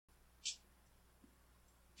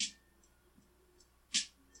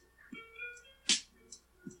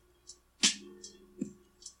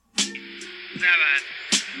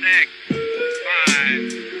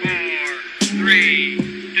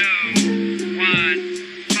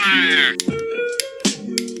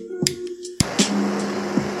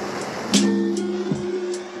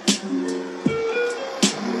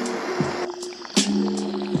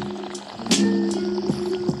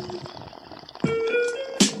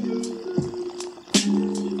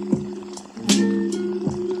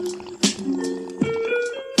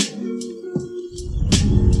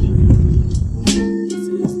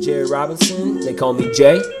Robinson. They call me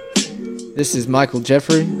Jay. This is Michael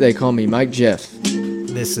Jeffrey. They call me Mike Jeff.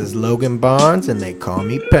 This is Logan Barnes, and they call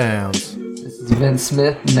me Pounds. This is Vince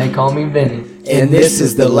Smith, and they call me Vinny. And this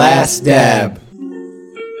is The Last Dab.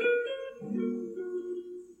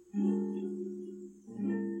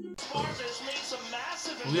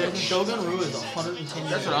 Shogun Rue is 110.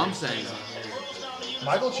 That's what I'm saying.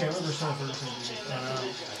 Michael Chandler versus Tony Ferguson. I know.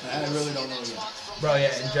 I really don't know yet. Bro,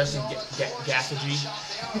 yeah, and Justin Gaffney.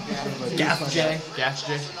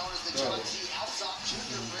 Gaffney.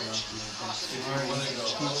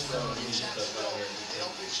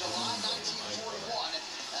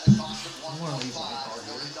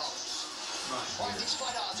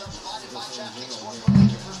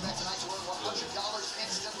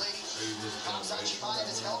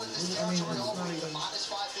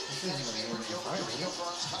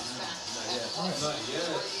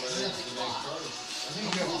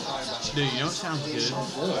 Dude, you know what sounds good?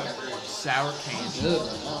 Sour candy.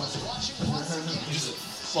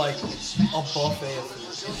 Just like a buffet of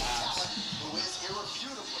food.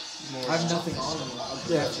 I have nothing on me.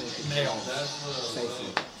 Nail.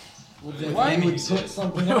 Well, then you would put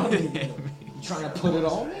something on me. You trying to put it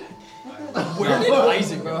on me? Where did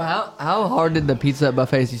Isaac Bro, how hard did the Pizza Hut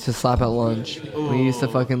buffets used to slap at lunch? We used to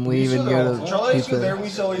fucking leave and go to Charlie pizza. was there. We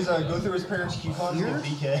used to always go through his parents' coupons and get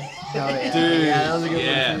BK. Dude, yeah, that was a good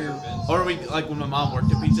one too. Or we, like when my mom worked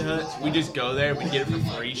at Pizza Hut, we just go there, we get it for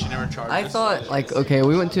free, she never charged I us. thought, like, okay,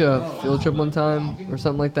 we went to a field trip one time or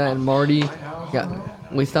something like that, and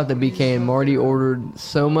we stopped at BK, and Marty ordered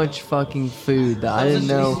so much fucking food that I didn't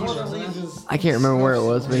know. I can't remember where it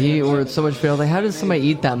was, but he ordered so much food. I was like, how does somebody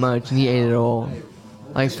eat that much? And he ate it all.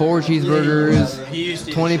 Like 4 cheeseburgers,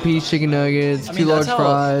 20-piece chicken nuggets, 2 large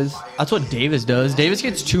fries. That's what Davis does. Davis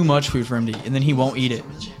gets too much food for him to eat, and then he won't eat it.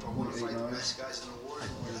 He's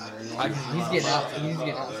getting out soon, I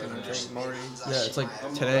think, Marty. Yeah, it's like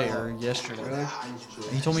today or yesterday. Really?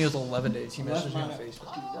 He told me it was 11 days. He messaged me on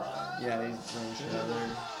Facebook. Yeah, he's throwing shit out there.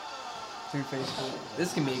 Through Facebook.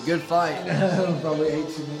 This can be a good fight. Probably 8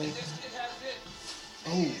 too many.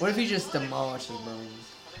 Oh, what if he just demolishes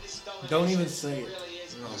Burns? Don't even say it.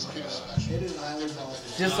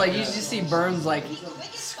 Just like you just see Burns like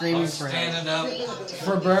screaming for him. Standing up.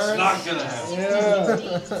 For Burns? Not gonna happen.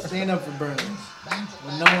 Yeah. Stand up for Burns.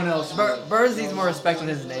 When no one else. Burns needs more respect in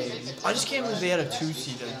his name. I just can't believe they had a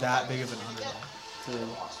 2-seater that big of an underdog.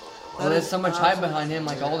 Well, there's so much hype behind him,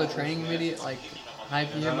 like all the training video, like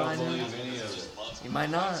hype you hear behind him. You might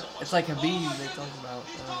not. It's like Habib they talk about.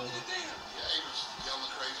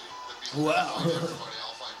 Wow.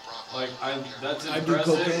 Like, that's I do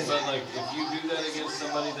impressive, cocaine. but like, if you do that against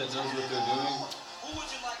somebody that knows what they're doing,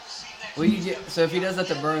 Well, you get so if he does that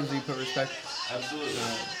to Burns, you put respect. absolutely.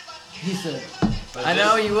 He said. But I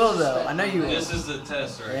know you will though. I know you will. This is the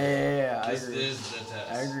test, right? Yeah, I This agree. is the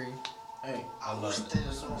test. I agree. Hey, I love it.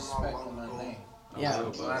 put some respect on my name. Yeah.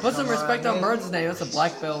 Put some respect on Burns' name. That's a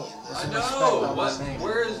black belt. I know. What?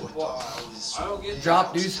 Where is? I don't get.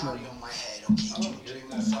 Drop Deuceman.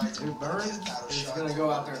 Dude, Burns is gonna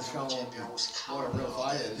go out there and show them what a real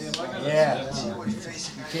fight is. Yeah. You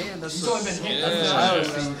can. That's He's only been hit. That's what I always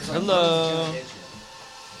see. Hello.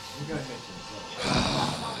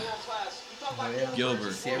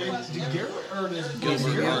 Gilbert. Did Garrett earn his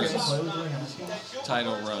Gilbert Burns. play with Willie Husky?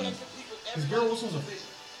 Title run. Because Garrett Wilson's a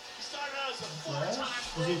fresh?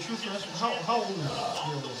 Was he a true freshman? How old is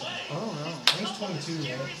Garrett Wilson? I don't know. I think he's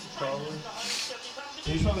 22, right? Probably.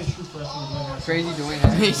 Yeah, he's probably a true freshman. Crazy Dwayne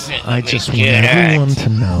Haskins. I just want everyone to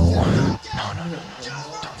know. No.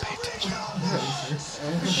 Don't pay attention.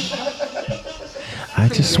 I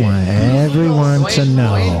just want everyone to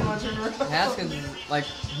know. Dwayne Haskins, like,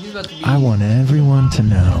 he's about to be. I want everyone to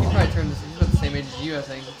He's know. probably turned this. He's about the same age as you, I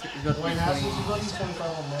think. He's about to Dwayne be Haskins 20 is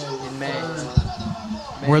 25 in May.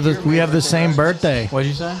 We have the same birthday. What'd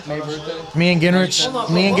you say? May birthday. Me and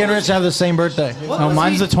Ginrich have the same birthday. No,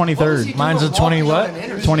 mine's the 23rd. Mine's the 20 what?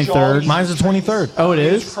 23rd. Mine's the 23rd. Oh, it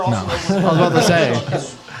is? No. I was about to say.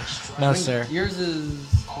 No, sir. Yours is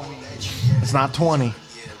 28. It's not 20.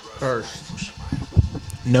 First.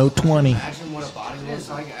 No 20.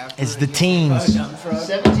 It's the teens.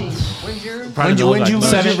 17. When's yours? When'd you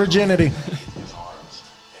lose your virginity?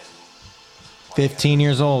 15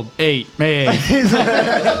 years old. 8. May 8th.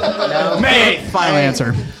 No. May 8th. Final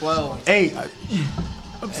answer. 12. 8. Hey.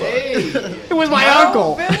 It was my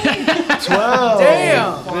uncle. 12.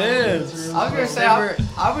 Damn. I was gonna say I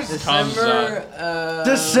was December.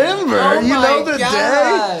 December? Oh You my know the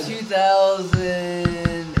God.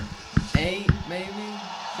 2008 maybe.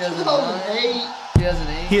 2008.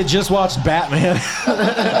 2008. He had just watched Batman.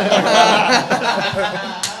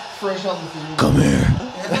 Fresh on the Come here.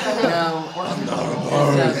 No, No.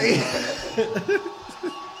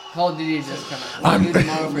 Call of Duty just come out. Modern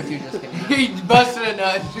Warfare 2 just came out. He busted a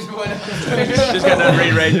nut. Just went up. Just got done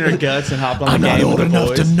rearranging her guts and hopped on the I'm not game old with the enough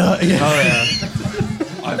boys. to nut. Oh yeah.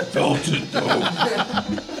 I felt it though.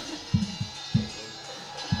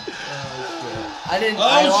 I didn't. Oh,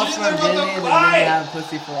 I lost shit, my they're about to virginity and fight! didn't have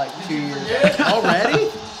pussy for like 2 years. Already?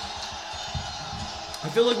 I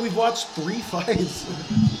feel like we've watched 3 fights. It's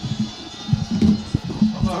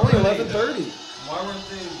only 11:30. Why weren't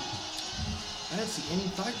they? I didn't see any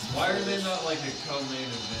fights. Why are they not like a co-main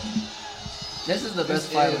event? This is the best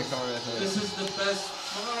fight in the card, I This think. is the best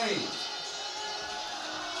fight.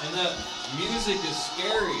 And that music is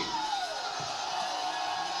scary.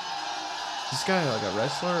 This guy like a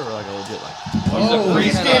wrestler or like a legit like?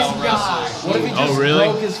 He's a freestyle this wrestler. What if he Oh, just really?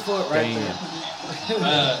 broke his foot right Damn.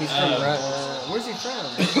 there? He's from where's he from?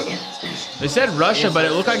 They said Russia, but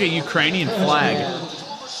it looked like a Ukrainian flag.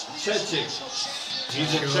 Chechik.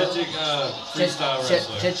 He's a Chechik freestyle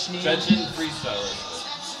wrestler. Chechnya. Chechen freestyle wrestler.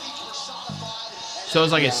 So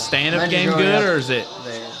it's like a stand-up Imagine game growing good, up or is it?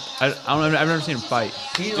 There. I don't know. I've never seen him fight.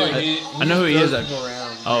 He Dude, like. I know who he is. throws people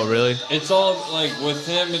around. Oh, really? It's all like with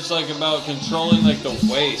him. It's like about controlling like the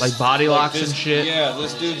weight, Like body locks this, and shit? Yeah,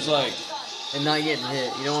 this dude's like And not getting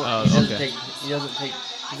hit. You know Oh, he doesn't okay. take. He doesn't take.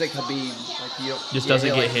 He's like Khabib. Like you don't. Just you doesn't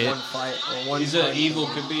get like hit. One fight or one. he's punch. an evil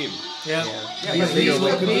Khabib. Yeah. Yeah, He's bigger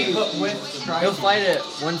easily weight. Khabib, but with He'll striking. fight at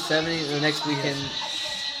 170 the next weekend.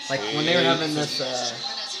 Like when they were having this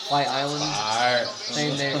Fight Island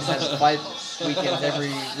thing, they had fight weekends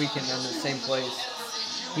every weekend in the same place.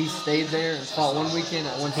 He stayed there and fought one weekend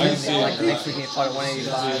at 170, like the next weekend he fought at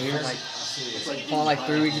 185. And, like fought like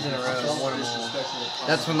 3 weekends in a row and won them all.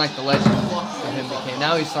 That's when like the legend of him became.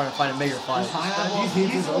 Now he's starting to fight bigger fights.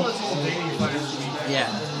 Yeah.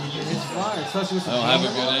 It's fire, especially with I don't have a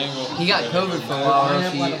good angle. He got COVID for a while, or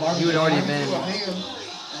else he would already been.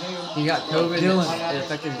 He got COVID and it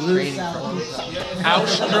affected his training for a long time.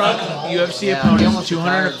 Outstruck UFC Yeah, he opponents almost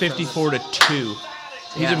 254 to 2.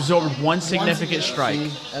 He's Yeah. absorbed one significant strike.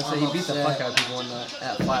 See, that's what he beat the fuck out of people in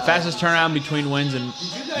that fight. Fastest turnaround between wins in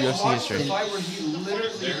UFC history. Fight where he literally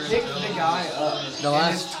picked the guy up The and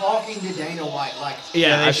last- is talking to Dana White like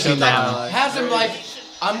Yeah, I've seen that one. has him like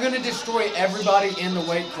I'm gonna destroy everybody in the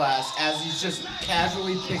weight class as he's just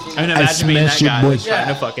casually picking. I mean, I imagine being that smash your guy boy. who's trying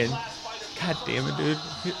to fucking. God damn it, dude.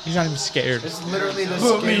 He's not even scared. It's literally the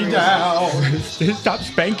Put me scariest- down. Stop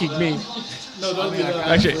spanking me. No, don't do that.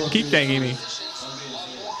 Actually, keep thanking me.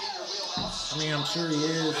 I mean, I'm sure he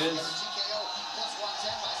is. You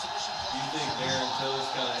think Darren Till's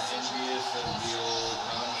kind of envious of the old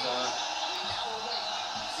Khamzat?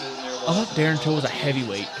 Sitting there I thought Darren Till was a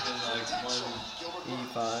heavyweight. watching like one.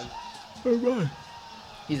 85.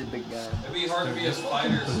 He's a big guy. It'd be hard to be a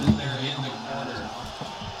fighter sitting there in the corner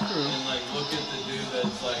and like look at the dude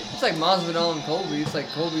that's like. It's like Masvidal and Colby. It's like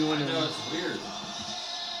Colby I winning. know it's weird.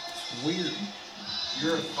 It's weird.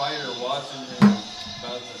 You're a fighter watching him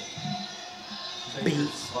about to take your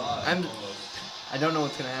spot. I'm- almost. I don't know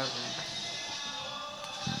what's gonna happen.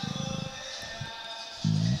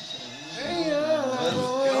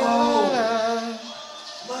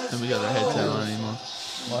 And we got our headset on anymore.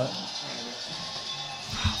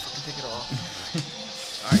 Take it off.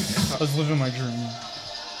 I was living my dream.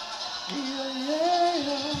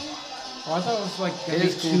 Oh, I thought it was like It gonna be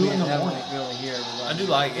is cool 2 being in the able morning. to really hear everybody. I do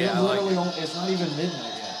like it. It's I like it. literally it's not even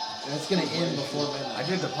midnight yet. And it's gonna end before I midnight.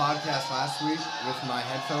 did the podcast last week with my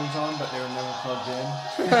headphones on, but they were never plugged in.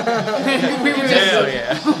 we were Hell just,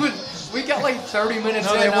 yeah. we got like 30 minutes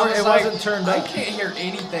No, in. they and I weren't- was it like, wasn't turned I up. can't hear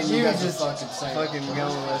anything You you guys were are just fucking saying. fucking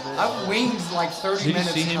going with it. I winged like 30 Did you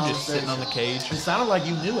minutes. see him of just sitting on the conversation. cage? It sounded like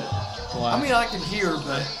you knew it. I mean, I could hear,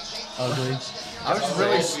 but Ugly. I was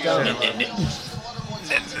really stoned.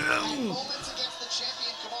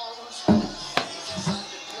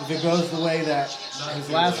 If it goes the way that his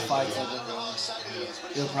last fights have been going,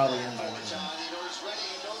 it'll probably end by midnight.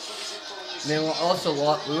 Man, we also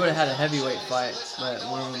lost. We would have had a heavyweight fight, but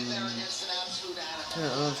when I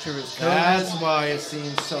don't know if it was COVID. That's why it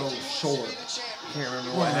seems so short. Can't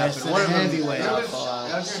remember what Yeah, happened. it's One of them heavyweight. There got was, fought I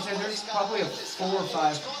out. was gonna say there's probably 4 or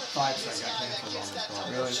 5 fights that got canceled on this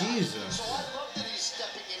card. Really? Jesus.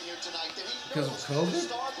 Because of COVID?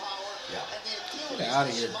 Get out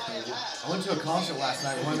of here, COVID. I went to a concert last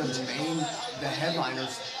night. One of the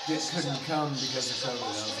headliners couldn't come because of COVID. I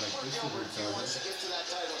was like, this is retarded.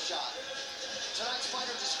 Tonight's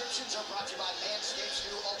fighter descriptions are brought to you by Manscaped's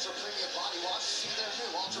new Ultra Premium Body Wash. See their new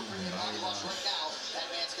Ultra Premium Body Wash right now at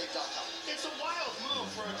manscaped.com. It's a wild move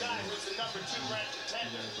for a guy who's the #1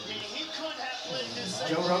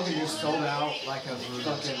 Joe Rogan just sold out like a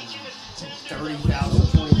fucking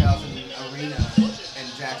 30,000, 20,000 arena in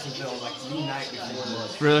Jacksonville like the night before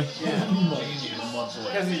this. Really? Yeah.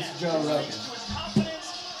 Because it's Joe Rogan.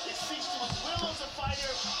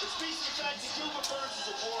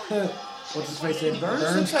 What's his face said?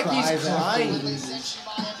 Burns looks like he's crying.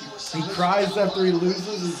 He cries after he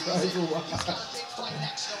loses. He cries a lot.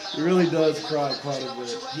 He really does cry quite a bit.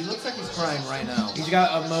 He looks like he's crying right now. He's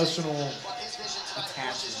got emotional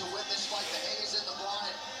attachment.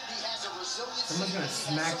 Someone's gonna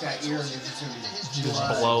smack that ear and it's just gonna be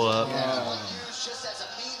Just blow up. Yeah.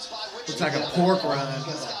 Looks like a pork rind.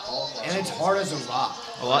 And it's hard as a rock.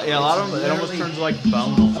 A lot of them, it almost turns like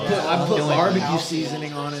bone. I put barbecue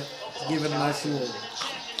seasoning on it. Give it a nice little.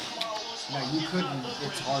 No, you couldn't.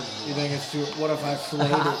 It's hard. You think it's too? What if I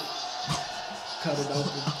filleted it? Cut it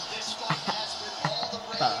open.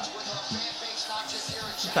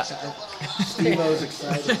 Steve-O's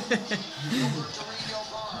excited.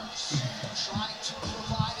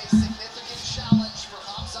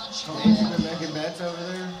 You've been making bets over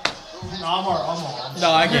there? No, I'm all. No,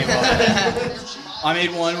 I gave up. I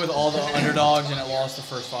made one with all the underdogs and it lost the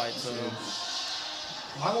first fight. So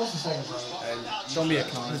I lost the second fight. don't be a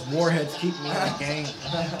con. Warheads keep me in the game.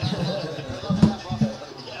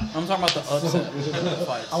 I'm talking about the upset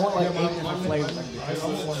fights. I want like 8 different flavors. I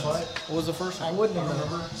lost one fight. What was the first I one? wouldn't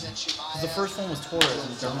remember. The first one was Torres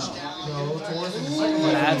and Durham. No, Torres and the second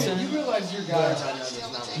fight. Madsen. You realize your guys I know does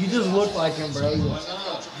not. You just look like him, bro.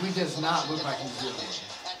 We does not look like he's doing it.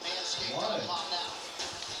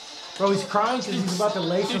 Bro, he's crying because he's about to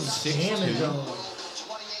lay some damage on him.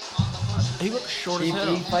 He looks short as He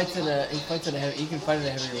hell. fights in a he can fight in a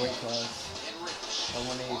heavier weight class. A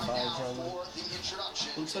 185 probably.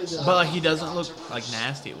 But like he doesn't look like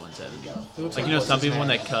nasty at 170. Like you know some people when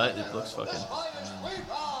they cut it looks fucking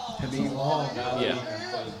yeah.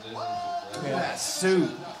 That suit.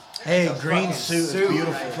 Hey, green suit is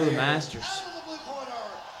beautiful. For the Masters.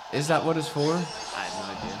 Is that what it's for? I have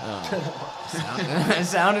no idea. It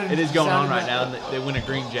sounded. It is going on sounded right now. And they win a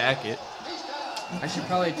green jacket. I should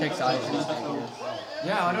probably take sides.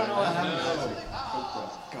 Yeah, I don't know what happened.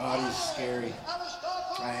 God, he's scary.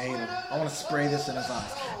 I hate him. I want to spray this in his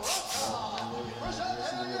eyes.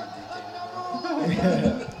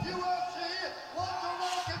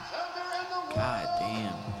 God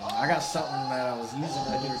damn. I got something that I was using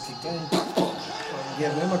earlier today.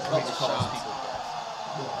 Give him a couple shots.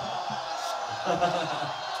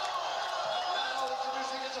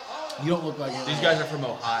 You don't look like him. These guys are from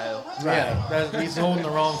Ohio. Right. He's holding the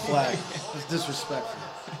wrong flag. It's disrespectful.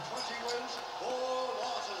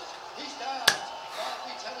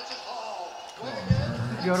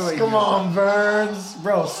 Come on, Burns.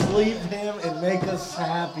 Bro, sleep him and make us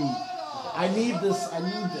happy. I need this. You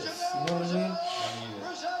know what I mean?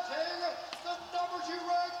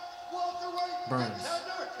 Burns.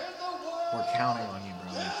 We're counting on you,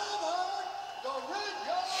 bro.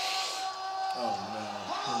 Oh, no.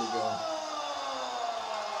 Here we go.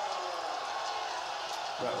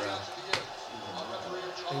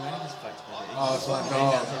 Oh, it's my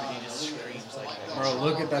dog. Bro,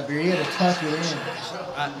 look at that beard. He had to tuck it in.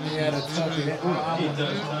 He had to tuck it in.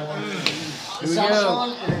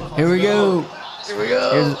 Here we go.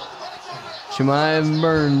 Here's Shemai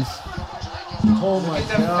Burns. Oh my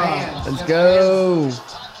God. Let's go.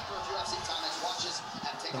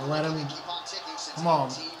 Don't let him. Come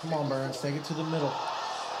on, Burns. Take it to the middle.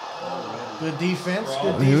 Good defense.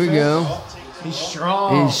 Good defense. Here we go. He's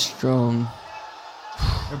strong. He's strong.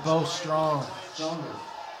 They're both strong.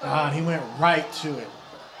 God, he went right to it.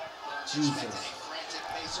 Jesus.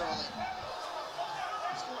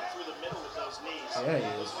 Yeah, he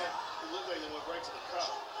is.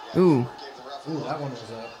 Ooh. Ooh, that one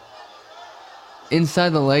was up. Inside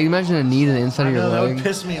the leg. Imagine a knee to the inside I of your know, that would leg.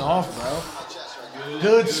 piss me off, bro.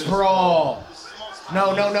 Good sprawl.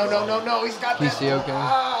 No. He's got that. PC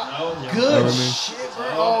okay? Good Over me. shit, bro.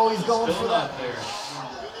 Oh, he's going for that.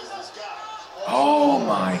 Oh,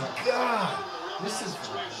 my God. This is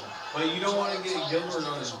But you don't want to get Gilbert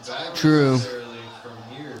on his back True. necessarily from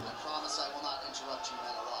here.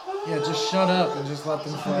 Yeah, just shut up and just let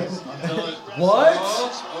them fight. Until it- What?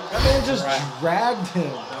 Oh, That man just dragged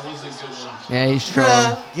him. that was a good one. Yeah, he's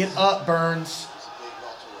strong. Get up, Burns.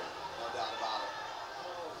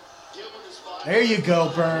 There you go,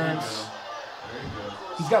 Burns. There you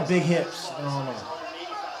go. He's got big hips. Oh,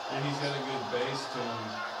 no. And he's got a good base to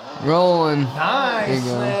him. Rolling. Nice, There you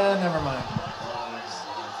go. man. Never mind.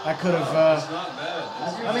 I could It's have. not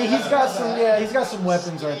bad. I mean, he's got some. Yeah, he's got some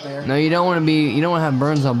weapons right there. No, you don't want to be. You don't want to have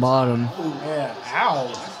Burns on bottom. Yeah. Ow.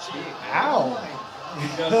 Ow.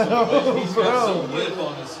 He's got some lip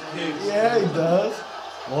on his kicks. Yeah, he does.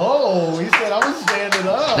 Whoa, he said I was standing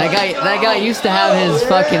up. That guy used to have his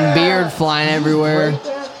fucking beard flying everywhere,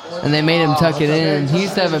 and they made him tuck it in. He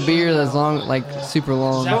used to have a beard that's long, like super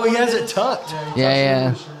long. Oh, he has it tucked.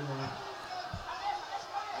 Yeah.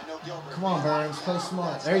 Come on, Burns, play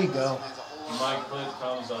smart. There you go. Mike Clint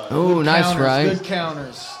comes on. Oh, nice Counters, right. Good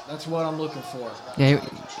counters. That's what I'm looking for. Yeah,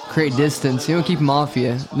 create distance. You don't keep him off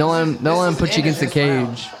you. Don't let him put you against the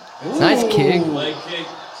cage. Nice kick. Leg kick,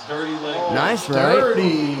 dirty leg kick. Nice right.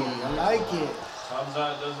 Dirty. I like it. Comes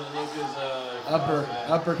out, doesn't look as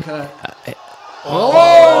Uppercut.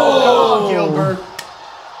 Oh! Gilbert.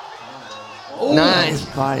 Nice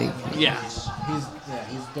body. Yeah. He's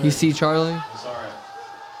dirty. You see Charlie? It's all right.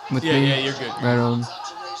 With Yeah, me? yeah, you're good. Right on.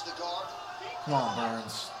 Come on,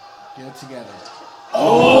 Burns. Get it together.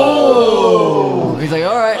 Oh! He's like,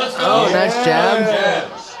 all right. Oh, nice jab.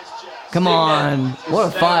 Jab. Come on. What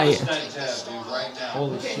a fight. That jab, dude, right now.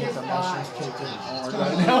 Holy shit, I'm not sure it's kicked in hard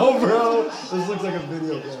right now, bro. This looks like a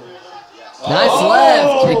video game. Nice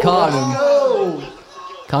left. He caught him. Go!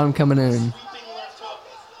 Caught him coming in. He's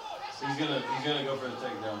gonna go for the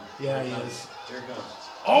takedown. Yeah, he is. Here it comes.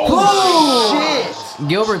 Oh, shit!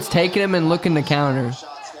 Gilbert's taking him and looking to counter.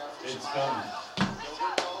 It's coming.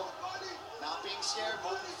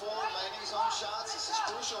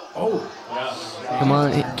 Oh. Yeah. Come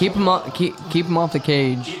on, keep him off. Keep him off the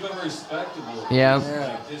cage. Keep him respectable. Yeah.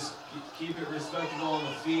 Like just keep it respectable on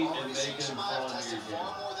the feet and make him fall into your game.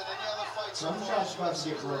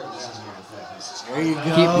 There you go.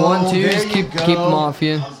 Keep 1-2s. There you Keep go. him off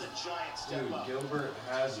you. Dude, Gilbert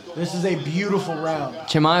has it. This is a beautiful round.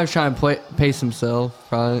 Chimaev's trying to pace himself,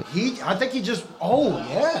 probably. I think he just. Oh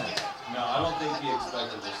yeah. No, I don't think he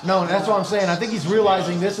expected this. No, that's what I'm saying. I think he's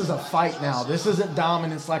realizing this is a fight now. This isn't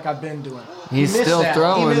dominance like I've been doing. He's he missed still that.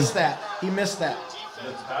 throwing. He missed that. He missed that.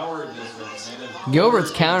 The power difference, man. If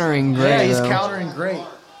Gilbert's countering great. Yeah, he's though. countering great.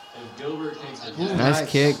 If Gilbert takes it, Ooh, Nice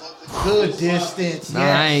kick. Good distance.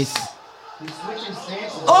 Nice.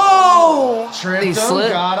 Yes. Oh! Tripped He him.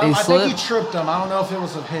 slipped. Got him. He I think slipped. he tripped him. I don't know if it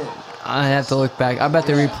was a hit. I have to look back. I bet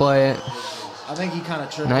they replay it. I think he kind of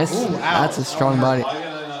tripped. Nice. Ooh, ow. That's a strong body. why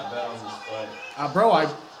gotta not bet on this fight? Bro, I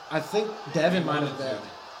think Devin might have bet.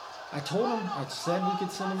 I told him. I said we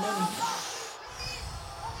could send him money.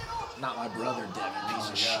 Not my brother, Devin. Piece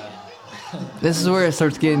of shit. This is where it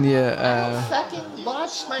starts getting you. You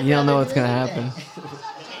don't know what's gonna happen.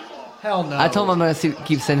 Hell no. I told him I'm gonna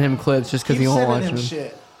keep sending him clips just because he won't watch him them.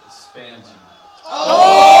 shit. Spams him.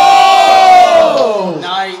 Oh!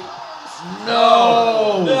 Night.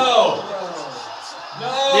 No! No!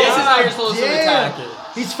 This is how you're supposed to Damn. attack it.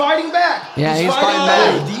 He's fighting back. Yeah, he's fighting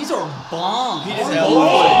back. These are bombs. He just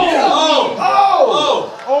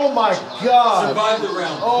Oh my God. Survive the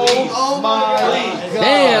round. Oh my God.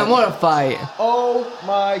 Damn, what a fight. Oh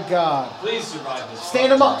my God. Please survive this.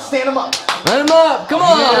 Stand him up. Stand him up. Run him up. Come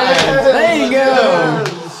on. There you go.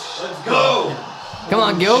 Let's go. Come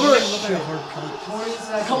on, Gilbert.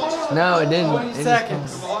 Come on. No, it didn't. 20 It just-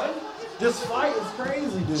 seconds. This fight is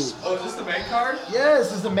crazy, dude. Oh, is this the main card? Yeah,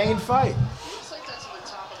 this is the main fight.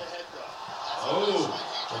 Oh.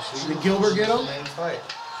 Did Gilbert get him?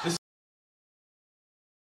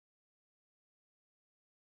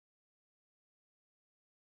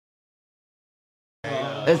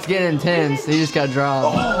 It's getting intense. He just got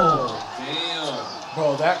dropped. Oh, Damn.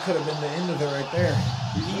 bro, that could have been the end of it right there.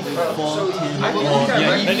 They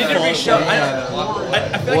didn't reach out.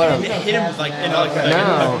 I feel like it didn't hit him like in like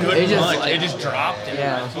No, a good it just- punch. It just dropped him.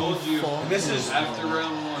 Yeah. Told you. This is after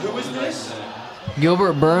round one. Who is this?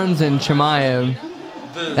 Gilbert Burns and Chimaev.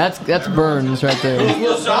 That's Burns right there.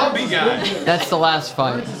 The zombie guy. That's the last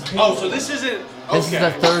fight. Oh, so this isn't. This is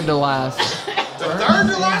the third to last. The third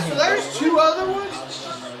to last. There's two other ones.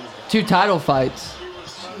 2 title fights.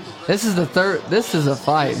 This is the third. This is a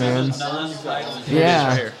fight, man.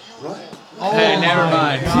 Yeah. Hey, never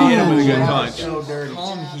mind. He hit him with a good punch. So dirty.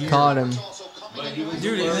 Caught him.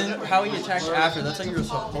 Dude, and then how he attacked after, that's how you're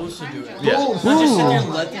supposed to do it. Yeah. Not just sit there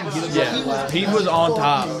and let them get him. Yeah. He was on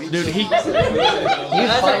top. Dude, he. He's fighting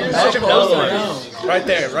Such a back. close one. Right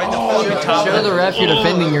there. Right in the fucking top. Show the ref you're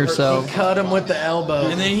defending yourself. Cut him with the elbow.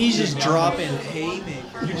 And then he's just dropping haymakers.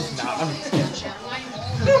 You're just not.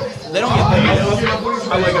 They don't get paid. I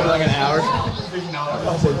wake up in like an hour.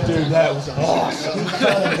 I said, dude, that was awesome.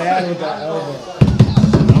 Cut him bad with the elbow.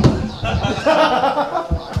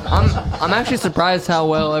 I'm actually surprised how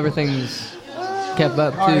well everything's kept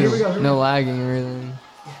up All right, here we too. go, here we No lagging or anything.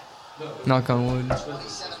 Knock on wood.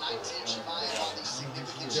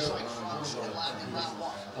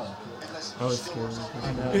 I was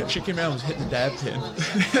scared. Shit came out and was hitting the dab pin.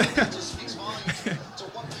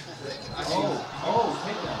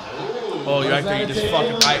 Oh, you're acting, you just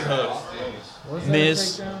fucking right hook.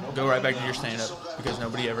 Miss, go right back to your stand up because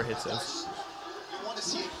nobody ever hits those.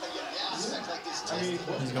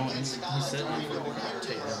 He's going, he's sitting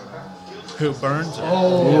Who, Burns?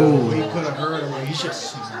 Oh, he could have heard him. He should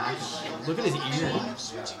smack him. Look at his ear.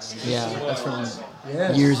 Yeah, that's from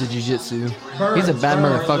Yes. years of jiu-jitsu. He's a bad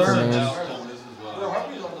motherfucker, man.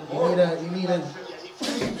 You need to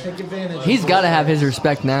take advantage. He's got to have his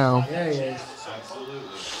respect now. Yeah, he is.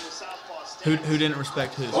 Who didn't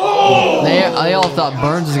respect who? They all thought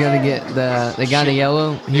Burns was gonna get the guy in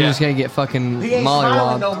yellow. He was gonna get fucking He ain't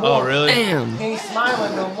smiling no mollywopped. more. Oh, really? Damn. He ain't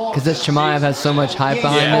smiling no more. Because this Chimaev has so much hype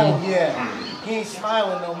behind Yeah. him. Yeah. He ain't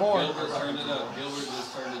smiling no more. Gilbert turned it up. Gilbert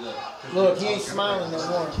just turned it up. Look, he ain't smiling no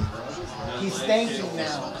more. He's thinking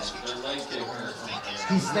now. Their leg kick hurts.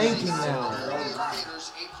 He's thinking now.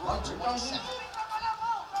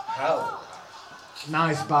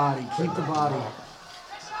 Nice body. Keep the body.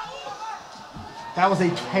 That was a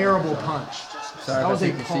terrible punch. Sorry, That was a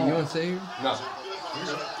see. call. You want to see here? No.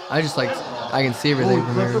 I just like I can see everything Oh,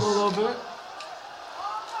 from clip it here. a little bit.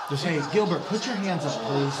 Hey, Gilbert, put your hands up,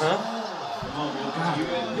 please.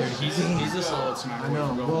 He's a solid I smacker.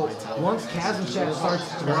 know. Well, once Kazachek starts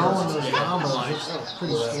throwing those combos, it's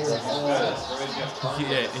pretty scary.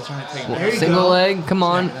 Yeah, he's trying to take There you Single go. leg, come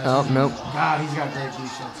on. Oh nope. God, he's got great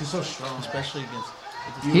defense. He's so strong. especially against.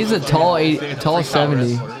 He's a tall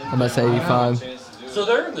 70. I'm about to say 85. So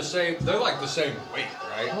they're in the same. They're like the same weight,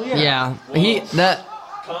 right? Well, Yeah, that.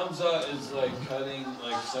 Kamza is like cutting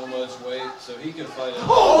like so much weight, so he could fight.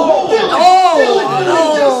 Oh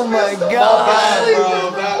my God!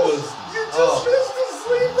 Bro, that was.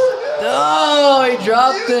 Oh, he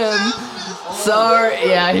dropped him. Sorry.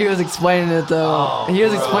 Yeah, he was explaining it though. He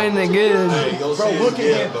was explaining it good. Bro, look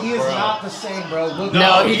at him. He is not the same, bro. Look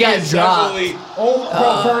No, he got dropped. Oh,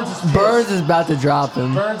 bro, Burns is pissed. Burns is about to drop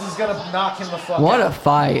him. Burns is gonna knock him the fuck What a out.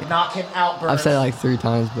 fight! Knock him out, Burns. I've said it like 3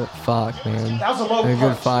 times, but fuck, man. That was a low A good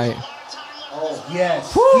punch. fight. Oh,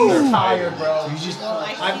 yes. He's tired, bro.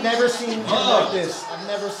 I've never seen him like this. I've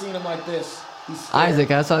never seen him like this. He's scared. Isaac,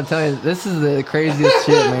 that's what I'm telling you. This is the craziest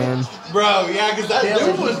shit, man. Bro, yeah, because that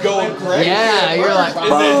dude was going crazy. Yeah, you're like,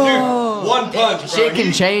 And then, oh. dude, one punch, bro. Shit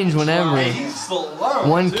can change whenever. He's slow.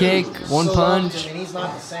 One dude. kick, one So punch, lucky, and he's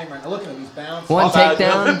not the same right now. Look at him. He's bouncing. one bad,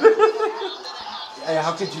 takedown. Hey,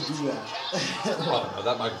 how could you do that? Oh, no,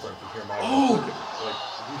 that microphone can hear my voice. Like,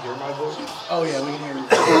 can you hear my voice? Oh, yeah, we can hear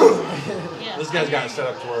you. This guy's got it set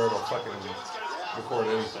up to where it'll fucking record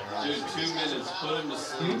anything. Dude, Right? 2 minutes, put him to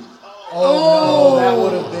sleep. Oh, no, that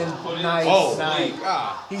would have been nice. Oh, nice.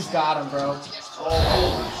 God. He's got him, bro.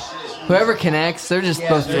 Whoever connects, they're just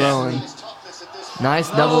both Yeah. throwing. Nice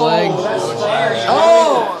double leg. Oh, that's fair.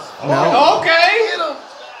 Oh! No. Okay, hit him.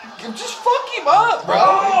 Just fuck him up,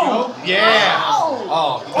 bro. Yeah.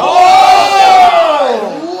 Oh.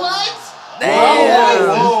 Damn!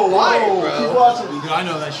 Whoa, why, Keep bro? watching. Dude, I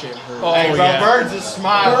know that shit hurt. Oh, hey, bro, yeah. Burns is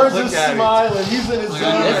smiling. Burns Look is at him. smiling. He's in his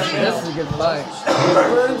zone. This is a good fight.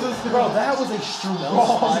 Burns is, bro, that was a strong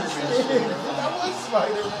kick. That was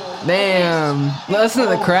Spider-Man. Damn. Listen to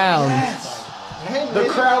the crowd. The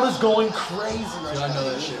crowd is going crazy right now. I know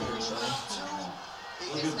that shit hurt.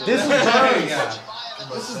 This is Burns. Yeah.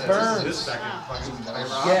 This is Burns. This second fucking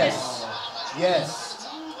Yes. Yes.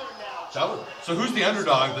 So who's the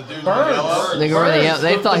underdog? The dude in Burns. yellow? They go really out.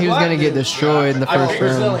 They thought he was gonna get destroyed in the I first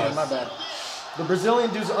round. Brazilian, my bad. The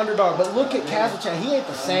Brazilian dude's an underdog, but look at Kazachek. He ain't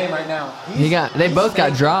the same right now. They he's both got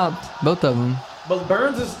fake. dropped. Both of them. But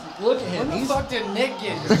Burns is, look at him. When the He's, fuck did Nick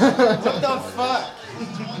get? What the fuck?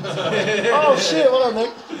 oh shit, what up,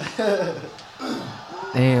 Nick?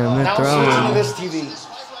 Damn, they're Now switching to throwing. this TV.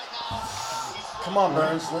 Come on,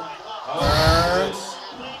 Burns. Burns.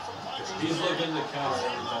 He's looking to counter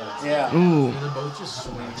every time. Yeah. Ooh. They're both just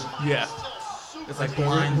swinging. Yeah. It's like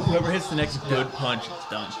blind. Whoever hits the next good punch, it's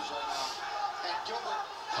done.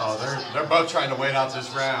 Oh, they're both trying to wait out this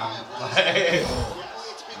round. There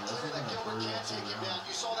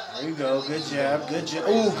you go. Good jab. Good jab.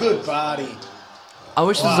 Ooh, good body. I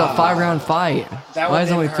wish this was a 5-round fight. That Why one is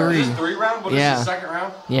it only didn't hurt. 3? Is this 3 round? What is Yeah. the second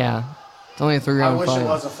round? Yeah. It's only a I 3-round wish it fight.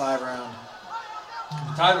 was a 5-round.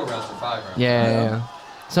 The title rounds are 5 rounds. Yeah.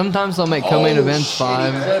 Sometimes they'll make co-main events Shit,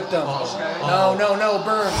 5. he flipped him. No,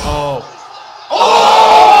 Burns. Oh.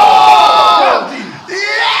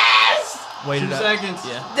 Yes! Waited 2 up. seconds.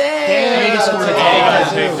 Yeah. Damn, he scored a got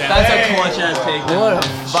takedown. two. That's a clutch ass takedown. What a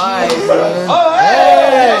fight, man.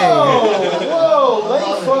 Whoa,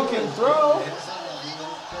 late fucking throw.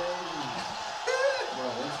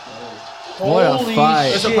 What a Holy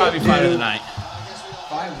fight. This will probably be fight of the night.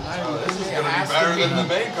 This is gonna be better than the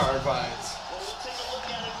main card fights.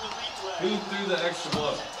 Who threw the extra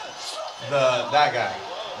blow? That guy,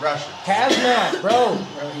 Russian. Kazmat, bro.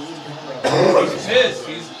 He's pissed.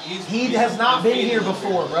 He has not been here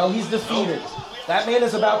before, bro. He's defeated. That man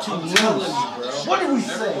is about to lose. What did we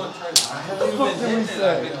say? What the fuck did we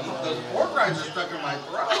say? Those pork rinds are stuck in my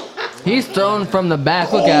throat. He's throwing from the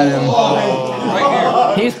back. Look at him.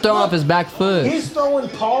 Right He's throwing off his back foot. He's throwing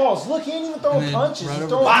paws. Look, he ain't even throwing punches. He's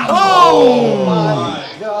throwing Oh my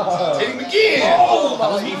god. Hit him again.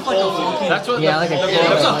 That's what. Yeah, like a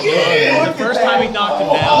The first time he knocked him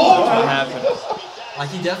down, that's what happened. Like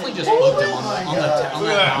he definitely just hooked him on that.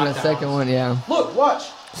 On the second one, yeah. Look, watch.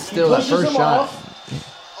 Still He that pushes first him shot. off.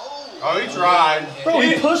 Oh, he tried. Bro,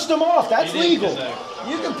 he pushed him off. That's He did legal. get that.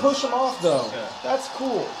 You can push him off though. That's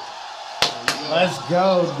cool. Let's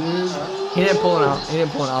go, dude. He didn't pull an out. He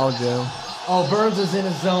didn't pull an Aljo. Oh, Burns is in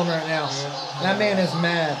his zone right now. That man is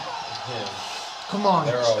mad. Come on,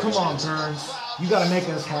 Burns. You gotta make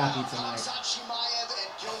us happy tonight.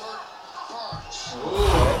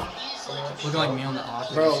 Looking like me on the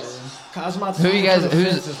office. Bro, Cosmot's Who you guys?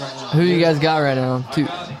 Who you guys got right now? Two.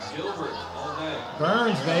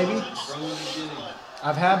 Burns, baby.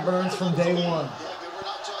 I've had Burns from day one.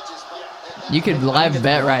 You could live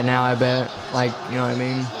bet right now. I bet. Like, you know what I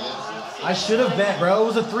mean? I should have bet, bro. It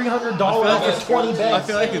was a $300 after 20 bets. I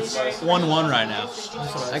feel like it's 1-1 right now.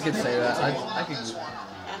 I could say that. I could.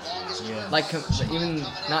 Like even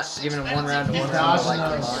not giving him one round to one round, but like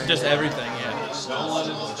combined. Just everything, yeah.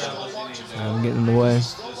 I'm getting in the way.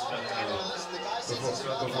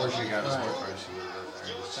 Before she got his boyfriend, she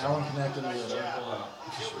was there. That one connected me.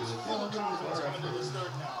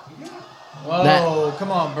 Whoa,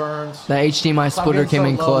 come on, Burns. That HDMI Stop splitter getting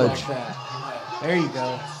came in so low clutch. like that. There you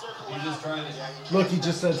go. Look, he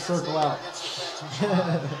just said circle out.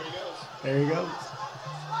 There you go.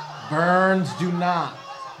 Burns, do not.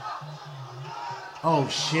 Oh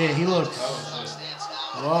shit, he looks.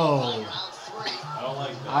 Whoa.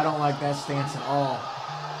 I don't like that stance at all.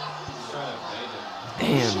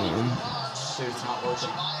 Damn, man. Dude, it's not working.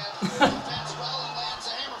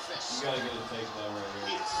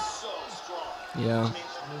 Yeah.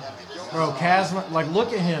 Bro, Kazma, like,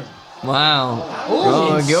 look at him. Wow.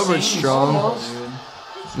 Oh, Oh, Gilbert's strong.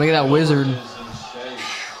 Look at that wizard.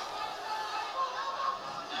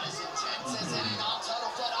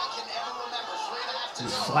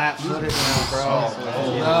 Flat-footed now,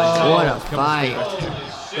 bro. What a fight.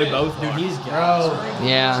 They both, Dude, he's Bro,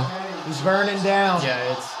 Yeah. he's burning down.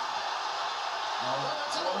 Yeah, it's.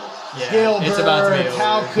 Yeah, Gilbert, it's about to be over.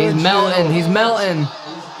 how could He's you? melting. He's melting.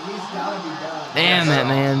 Damn it,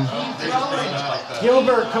 man.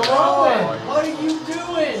 Gilbert, come on. What are you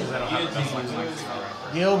doing?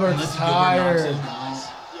 Gilbert's tired.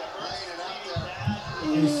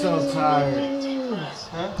 He's so tired.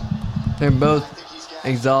 They're both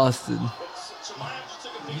exhausted.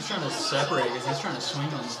 He's trying to separate because he's trying to swing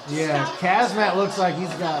on. Yeah, Kazmat looks like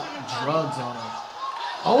he's got drugs on him.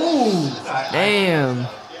 Oh, Damn.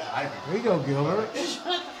 there you go, Gilbert.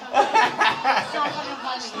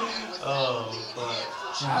 Oh,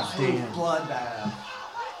 God damn. Bloodbath.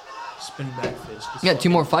 spinning back fist. You got 2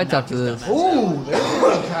 more fights after this. Ooh, there's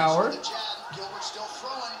a coward.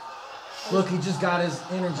 Look, he just got his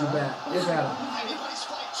energy back. Look at him.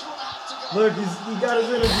 Look, he got his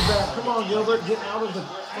energy back. Come on, Gilbert, get out of the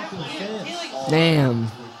fucking fence. Damn.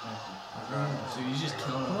 Dude, he's just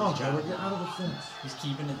killing him. Come on, Gilbert, get out of the fence. He's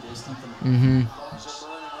keeping it distant from Mm-hmm.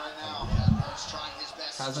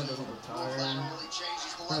 Kazan doesn't look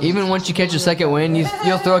tired. Even once you catch a second win,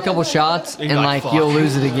 you'll throw a couple shots and like you'll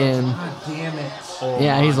lose it again. God damn it.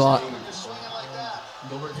 Yeah, he's lost.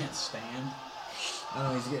 Gilbert can't stand.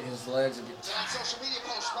 Oh, he's getting his legs again.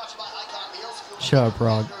 Shut up,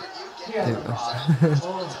 Rod.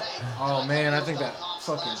 Oh man, I think that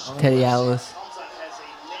fucking Teddy Atlas.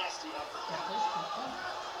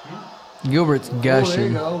 Gilbert's Oh, there you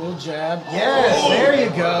gushing. go, a little jab. Yes, there you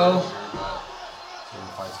go.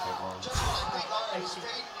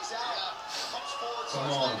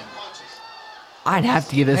 I'd have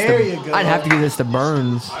to give this There you go. to. I'd have to give this to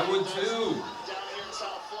Burns. I would too.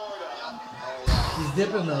 He's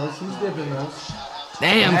dipping those. He's dipping those.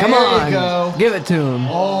 Damn, There come you on. go. Give it to him.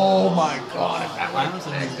 Oh my god. I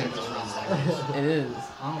honestly don't think this one's close. It is.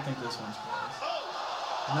 I don't think this one's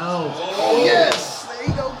close. No. Oh yes. There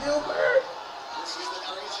you go, Gilbert.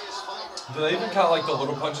 Do they even count like the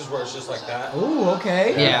little punches where it's just like that? Ooh,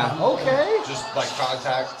 okay. Yeah. Okay. Just like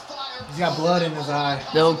contact? He's got blood in his eye.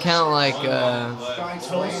 They'll count like Toe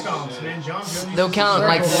stomps, man. John Jones. they'll count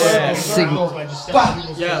like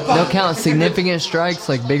they'll count significant strikes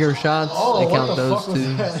like bigger shots. They what count the those fuck was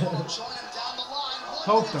too. that?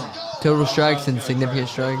 Poked him. Total strikes and significant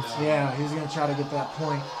strikes. Yeah, he's gonna try to get that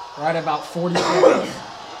point right about 40 seconds.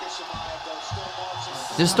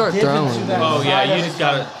 Just start Give him throwing. to that Oh yeah, side you of just his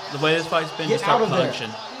gotta. body. The way this fight's been, Get just start out of there.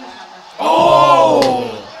 punching.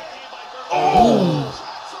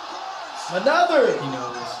 Another! He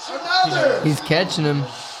knows. Another! He's catching him.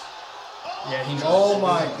 Yeah, he knows. Oh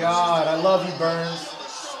my god, I love you, Burns.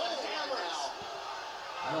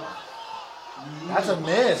 That's a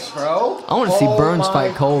miss, bro. I want to see Burns my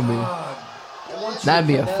fight Colby. God. I want you That'd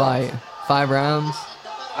to be a connect. fight. 5 rounds.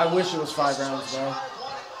 I wish it was 5 rounds, bro. What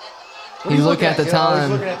are He's you looking at the Gil? time.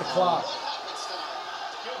 He's looking at the clock.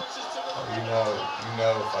 You know,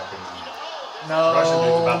 fucking Russian dude's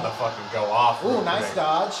No. about to fucking go off. Ooh, real nice quick.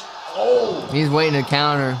 dodge. Oh, He's waiting to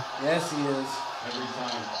counter. yes, he is. Every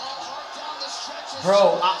time.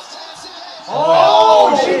 Bro,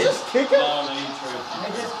 oh, did he just kick him? Oh, no, you tripped.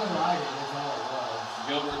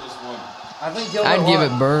 Gilbert just won. I think Gilbert I'd give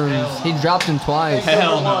won. it Burns. He dropped him twice.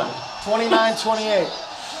 Hell no. 29-28.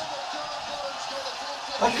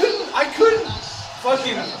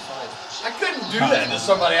 I couldn't do that to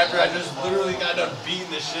somebody after I just literally got done beating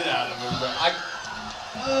the shit out of him, bro.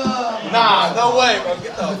 Nah, no way, bro.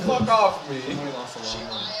 Get the fuck off me.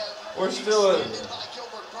 We're still at...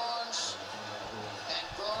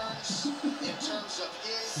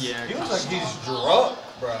 Yeah, He looks like he's drunk,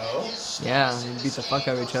 bro. Yeah, they beat the fuck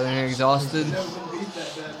out of each other and you're exhausted.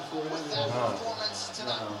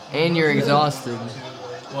 And you're exhausted.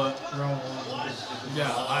 What? Yeah,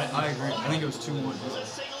 I agree. I think it was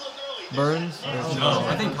 2-1. Burns? No,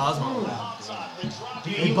 I think Cosmo won.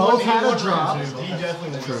 They both had a drop. He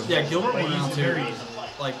definitely won. Yeah, Gilbert Like, won he's round 2. very-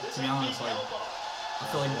 Like, to be honest, like, I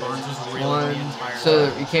feel like Burns was really the One. entire So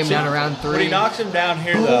time. he came down to round When he 3. knocks him down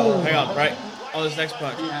here, though, hang on, right on this next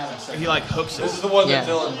punch, he like hooks This is it the one Yeah. that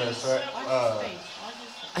Dylan missed,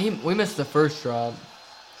 right? We missed the first drop.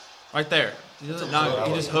 right there. He doesn't knock.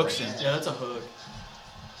 He just hooks him. Yeah, that's a hook.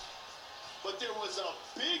 But there was a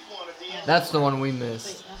big one at the end. That's the one we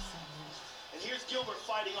missed. And here's Gilbert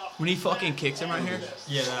fighting off. When he fucking kicks him right here.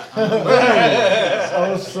 Yeah, that.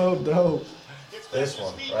 That was so dope. This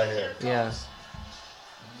one, right here. Yeah.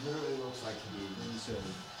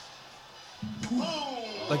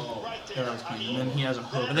 Like, yeah, that was clean. And then he has a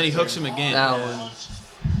hook. And then he hooks him again. That one.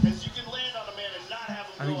 As you can land on a man and not have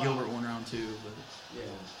him I think go Gilbert out. won round 2, but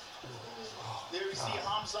There you see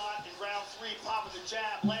Hamzat in round 3 popping the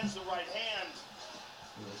jab, lands the right hand.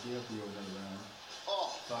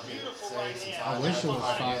 Oh, beautiful right hand. I wish it was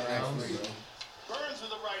 5 rounds. Burns with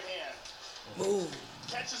the right hand.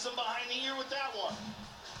 Catches him behind the ear with that one.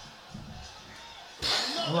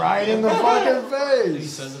 Right in the fucking he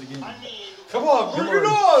face. says it again. I mean, Come on, bring it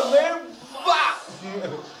on, man.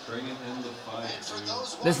 Bring it in the fight,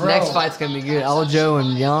 dude. This Bro. next fight's gonna be good. Aljo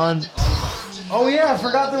and Jan. Oh yeah, I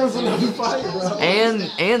forgot there was another fight, bro.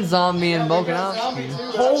 And Zombie and Volkanovski.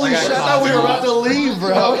 Holy shit, I thought we were about to leave,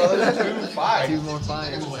 bro. 2 more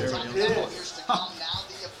fights.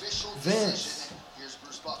 Vince. here's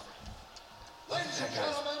Bruce Buffer.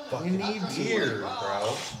 We need Weird,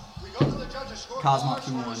 bro. We go to the judges' score. Cosmo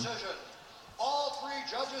Martial 2-1. decision. All 3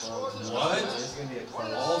 judges scored this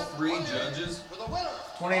What? All 3 judges? for the winner.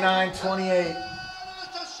 29-28.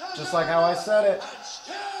 Just like how I said it.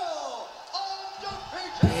 Still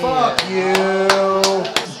undefeated. Fuck you.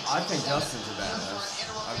 I think Justin's a badass.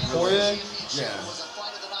 I For really, you? yeah.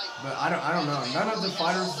 But I don't know. None of the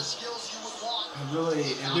fighters have really.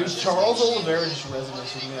 Dude, Charles Oliveira just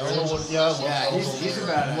resonates with me. I don't know what. Yeah, I love Yeah, Charles he's a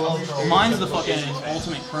Oliveira. badass. Mine's the fucking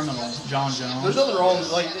ultimate criminal, John Jones. There's nothing wrong.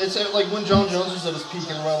 Like it's like when John Jones was at his peak,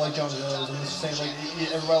 everybody liked John Jones, and it's the same.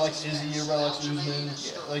 Like everybody likes Izzy, everybody likes Usman.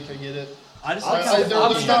 Like I get it. I just I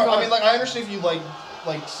understand if you like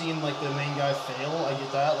seeing like the main guy fail. I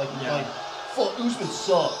get that. Like fuck, Usman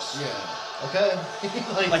sucks. Yeah. Okay.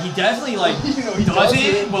 Like he definitely like you know he does does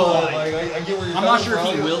it, but like, I get where you're I'm not coming sure if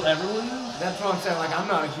he from. will ever lose. That's what I'm saying. Like, I'm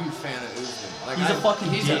not a huge fan of Usman. Like, He's a fucking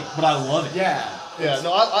dick, but I love it. Yeah. Yeah,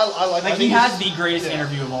 no, I like. Like I he think has it's- the greatest yeah.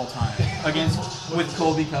 interview of all time with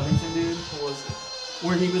Colby Covington, dude.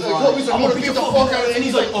 Where he was Like, like, Colby's like, I'm I'm gonna gonna beat the fuck out of it, and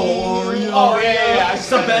he's like, oh yeah. It's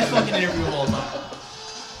the best fucking interview of all time.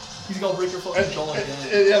 He's gonna break your fucking jaw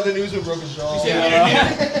again. Yeah, the news of broken jaw.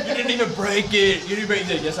 You didn't even break it. You didn't break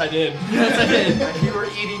it. Yes, I did. Yes, I did. Like, you were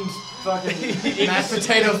eating fucking mashed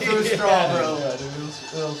potatoes through a straw, bro. Yeah, dude, it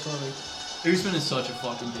was funny. Usman is such a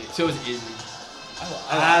fucking dick. So is Izzy.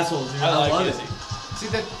 Assholes, dude. I like love Izzy. it. See,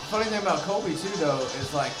 the funny thing about Kobe too, though, is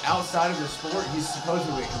like outside of the sport, he's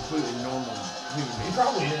supposedly a completely normal human He being.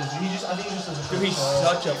 probably is. I think he's just a Dude, he's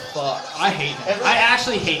such a fuck. I hate him. I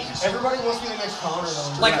actually hate him. Everybody wants to be the next Connor,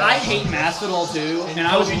 though. Like, I hate Masvidal too, and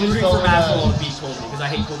I was Kobe just rooting for fell in Masvidal that. to beat Kobe because I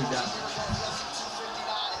hate Kobe that much.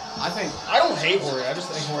 I think. I don't hate Jorge. I just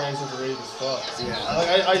think Jorge's overrated as fuck. Yeah.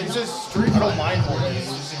 Like I just I don't mind Jorge. He's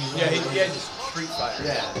just Yeah, he's a street fighter.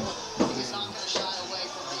 Yeah. He's not going to shy away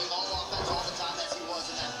from being all offense all the time as he was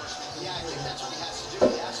in that first game. Yeah, I think that's what he has to do.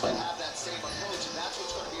 He has to have that same approach, and that's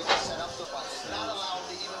what's going to be able to set up the fight. And not allow him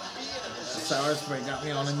to even be in a position. Sour spray got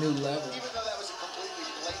me on a new level. Even though that was a completely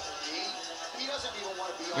blatant knee, he doesn't even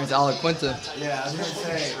want to be on There's Ale Quinta. Yeah, I was gonna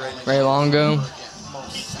say. Ray Longo.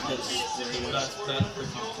 That's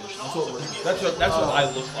what I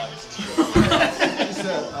look like.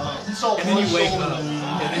 And then you wake up.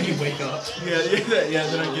 And then you wake up. Yeah.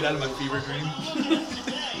 Then I get out of my fever dream.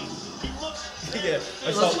 Yeah,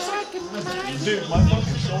 I saw. Dude, my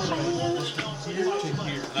fucking shoulder was from here to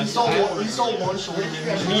here. He saw one shoulder.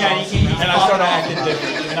 Yeah, And I started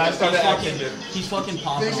acting different. He's fucking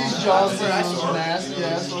popping Thinks on his that. jaw's nasty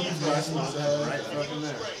ass on his breast. Right fucking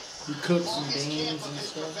there. He cooks some beans and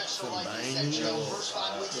stuff. Some beans.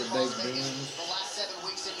 The baked beans.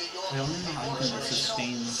 I don't know how you can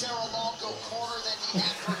sustain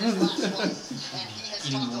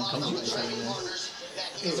eating one cup of rice every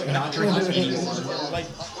day. Not drinking eating water. Like,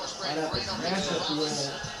 that's the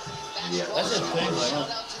thing.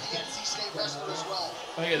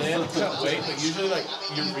 Like, they have to cut weight, but usually, like,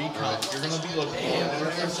 your recon, you're gonna be looking.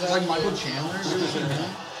 Like Michael Chandler.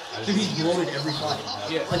 Dude, he's bloated every fight.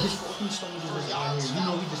 Yeah. Like his fucking stomach is just out here. You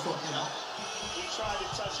know he just fucking.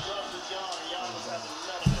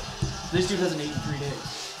 This dude hasn't eaten 3 days.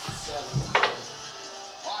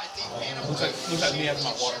 Looks like me having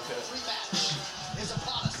my water cut.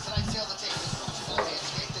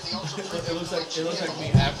 It looks like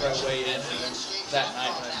me after I weighed in that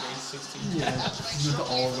night when I gained 16 pounds. With the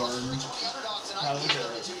Olive Garden.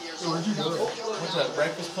 Where'd you go? Went to that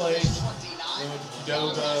breakfast place. Then went to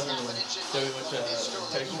Qdoba. Then we went to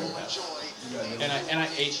Texas House. And I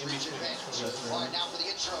ate in between.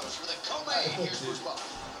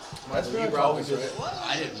 That's what you brought me to it.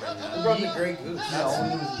 I didn't bring that. He brought the Grey Goose.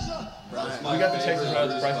 We got the Texas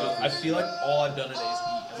House breakfast. I feel like all I've done today is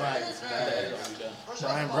eat. Right. That's all we've done.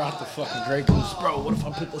 Brian brought the fucking Grey Goose. Bro, what if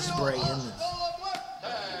I put the spray in this?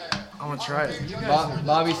 I want to try it.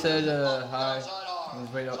 Bobby said hi. He's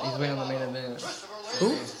waiting on the main event.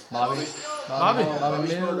 Who? Bobby.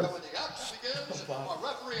 Mill.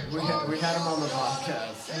 We had him on the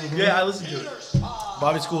podcast. Yeah, I listened to it.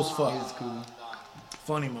 Bobby's cool as fuck. He's cool.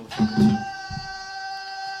 Funny motherfucker too.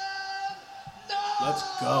 Let's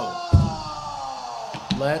go.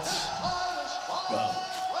 Let's go.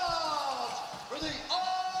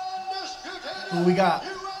 Who we got?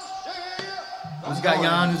 Who's got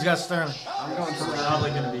Jan? Who's got Sterling? I'm going to Probably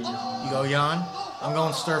gonna be. You go Jan? I'm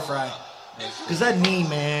going stir fry. Cause that knee,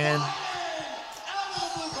 man.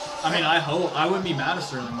 I mean, I wouldn't be mad at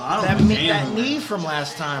Sterling. I don't That, give a that damn. knee from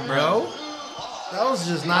last time, bro. That was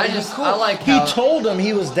just not even cool. I like he how- told him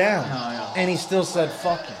he was down, yeah. and he still said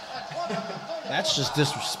fuck him. That's just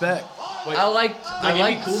disrespect. I liked it'd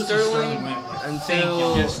be cool to see Sterling win.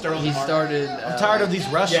 until Yeah, Sterling he Martin. started. I'm tired of these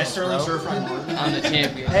wrestlers, Yeah, Sterling bro. Stir-Fry Martin. I'm the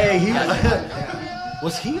champion. Hey, he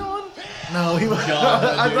was he on? No, he was.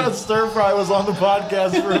 I thought Stir Fry was on the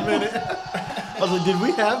podcast for a minute. I was like, did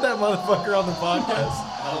we have that motherfucker on the podcast?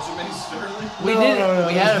 We No, did. no, no,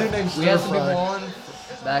 We this had dude named we had some Stir-Fry. people on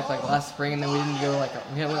back like last spring, and then we didn't go like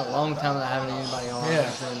we went a long time without having anybody on. Yeah.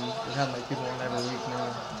 And we've had like people on every week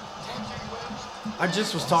now. I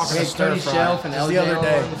just was talking We to had Stir Cody Fry Shelf and just LJ the other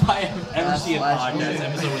day. If I ever see a Last podcast week.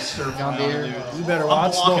 episode with Stir John Fry, Beer. dude. You better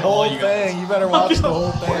watch the blocking all whole you guys. thing. You better watch the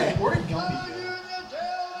whole thing. Where did Gumby go?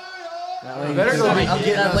 That You lady, better go be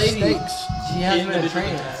getting that us lady, steaks. she has been in a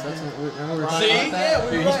trance. That's what remember we were talking See? about that? Yeah,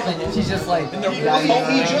 we were right. She's just like. He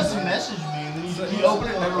just messaged me, and then he opened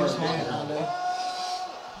it and never responded.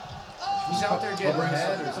 He's out there getting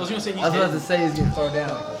head or I was gonna say I was about to say he's getting thrown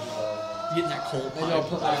down. getting that cold Maybe I'll pipe.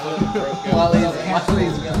 put my foot in the throat. While he's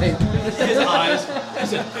His eyes.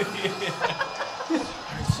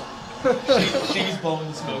 She's blowing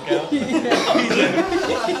the smoke out.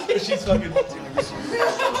 She's fucking.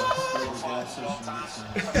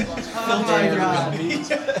 Oh my god.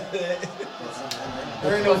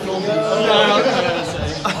 There ain't no film. It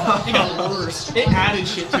got worse. It added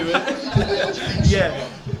shit to it. Yeah,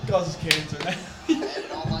 it causes cancer.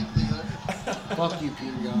 Fuck you,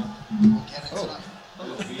 Peter Gunn. Oh.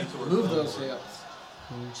 Move those hips.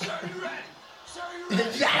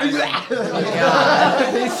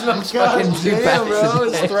 God, he smokes God fucking 2 damn, packs bro. a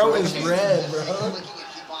His day. throat is red, bro.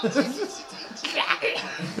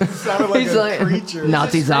 Sounded like He's a like creature.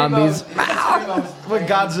 Nazi zombies. With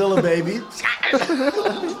Godzilla, baby.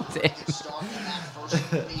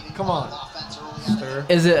 Come on. Stir.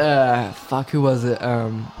 Is it fuck, who was it?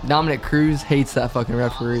 Dominic Cruz hates that fucking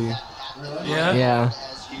referee. Yeah? Yeah.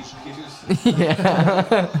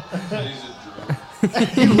 Yeah.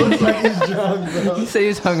 He looks like he's drunk, bro. He said he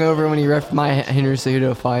was hungover when he reffed my Henry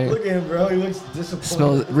Cejudo fight. Look at him, bro. He looks disappointed.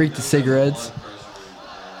 Smells reeked of cigarettes.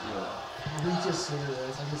 Reeked of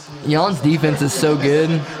cigarettes. I can see it. Jan's defense is so good.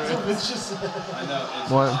 It's just.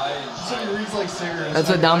 What? It reeks like cigarettes. That's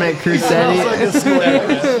what Dominic Cruz Smells like a said.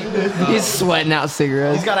 sweat. He's sweating out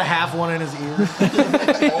cigarettes. He's got a half one in his ear.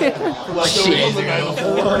 Shit.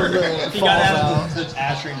 He got out of the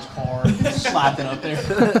ashtray in his car, slapped it up there.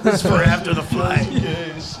 It's for after the fight.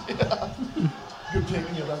 Good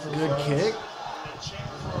picking it up for the Good fight. kick.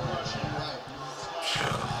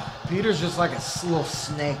 Peter's just like a little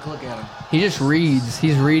snake. Look at him. He just reads.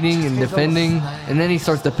 He's reading and defending, and then he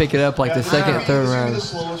starts to pick it up like the second, third This round. is the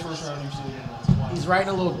slowest first round you've seen. He's writing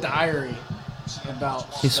a little diary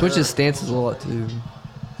about. He switches stances a lot too.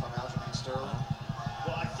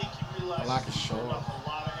 I like his shoulder.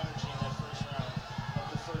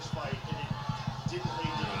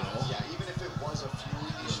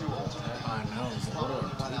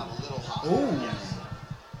 I know. Ooh.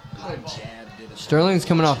 Good jab, did it. Sterling's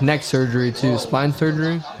coming off neck surgery too, spine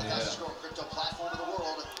surgery.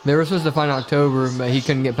 They were supposed to fight in October, but he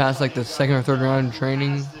couldn't get past like the second or third round of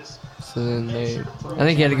training. So then I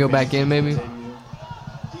think he had to go back in maybe.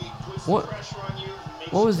 What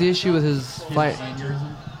was the issue with his fight?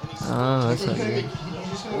 Oh, that's not good.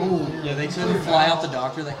 Yeah, they couldn't fly out the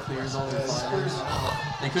doctor that clears all their fighters.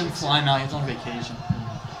 They couldn't fly him out. He was on vacation.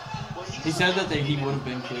 He said that he would have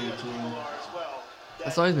been cleared too.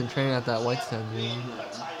 That's why he's been training at that Whitestone gym.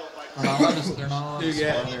 They're not allowed to, they're not allowed Dude, to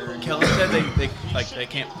yeah. spar there. Kellen said they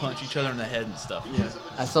can't punch each other in the head and stuff. Yeah.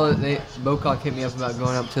 I saw that Bocock hit me up about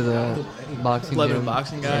going up to the boxing Lebanon gym.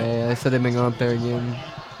 boxing guy? Yeah, they said they've been going up there again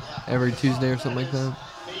every Tuesday or something like that.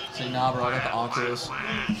 Say, nah, bro, I got the Oculus.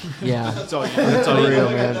 Yeah, That's all you that's all for you real,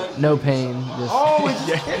 need. man. No pain. Just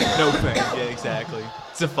Yeah, no pain. Yeah, exactly.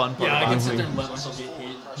 It's the fun part Yeah, I of can sit boxing. there and let myself get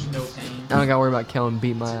hit. No pain. I don't gotta worry about Kellen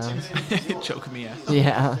beat my ass. Choking me out.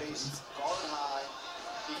 Yeah.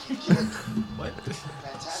 What?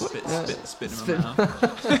 Spit in Spit. my mouth.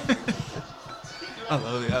 I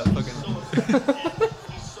love that fucking.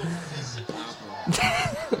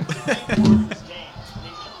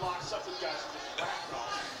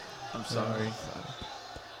 I'm sorry.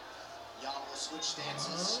 Jan will switch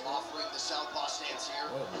stances, offering the southpaw stance here.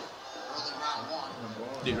 Early round one.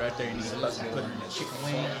 Dude, right there, you need to fucking put her in that chicken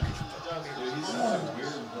wing.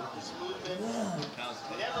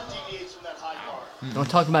 Never deviates from that high guard. Don't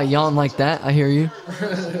talk about Jan like that. I hear you.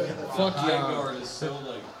 Fuck yeah.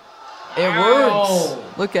 It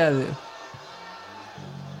works. Look at it.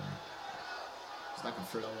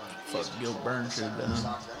 Fuck, Gil Burns should have done.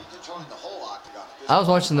 Controlling the whole octagon. I was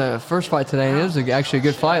watching the first fight today, and it was actually a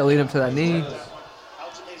good fight leading up to that knee.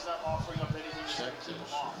 Altuve's not offering up anything to keep him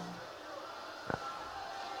off.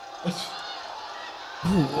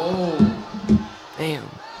 Whoa. Damn.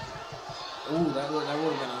 Ooh, that would have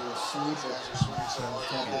been a little sleeper.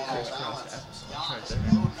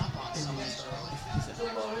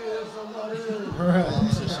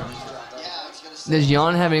 Does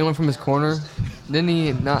Jan have anyone from his corner? Didn't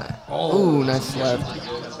he not? Ooh, nice left.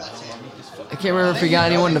 I can't remember if he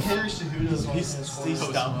got anyone to. He's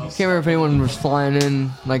dumb. Can't remember if anyone was flying in,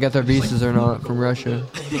 like got their visas or not from Russia.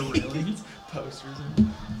 Posters.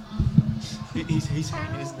 He's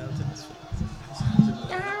hanging his nose in his face.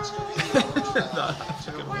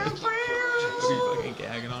 Are you fucking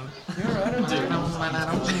gagging on it?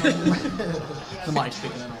 The mic's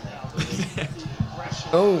picking it up.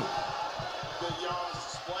 Oh,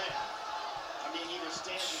 I mean, either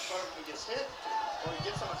stands in front of him and gets hit, or he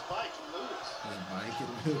gets on his bike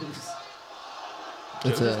and moves.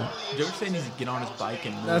 it's a Joker said he needs to get on his bike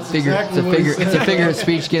and move. That's figure. exactly It's a what he figure. It's a said. figure of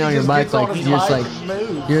speech. Get on He your just bike, gets on like his you're just bike like and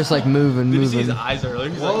moves. you're just like moving, Did you see his moving. eyes earlier?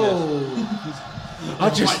 He's like this.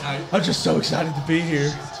 Whoa. I'm just so excited to be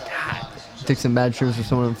here. Took some bad trips with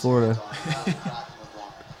someone in Florida,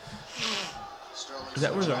 Is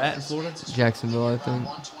that where they're at in Florida? Jacksonville, I think.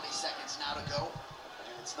 120 seconds now to go.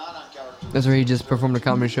 It's not on character. That's where he just performed a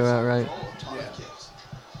comedy show at, right? Yeah.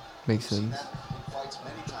 Makes sense. Fights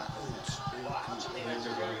many times.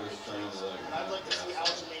 And I'd like to see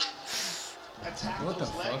Aljamain What the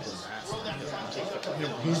fuck is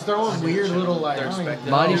that? He's throwing weird little like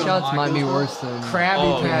Body shots might be worse than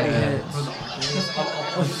Krabby Patty hits.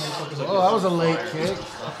 Oh, that was a late kick.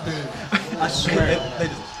 I swear.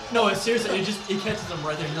 No, it's seriously, it catches them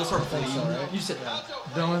right there, and they'll start bleeding. You sit down.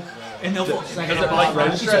 Dylan? And they'll Does it like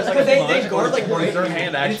register as like because a they guard like right their here,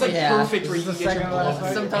 hand and it's like actually? perfect where you can get your ball.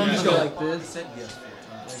 sometimes just it'll go be like this.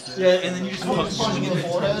 Yeah, and then you just punching in the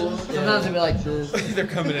forehead. Sometimes it'll be like this. They're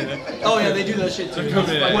coming in. Oh yeah, they do that shit too.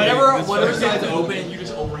 coming in. Whatever side's open, you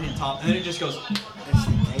just overhand top, and then it just goes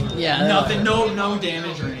Yeah. nothing, no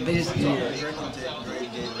damage or anything. They just eat it.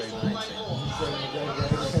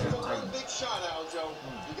 Big shot, Aljo.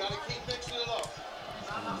 You gotta keep mixing it up.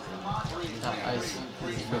 Ice.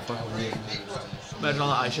 So fucking weird. Imagine all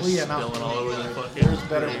the ice just Well, yeah, no. spilling all over the fucking. There's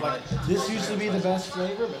better. Like this used to be the best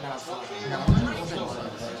flavor, but now it's not.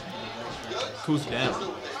 Cools down.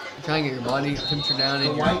 Try and get your body temperature down The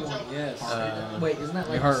and your, white one, yes. Wait, isn't that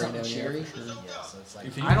your like heart rate something down. cherry?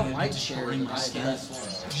 If I don't like cherry. But I have the best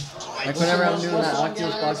one. Like whenever I'm doing that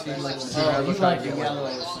Oculus box, you like see how You much I like the get. yellow.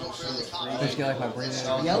 Just get like my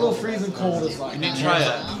breathing. Yellow freezing cold is like. You need to try it.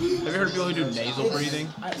 Have you heard of people who do nasal breathing?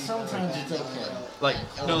 Sometimes it's okay. Like,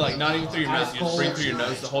 no, like not even through your nose. You just breathe through your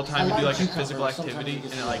nose the whole time you do like a physical activity,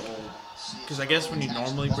 and it like, because I guess when you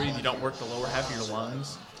normally breathe, you don't work the lower half of your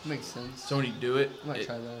lungs. Makes sense. So when you do it, I might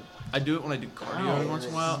try that. I do it when I do cardio every once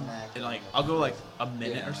in a while, and like I'll go like a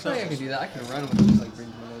minute or I so. think I could do that. I can run with just like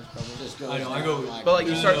breathing my nose probably. I know, I go. But like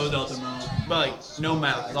you start, nose out the mouth. but like no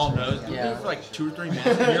mouth, it's all nose. You do it for like 2 or 3 minutes,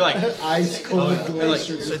 and you're like, Ice cold and, like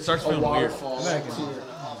glacier. so it starts A feeling weird. waterfall. I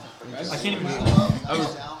can't even.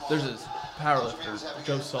 There's this powerlifter,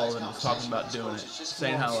 Joe Sullivan, was talking about doing it,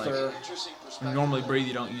 saying how like when you normally breathe,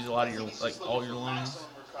 you don't use a lot of your like all your lungs.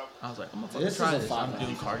 I was like, I'm gonna fucking try this. I'm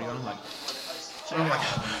doing cardio. I'm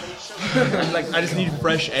like, I just need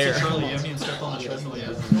fresh air. Charlie, you haven't even stepped on the treadmill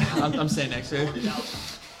yet. I'm staying next to her.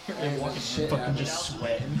 Fucking just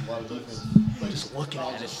sweating. Just looking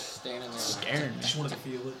at it, Standing there. scaring me. Just wanted to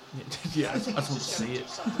feel it, Yeah, I just want to see it.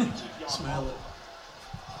 smell it.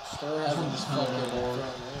 Stir hasn't fucking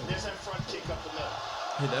There's that front kick up the middle.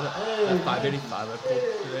 Hey, that 585 I pulled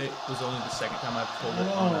today was only the second time I pulled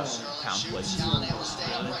it on a pound plate.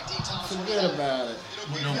 Forget about it.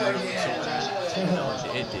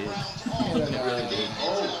 It did. It really did.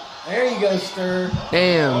 There you go, Stir.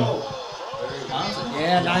 Damn.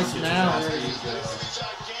 Yeah, nice now.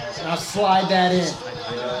 Now slide that in.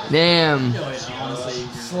 Damn.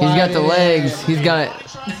 He's got the legs. He's got.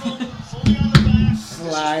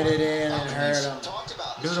 Slide it in and hurt him.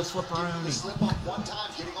 Do the flipperoni.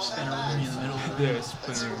 Spinneroonie in the middle. Yeah,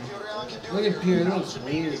 spinneroonie. Look at Pierre, he looks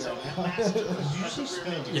weird right now.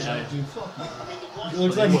 Yeah. He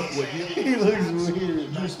looks like he looks weird.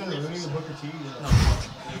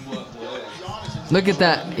 Look at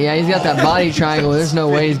that. Yeah, he's got that body triangle. There's no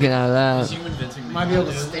way he's getting out of that. Might be able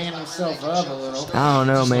to stand himself up a little. I don't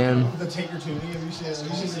know, man. The Taker Tooney, have you seen it?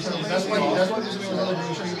 That's why this was really going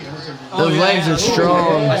to show you the Undertaker. Those legs are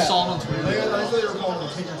strong. I saw him on Twitter. I thought they were calling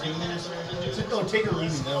it Taker Tooney or something. No, Taker Rooney,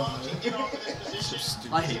 that was it.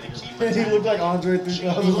 I hate it. He looked like Andre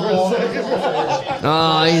 3000 for a second.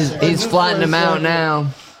 Oh, he's flattening him out now.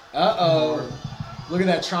 Uh-oh. Look at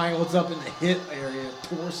that triangle. It's up in the hip area,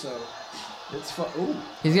 torso. It's ooh.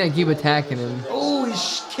 He's gonna keep attacking him. Oh,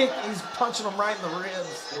 he's punching him right in the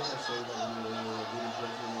ribs.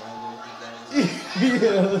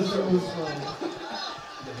 Yeah, that shit was funny.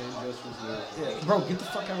 Yeah, bro, get the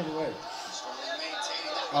fuck out of the way.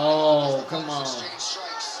 Oh, come on. As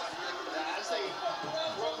they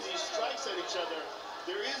throw these strikes at each other,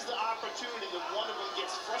 there is the opportunity that one of them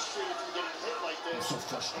gets frustrated from getting hit like this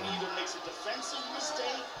and either makes a defensive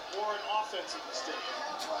mistake or an offensive mistake.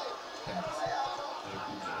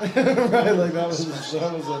 Right, like that was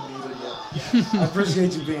unneeded. Yeah. I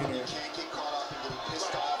appreciate you being here.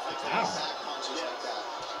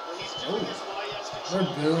 Oh, they're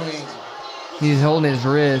booing. He's holding his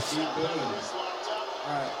wrist.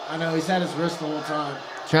 Alright, I know he's had his wrist the whole time.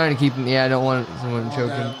 Trying to keep him. Yeah, I don't want someone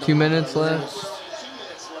choking. 2 minutes left.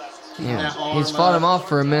 Yeah, he's fought him off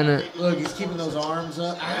for a minute. Look, he's keeping those arms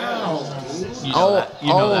up. Ow, dude.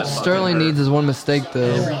 All Sterling needs is one mistake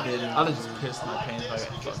though. I'd have just pissed my pants if I got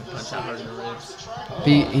fucking punched out hard in the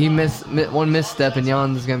ribs. He missed one misstep and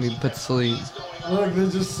Jan's gonna be put to sleep. Look, they're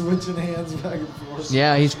just switching hands back and forth.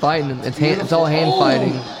 Yeah, he's fighting him. It's all hand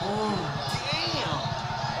fighting.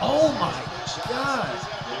 Oh my god.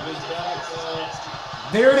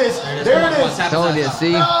 There it is. There it is. Told you,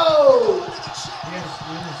 see? No!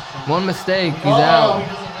 One mistake, he's out.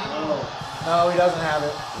 No, he doesn't have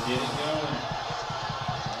it.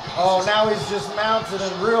 Oh, now he's just mounted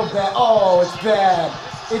him real bad. Oh, it's bad.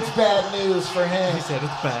 It's bad news for him. He said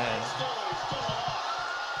it's bad.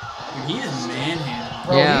 Dude, he is manhandling.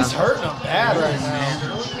 Bro, Yeah. he's hurting him bad right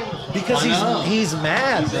now. Because he's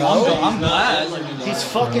mad, bro. I'm glad. He's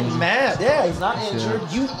fucking mad. Yeah, he's not injured.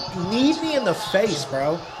 You need me in the face,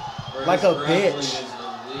 bro. Like a bitch.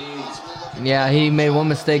 Yeah, he made one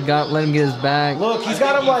mistake. Let him get his back. Look, he's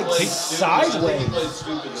got him like sideways.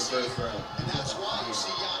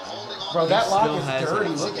 Bro, that lock is dirty.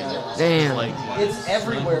 Look at it. Damn. It's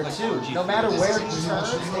everywhere too. No matter where he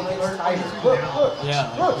turns, it gets tighter. Look.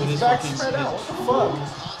 Yeah. Look, his back's spread out. What the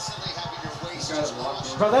fuck?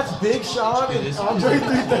 Bro, that's Big Sean and Andre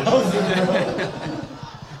 3000, bro.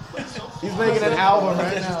 He's making an album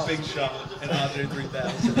right now. Big Shot and Andre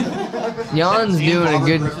 3000. Jan's doing a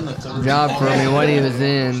good job for me what he was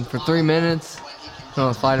in for 3 minutes.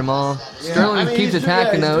 Gonna fight him off. Yeah, Sterling I mean, keeps he's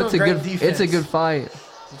attacking doing though. It's a great good. defense. It's a good fight.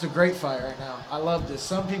 It's a great fight right now. I love this.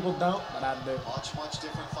 Some people don't, but I do.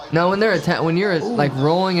 No, when they're when you're like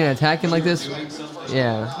rolling and attacking like this,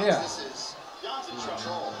 yeah. Yeah.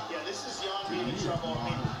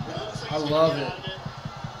 I love it.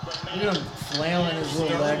 Look at him flailing his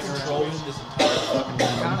little legs around.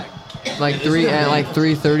 Like at like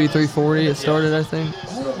 330, 340 it started, I think.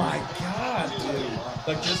 Oh my god, dude.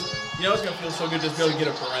 Like just, you know, it's gonna feel so good just to be able to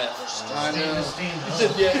get a breath. I know. It's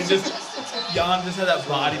just, yeah, it just Jan just had that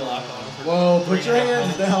body lock on him. Whoa, put your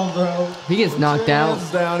hands down, bro. He gets knocked out.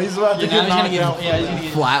 Hands down. He's about to get knocked out. He's gonna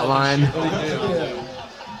get Flatline. Yeah.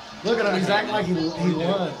 Look at him. He's acting like he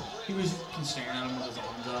won. He was staring at him with his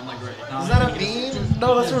arms out. I'm like, right. Is that a beam?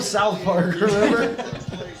 No, that's from South Park, remember?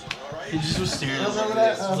 He just was staring at him. Remember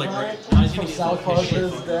that? He's like, Brian? right. Now he's From gonna South get Park, his shit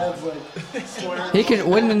his fucked. dad's like, He can.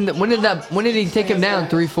 When did he take him down?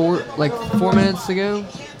 4 minutes ago.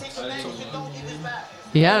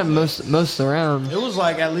 He had him most of the round. it was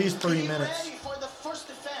like at least 3 minutes. For the first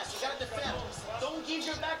defense, you gotta defend. Don't give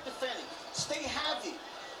your back defending. Stay heavy.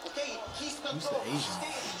 Okay, keep control.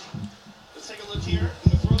 Let's take a look here. He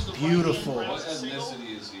throws the Beautiful. What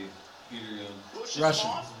ethnicity is he, Peter Young? Russian.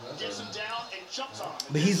 gets him down and jumps on him.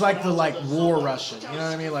 But he's like the war Russian. You know what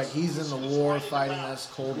I mean? Like he's in the war fighting us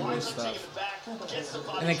Cold War stuff.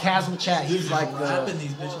 And then Chasm Chat, he's like the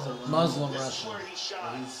Muslim Russian.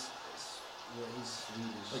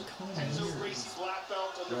 And so Gracie's black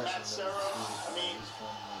belt under Matt Serra. I mean,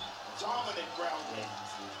 dominant ground game.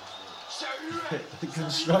 The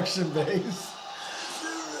construction base.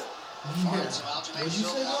 What'd you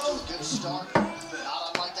say, bro? Good start. Not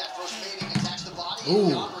unlike that first meeting. Attacks the body. Ooh.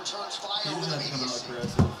 Jan returns fire with immediacy.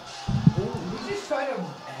 We just tried to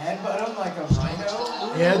headbutt him like a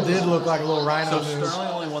rhino. Yeah, it did look like a little rhino So move. Sterling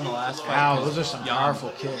only won the last fight. Wow, those are some powerful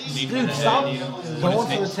kicks. Need him in Dude, the stop head, going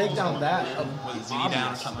for the takedown back. with his knee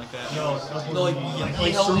down or something like that. No, like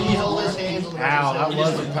He held his hands. Ow, that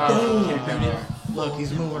was a powerful kick down there. Look,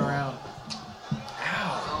 he's moving around.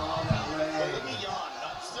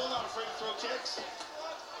 Still not afraid to throw kicks.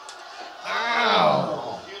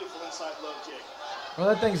 Ow! Beautiful inside low kick. Well,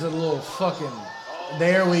 that thing's a little fucking.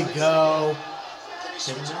 There we go.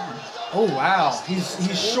 Oh wow, he's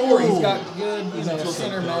short. He's got good,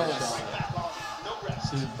 center mass.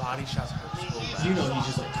 Dude, body shots hurt so bad. you know he's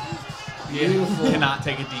just like, Beautiful. Cannot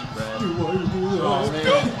take a deep breath.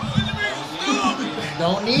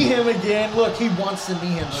 Don't knee him again. Look, he wants to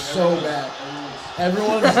knee him so bad.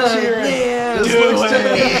 Everyone's cheering. This looks to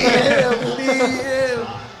knee him. Knee him.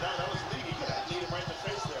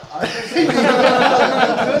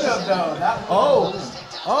 Oh.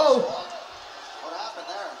 What happened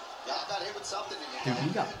there? Y'all got hit with something again.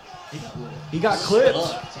 dude, He got clipped.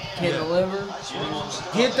 Can't deliver.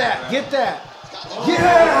 Get that.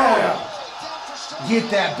 Yeah.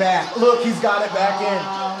 Get that back. Look, he's got it back in.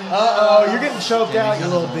 Uh-oh, you're getting choked out, you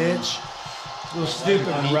little bitch. Little stupid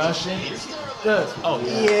Russian. Good. Oh,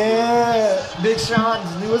 Yeah. Big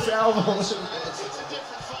Sean's newest album.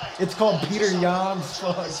 It's called Peter Jan's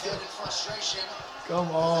Fuck. Frustration.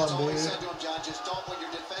 Come on, That's all he dude. said to him, John. Just don't when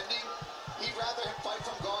you're defending. He'd rather him fight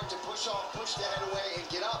from guard to push the head away and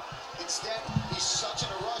get up. Instead, he's such in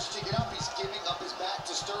a rush to get up. He's giving up his back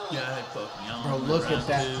to Sterling. Yeah, they poked me on. Bro, look at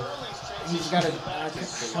that. He's got a. I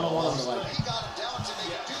kind of want him to like. He got him down to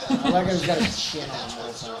make him do that. I like how he's got a chin on him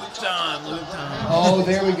all the time. Time, Luke, time. Oh,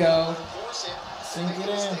 there we go. Force him. Sink it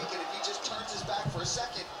in. If he just turns his back for a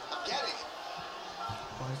second, I'm getting it.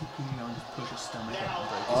 Why is he putting on just push his stomach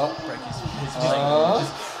up and break his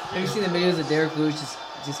Have you seen the videos of Derek Lewis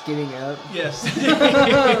just getting up? Yes.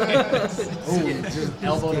 Ooh, just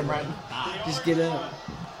elbowed him right. Just get up.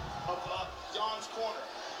 Of Jan's corner.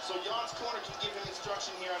 So Jan's corner can give him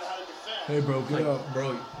instruction here on how to defend. Hey, bro, get up.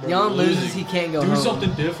 Bro, Jan you're loses, losing. he can't go Do home.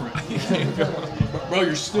 something different. Bro,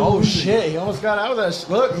 you're still Oh, losing. shit. He almost got out of that.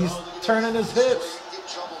 Look, he's turning his hips.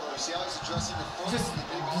 Just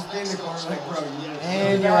stay in the corner like, bro.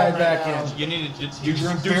 And you're right back in. You need to do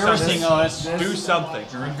Embarrassing something. us. Do something.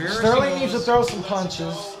 You're embarrassing Sterling us. needs to throw some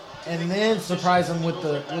punches and then surprise him with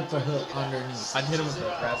the hook underneath. I'd hit him with the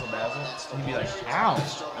razzle dazzle. He'd be like, Ow.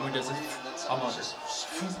 and we does it. I'm under.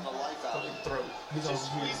 Fucking throat. He's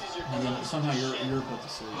over here. And then somehow you're put to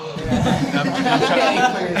sleep.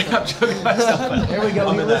 I'm choking myself out. There we go.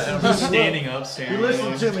 I'm He in that. listened, Standing up, staring. he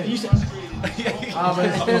listened to me.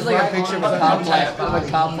 There's like a picture of a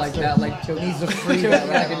cop like that, like choking. He's a freak.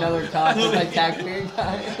 Like another cop, just like taxpayer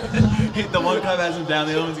guy. The one cop has him down,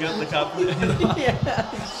 the other one's got the cop. Yeah.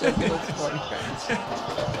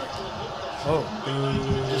 Oh,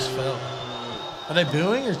 just fell. Are they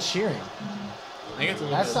booing or cheering? I think it's a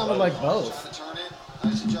little That bit sounded of like both. both.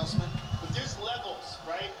 Nice adjustment. But there's levels,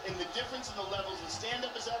 right? And the difference in the levels in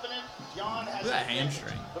stand-up is evident. Jan has Look at that a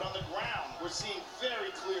hamstring. but on the ground, we're seeing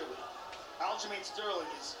very clearly Aljamain Sterling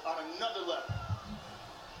is on another level.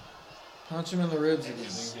 Punch him in the ribs And again.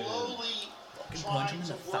 he's slowly Punch trying him in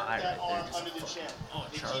to the work thigh that right there. arm Just under the chin. oh,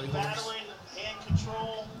 They Charlie keep horse. battling hand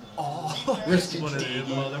control. Oh, Risky. one of them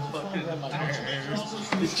motherfuckers.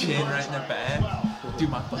 The chin right in the back. Dude,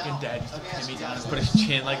 my fucking dad used to pin me down and put his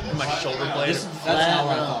chin like in my shoulder blade. That's not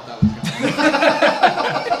where I thought that was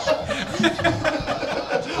going.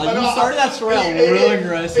 Like, you started that story out real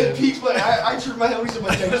aggressive. It peaks, but I turned my head and my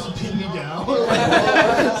dad just pinned me down.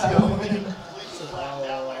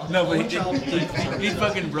 No, but he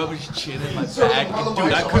fucking rubbed his chin in my back.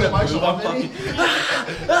 Dude, I couldn't move. I'm fucking.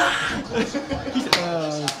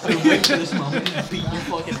 So wait for this moment to beat your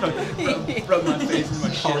fucking Rub my face in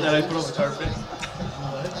my shit that I put on the carpet.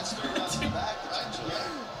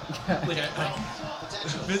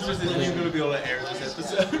 Vince was even going to be able to air this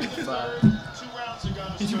episode.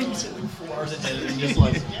 He's been sitting 4 hours of editing, just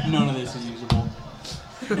like, none of this is usable.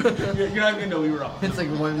 You're not even going to know we were on it. It's like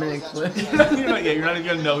a 1 minute clip. You're not even going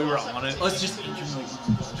to know we were on it. Let's just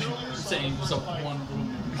saying some one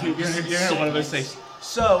You're going to one of us say,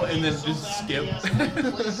 so, and then just skip.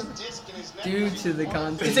 Due to the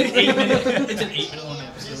content. It's an 8-minute long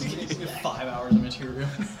episode. It's 5 hours of material.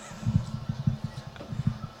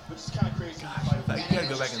 Which is kind of crazy. You gotta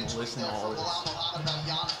go back and listen to all this.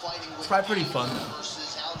 It's probably pretty fun though.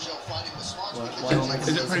 Is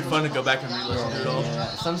it pretty fun to go back and re-listen to it all? Yeah,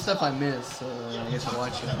 some stuff I miss, so I get to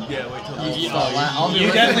watch it. Yeah, wait till I'll be You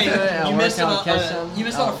listening definitely to it and you work missed out, out catch them. you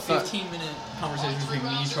missed out a I'll 15-minute conversation between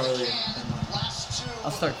me, Charlie,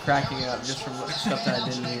 I'll start cracking up just from stuff that I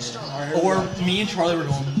didn't hear. or me and Charlie were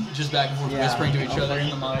going just back and forth, Yeah. whispering to each other in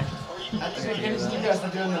the mic. I think you guys are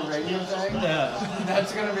doing the radio thing. Yeah.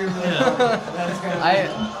 That's gonna be really fun. That's gonna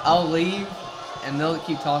I'll leave and they'll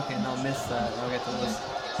keep talking and I'll miss that. I'll get to listen.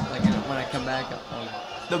 Like when I come back,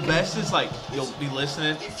 The best is like you'll be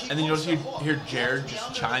listening and then you'll just hear Jared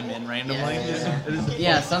just chime in randomly.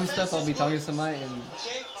 yeah, some stuff I'll be talking to somebody and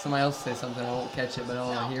somebody else say something, I won't catch it, but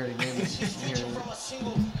I'll hear it again.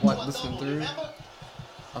 Listening through.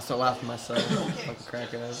 I'll start laughing myself. Fucking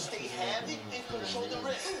crack up.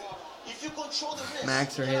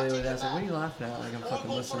 Max or Haley would ask, like, what are you laughing at? Like I'm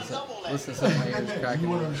fucking listening to something my ears cracking.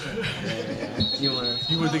 You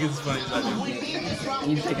would think it's as funny as I do.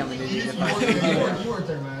 You think I'm an idiot if I You weren't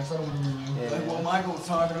there, Max. I don't believe you. Like, well, Michael was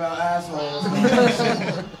talking about assholes.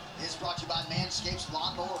 Is brought to you by Manscaped's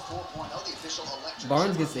Lawnmower 4.0, the official electric.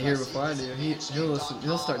 Barnes gets to hear before I do.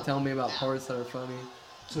 He'll start telling me about parts that are funny.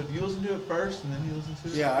 So do you listen to it first and then you listen to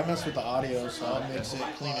it? Yeah, I mess with the audio, so I'll mix it,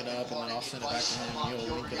 clean it up, and then I'll send it back to him, and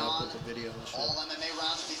he'll link it up with the video and shit. All MMA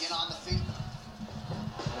rounds begin on the feet.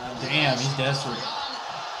 Damn, he's desperate.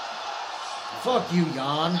 Fuck you,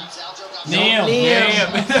 Jan. Damn.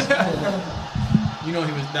 Damn. You know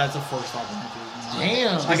that's a first off.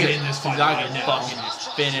 Damn. I get in this fight I right can now. fucking just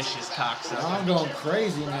finish his cocksucker. I'm going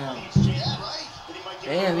crazy now.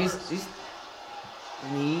 Damn, he's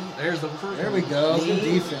knee. There's the first. There we go. Good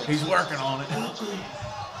defense. He's working on it.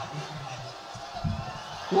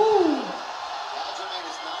 Woo! Aljamain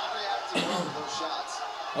is not reacting well to those shots.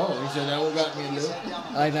 Oh, he said that what got me into it?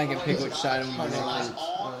 I can pick which side of him.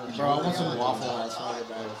 Bro, I want some Waffle House when I get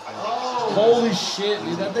back. Holy shit,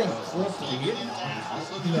 dude. That thing clipped me.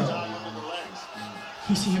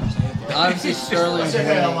 Obviously, Sterling's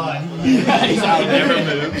winning. He's out, never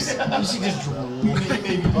moves. You should just drool.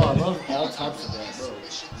 Oh, I love all types of bread, bro.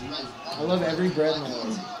 I love every bread in the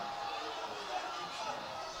world.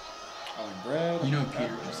 I like bread. You know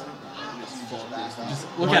Peter just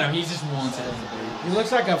look at him. He just wants it. He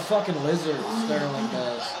looks like a fucking lizard, Sterling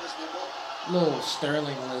does. Little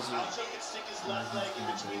Sterling lizard.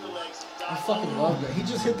 I fucking love that. He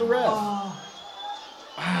just hit the ref. Wow.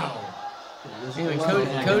 Anyway,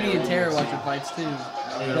 Cody and Tara watching fights too.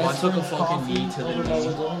 I took a fucking knee to the knee.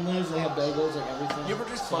 They have bagels and everything. You ever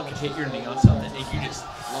just fucking hit your knee on something and you just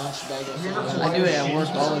lunch bagels? I do it at work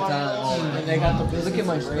all the time. And they got the Look at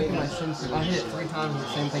my sensor. I hit it 3 times the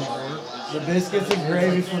same thing at work. The biscuits and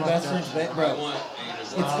gravy from Best Friends, bro.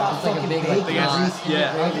 It's got like a fucking big, bacon. like,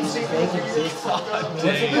 yeah. What's it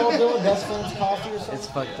called, doing? Best Friends coffee or something? It's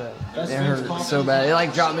fucked up. Best It Friends hurt coffee? so bad. It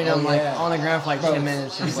like dropped me down Oh, yeah. like on the ground for like Bro, 10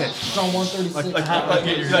 minutes. Just like, It's on 136.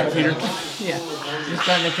 like Peter. yeah, just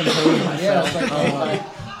trying to compose Yeah, myself. it's like,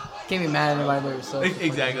 Can't be mad at anybody but yourself.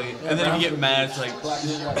 Exactly. And then if you get mad, it's like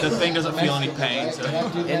the thing doesn't feel any pain. So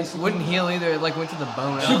It wouldn't heal either. It like went to the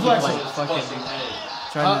bone. I was like fucking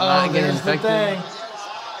trying to not get there's the infected. thing.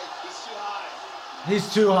 He's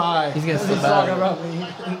too high. He's gonna He's slip talking out. about me.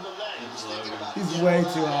 He's way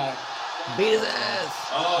too high. Beat his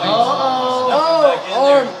ass.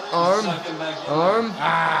 Arm.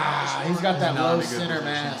 Ah, he's got that low center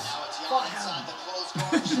mass.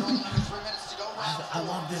 I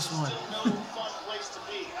love this one.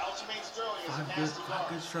 5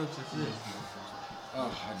 good strokes. That's it. Oh, I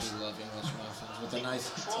do love English muffins with a nice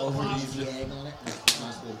over easy egg on it.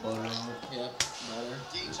 Nice little butter on it. Yep, butter.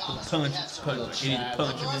 Punch. You need to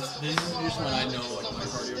punch him. This is just when I know like my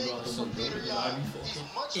cardio go up so good. I'd be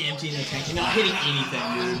fucking emptying the tank and not hitting anything,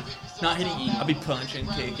 dude. Not hitting anything. I'll be punching,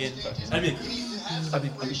 kicking. I'd be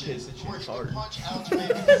pissed and shit hard.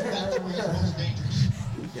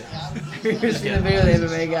 You're seeing the video of the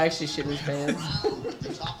MMA guy actually shit his pants.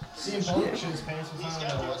 CM Punk shit his pants was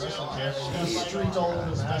on wrestling. Streets all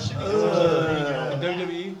over the match.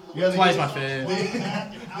 WWE? Yeah, That's why it's my fave. They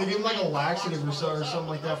give him like a laxative or something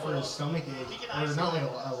like that for his stomach ache. Or not like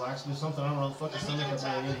a laxative, something, I don't know, fucking stomach ache,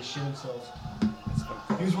 but he shit himself.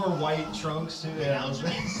 He was wearing white trunks too. Yeah, it was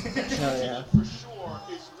Hell yeah. For sure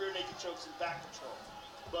is rear naked chokes and back control.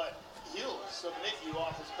 But he'll submit you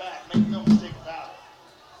off his back. Make no mistake about it.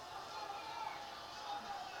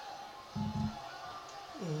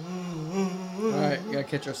 Alright, gotta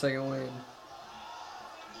catch our second win.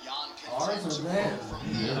 Ours or theirs?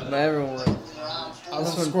 By everyone. I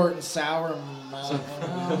was squirting sour in my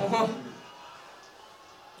mouth.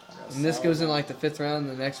 And this goes in like the 5th round,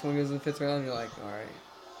 the next one goes in the 5th round, and you're like, alright,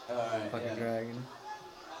 fucking dragon.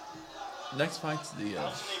 Next fight's the Maybe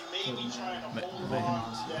trying to hold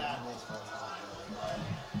on to that.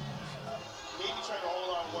 Maybe trying to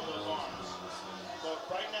hold on to one of those arms. But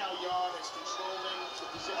right now, Jan is controlling the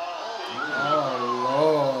position. Oh,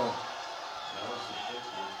 Lord.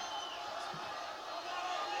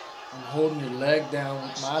 I'm holding your leg down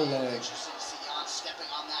with my leg.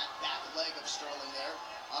 Stepping on that back leg of Sterling there.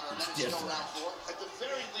 Under a minute to go, round 4. At the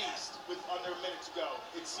very least, with under a minute to go,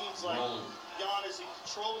 it seems like Jan is in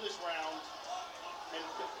control of this round. And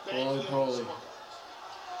Holy poly.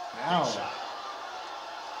 Ow.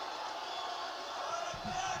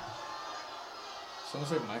 Sounds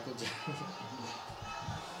like Michael Jackson.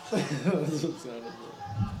 That's what sounded like.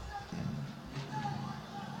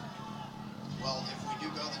 Well, if we do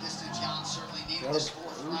go the distance, Jan certainly needed this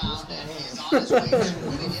 4th round, and he is on his way to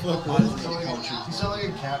winning it. You sound like a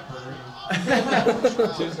cat bird.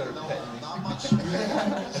 Not much.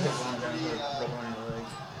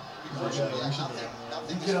 I'm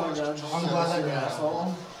glad that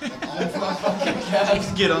asshole.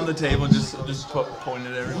 Just get on the table and just point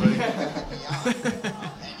at everybody. And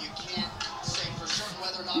you can't say for certain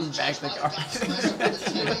whether or not Back the car.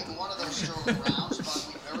 one of those Sterling rounds, but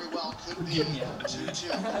we very well could be 2-2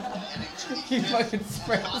 heading to the He fucking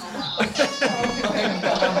spread. Alright,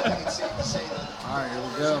 Alright, here we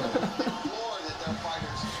go. that their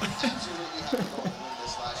fighters absolutely have to go and win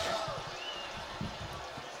this last round.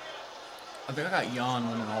 I think I got Jan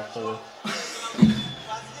winning all 4.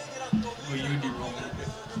 Well, you did wrong.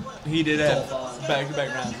 He did have back-to-back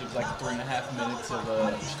rounds. It was like 3.5 minutes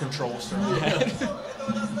of control Sterling had.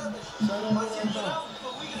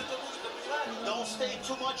 Don't stay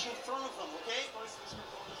too much in front of them, okay?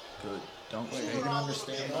 Good. Don't Wait, you can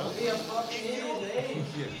understand that?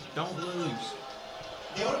 Don't lose.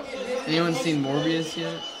 Anyone seen Morbius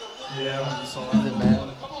yet? Yeah, I saw Is it bad?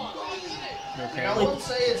 Okay. I wouldn't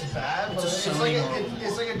say it's bad, but it's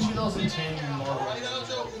like a 2010 Marvel.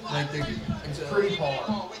 Like It's pretty hard.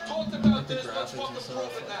 like the graphics and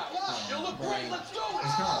stuff. Brain.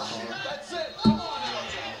 It's not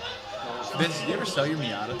hard. Vince, did you ever sell your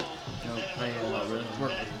Miata? No, I am really.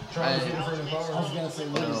 Trying to get different cars. I was gonna say,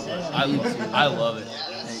 what is that? I love it.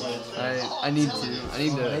 I need to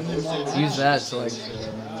use that to like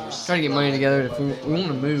try to get money together if we want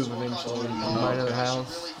to move eventually, buy another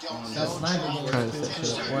house. That's sniping. Trying to set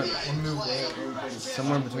shit up. What?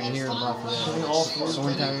 Somewhere between here and Lafayette.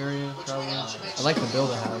 Thorntown area, probably. I'd like to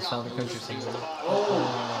build a house out in the country somewhere.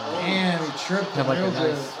 Damn, he tripped Have like a real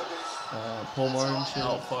good. nice pole barn and shit.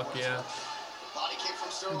 Oh fuck yeah.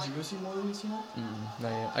 Did you go see more than yet? Not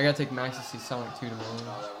yet. I gotta take Max to see Sonic 2 tomorrow.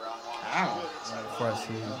 Before I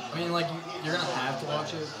see it. I mean, like, you're gonna have to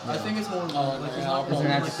watch it. I think it's more like, there's not Is there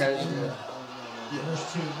an after credits?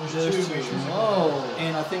 There's two. Whoa.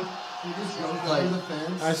 And I think,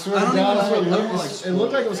 Like, I swear I to don't God, even it know, looked, like, it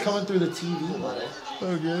looked like it was coming through the TV.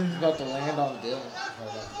 Okay. About to land on Dylan.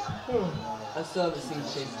 I still haven't seen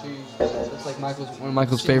Shang-Chi. It's like one of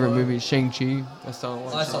Michael's favorite movies, Shang-Chi. I still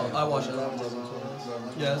haven't watched it. I watched it.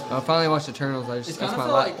 Yeah, I finally watched Eternals. It's That's kinda my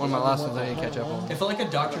felt like- one of my last ones I need to catch up on. it felt like a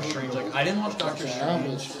Doctor Strange. Like, I didn't watch Doctor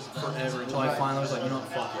Strange forever until I finally was like, you know what,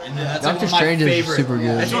 fuck it. And then that's like Doctor one of my Strange is favorite. super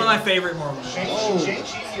good. It's one of my favorite Marvel movies.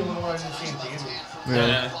 Shang-Chi's the only one I didn't see in theaters.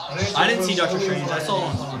 Yeah. I didn't see Doctor Strange. I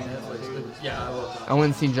saw it on Netflix. But yeah, I love it. I went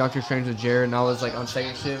and seen Doctor Strange with Jared, and I was like on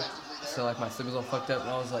second shift, so like my sleep was all fucked up, and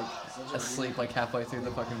I was like asleep like halfway through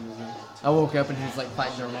the fucking movie. I woke up and he was like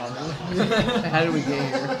fighting Dormammu. How did we get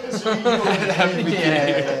here?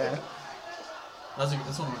 Yeah. That's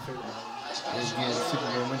one of my favorite movies. It was good,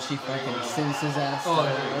 super good. When she fucking sends his ass. Oh, to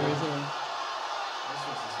yeah. everything.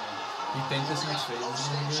 You think this next phase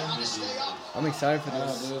is gonna be good? I'm excited for Oh,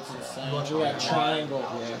 this. dude, it's insane. Look at that triangle.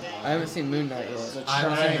 I haven't seen Moon Knight yet. I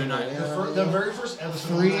haven't seen Moon Knight. The very first episode,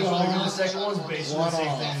 Three was really good. The on, second one's basically the one same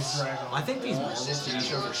off. thing as Dragon. I think these Marvel TV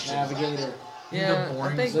shows are shit. Navigator. Yeah,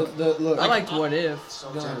 I think Look. I liked What If.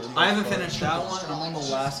 I haven't finished that one. I'm on the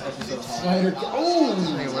last episode. Snyder. Oh!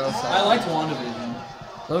 I liked WandaVision.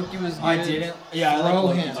 Loki was good. I didn't. Yeah, I like Throw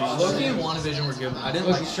Loki him. too. Loki and WandaVision were good. I didn't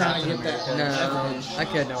Look, like he's trying to Captain get that- America. No, I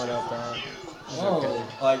couldn't know about that. Whoa.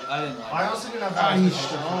 Like, I didn't like I honestly didn't have Ah, time. he's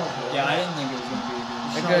strong. Yeah, I didn't think it was gonna be a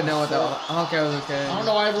good. I couldn't know what that was. Hawkeye was okay. I don't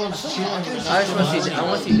know why everyone's cheering. I just want to see. I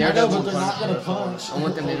want to see I know, Daredevil. but they're not Punisher. gonna punch. I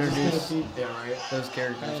want them to They're just introduce gonna keep- those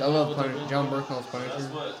characters. I love Punisher. John Burknall's Punisher.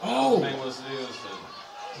 Oh!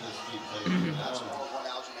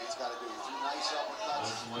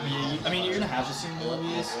 I mean, you're gonna have to see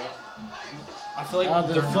Morbius. I feel like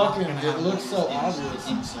They're they're not fucking. gonna It have looks so it obvious.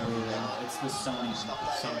 in Sony though. It's the Sony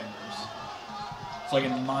verse. So, like,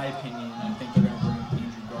 in my opinion, I think they're gonna bring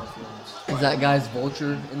Andrew Garfield. Is that guy's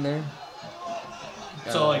Vulture in there?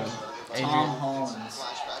 So, like, Adrian. Tom Holland's.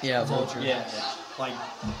 Yeah, Vulture. Yeah, like,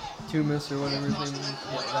 Toomas or whatever his name is.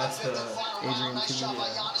 yeah, that's the. Adrian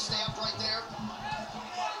Toomas.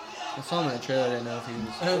 I saw him in the trailer. I didn't know if he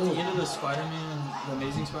was. At the end of the Spider-Man, the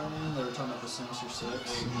Amazing Spider-Man, they were talking about the Sinister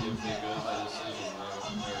Six.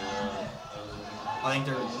 I think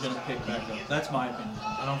they're gonna pick back up. That's my opinion.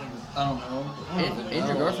 I don't know.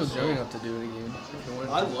 Andrew Garfield's young enough to do it again. If he wanted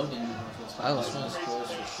to. I love Andrew Garfield. I like This him. one's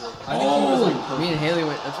close for sure. I think he was like perfect. Me and Haley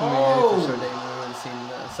went. That's when me and Haley first started dating. We went and seen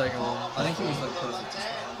the second one. I think he was like perfect. as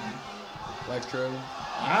Spider-Man. Electro.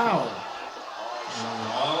 Ow!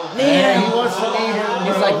 Man, he wants to knee him.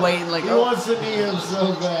 He's bro. like waiting, like, He oh. wants to knee him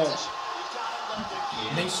so bad.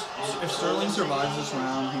 I think if Sterling survives this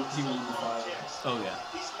round, he will win the fight. Oh yeah.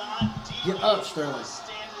 Get up, Sterling.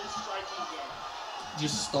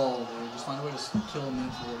 Just stall, bro. Just find a way to kill him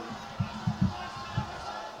in 40.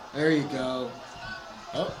 There you go.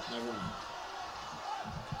 Oh, never mind.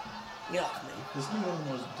 Get off me. This is one of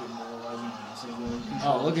the most demoralizing passes.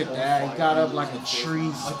 Oh, look at that. He got up like a tree.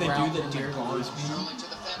 Like they do that Derek Osby.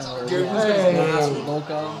 Derek Osby's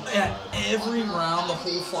Volkov. At every round, the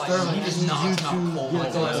whole fight, he just knocks him out cold.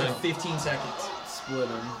 Like, the last like 15 seconds. Split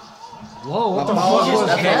him. Whoa, what the My fuck balls was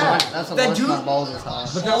that's that? That's what That launched dude- my balls is high.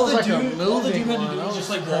 But that was like a all the dude moving had to one. do That was was just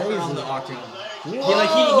like crazy. walk around the octagon. He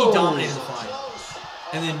Whoa. dominated the fight.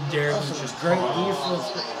 And then Derek was just Great calm,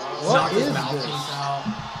 defense. knocked What his is mouthpiece this? out.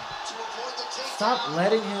 Stop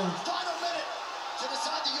letting him. Final minute to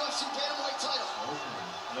decide the UFC Bantamweight title.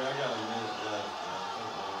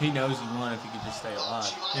 He knows he won if he could just stay alive.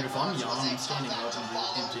 Dude, if I'm young, I'm standing up and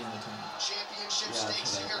emptying the tank. Championship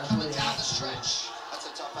stakes here coming down the stretch. That's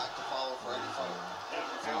a tough act to follow for any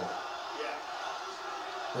fighter.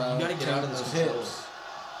 Bro, You gotta get out of take those hips.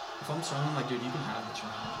 If I'm Sterling, I'm like, dude, you can have the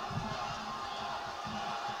challenge.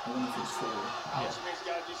 I wonder if it's 4. Yeah.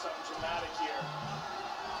 Gotta do something dramatic here.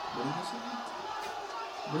 What did he say?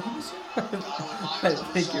 What did he say?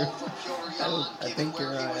 I think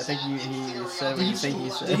you're right. I think he said what you think he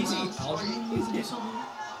said. Did he say Algernon needs to do something?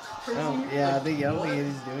 Yeah, I don't think he's doing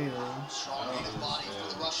anything.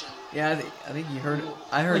 Yeah, I think you heard it.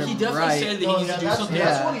 I heard Like, he him definitely right. said that he needs to do something. Yeah,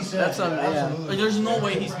 That's what he said. that's what. Yeah, Absolutely. Like, there's no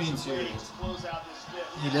way he's being serious.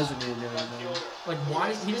 he doesn't need to do anything. Like,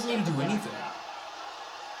 why? He doesn't need to do anything.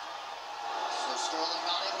 So Sterling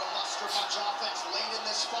not able to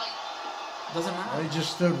Doesn't matter. He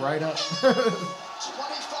just stood right up. 25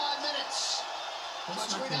 minutes.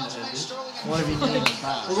 Between Aljamain Sterling and What have you done?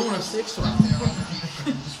 We're going to 6 round.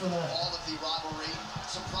 Just for that. all of the rivalry.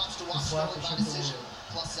 Some props to watch Slap Sterling the by shit decision.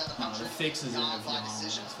 Plus The 700. fixes in Jan if by Jan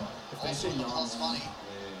decision. wins, fine. If they Also say the Jan plus wins. money.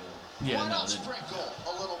 Yeah, Why no. not sprinkle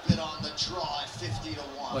a little bit on the draw at 50 to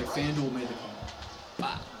 1? Like right? FanDuel made the call.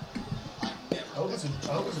 I hope it's a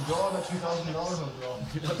draw. That $2,000 on draw.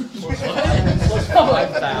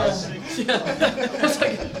 5,000. Yeah. It's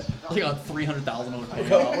like a $300,000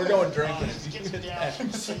 payout. We're going drinking. And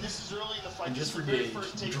this is early in the fight. And This just is the for very gauge,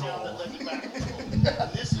 first takedown draw. that led you back.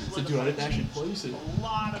 And this is So where dude, I didn't actually place it. a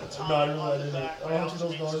lot of time No, I on realize the it. back. I want you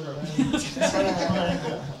those dollars right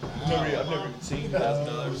I've never even seen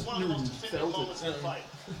 $1,000. It was one of the most definitive moments in the fight.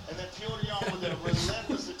 And then Piotr Jan with a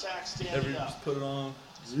relentless attack standing up. Just put it on.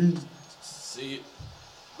 See it.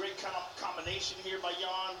 Great combination here by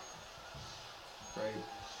Jan. Right.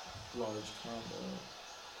 Large combo.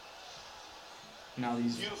 Now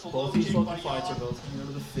Beautiful both low these kick fucking by fights Jan. are both going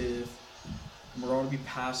to go to the 5th. We're all going to be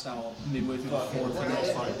passed out midway through the 4th for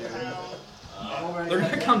this fight, dude. They're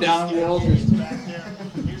going to come down and we're all just... Back there.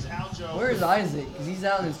 Here's Aljo. Where's Isaac? Because he's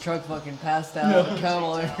out in his truck fucking passed out and cum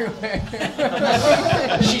all everywhere.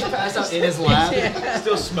 She's passed out in his lap. Yeah.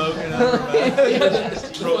 Still smoking out of her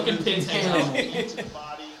mouth. Fucking pins hanging out.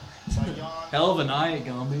 Body by Jan. Hell of a night,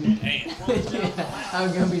 Gumby. How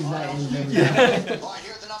Gumby's not in there. All right,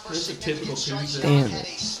 here at the number It's a typical Tuesday. Damn had it.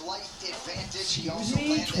 a slight advantage. He also He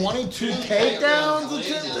landed 22 takedowns landed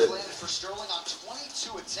attempted. for Sterling on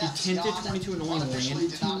 22 attempts. He attempted 22 and only unofficially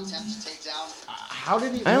landed did not 2? attempt to take down. How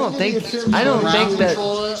did he? I don't when did he think attempt I don't to think round that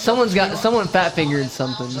control it? someone fat fingered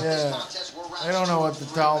something. Yeah, I don't know what to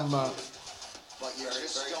tell him about. But you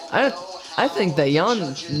just don't I know I think that Jan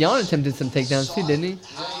attempted some takedowns too, didn't he?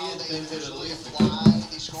 how they usually apply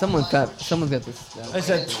these Someone's got this. I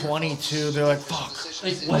said 22. They're like, fuck.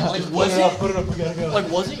 Like, was it? Put it up, we gotta go. Like,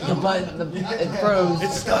 was it? But it froze.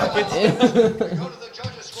 It's stuck. It's Go to the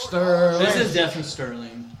judges' Sterling. This is definitely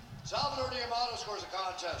Sterling. Salvador Diamano scores a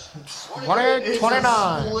contest. 28,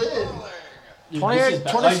 29. 28,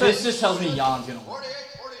 26. This just tells me Jan's gonna win.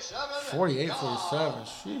 48-47. 48, Jan. 47.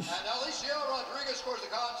 Sheesh. And Alicia Rodriguez scores the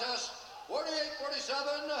contest.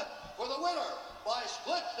 48-47 for the winner by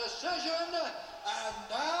split decision. And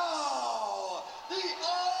now, the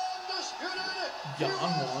undisputed Jan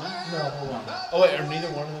won? No, hold on. Oh wait, are neither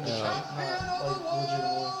one of them the champ? champion of the Like,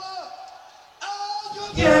 legitimately. world,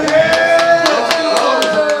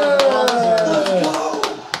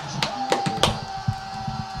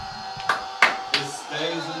 It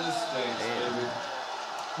stays in the States, baby.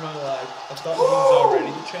 Bro, like, I thought he was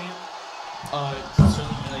already the champ.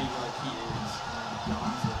 Certainly, like, he is.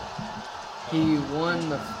 Jan's He won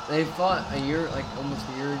the. They fought almost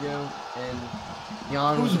a year ago, and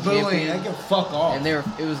Jan Who's was the bullying? I champion. can fuck off. And they were.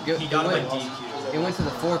 It was good. He got it him by went, DQ. it went to the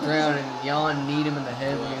 4th round, and Jan kneed him in the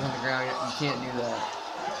head when he was on the ground. You can't do that.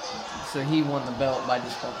 So he won the belt by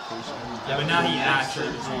disqualification. Yeah, but now he actually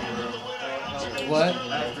is on the road. What?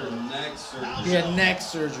 After neck surgery. He had neck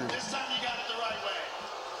surgery. This time you got it the right way.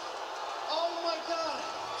 Oh my God!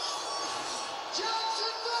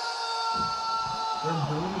 Jacksonville! They're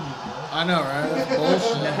booing you, bro. I know, right? That's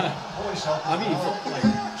bullshit. Holy shit. I mean,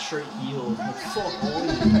 like, straight heel. Like, fuck all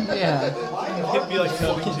you. Yeah. It'd be like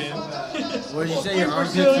Covington. What did you say? Your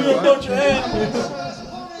armpits are what?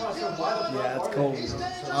 Yeah, it's cold.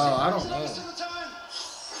 Oh, I don't know.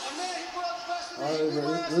 Oh,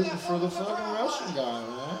 they're rooting for the fucking Russian guy,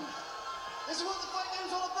 man. This is what the fight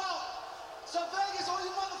game's all about. So Vegas, all you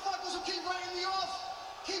motherfuckers who keep writing me off,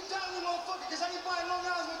 keep down you motherfucker, because anybody Long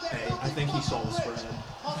Island will get Hey, filthy I think he fucking saw the rich. spread.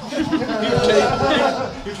 Motherfucker.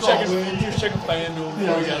 He was checking FanDuel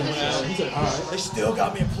before he got went out. He's like, alright. They still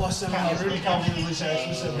got me a plus 700. Rudy Calhoun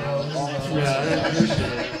actually said no.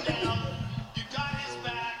 You got his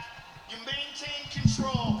back. You maintain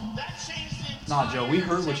control. That changed the Nah, Joe, we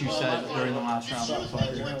heard what you said during the last round of the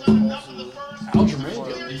fight. Aljamain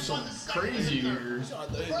got to do something crazy here. His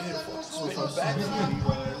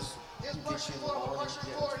pushing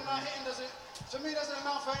forward and not hitting doesn't, to me, doesn't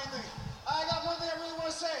amount for anything. I got one thing I really want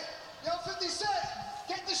to say. Yo, 50 Cent,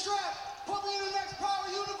 get the strap. Put me in the next Power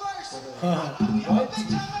Universe.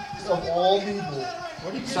 Of all people.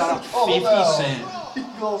 What do you Shout out 50 Cent.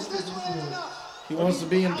 Goes Is this way enough? He wants to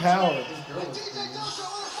be in power. Hey, TJ Dillashaw,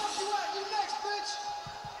 where the fuck you at? You next, bitch.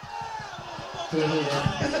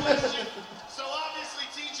 So obviously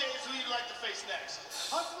TJ is who you'd like to face next.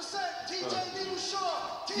 100% TJ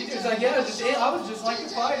Dillashaw. TJ's like, yeah, I would just like to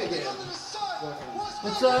fight again.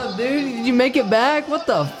 What's up, dude? Did you make it back? What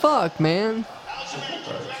the fuck, man?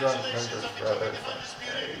 Congratulations on becoming the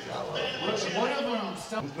undisputed. One of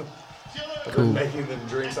them. Killer I've Cool. been making them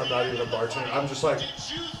drinks. I'm not even a bartender. I'm just like,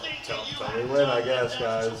 tell me when, I guess,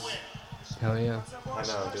 guys. Hell yeah. I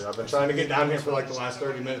know, dude. I've been trying to get down here for like the last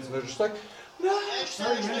 30 minutes, and they're just like, no.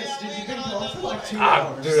 30 minutes, dude. You've been gone for like 2 Ah,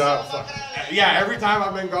 hours. dude, yeah, every time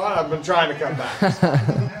I've been gone, I've been trying to come back.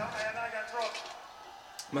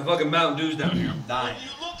 My fucking Mountain Dew's down here. I'm dying. You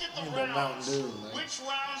look at the rounds. Which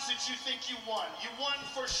rounds did you think you won? You won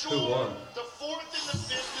for sure. Who won? The fourth and the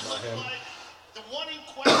fifth. It looked like the one in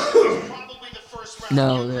question was probably the first round.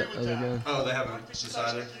 No, You the agree with other that? guy. Oh, they haven't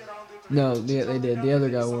decided? No, they did. The other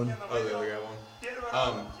guy won. Oh, the other guy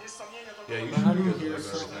won. Yeah, you How do should you be hear good with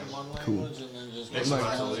certain everything. one Cool. language and then just Next like,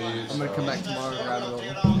 month to leave, I'm gonna come back tomorrow and grab it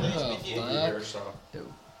all. We'll be here, so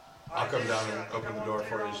I'll come down and open the door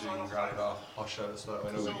for you so you can grab it off. I'll shut it so that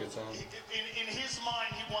way nobody gets on. In his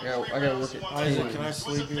mind, he won I gotta 3 work rounds. it. Won Isaac, the can I fight.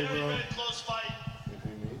 sleep It was a here, very, bro? very close fight.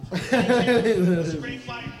 If It was a great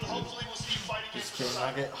fight. Hopefully, we'll see you fighting Just against kidding,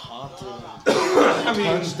 I get haunted I and mean,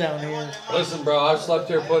 punched down here. listen, bro, I've slept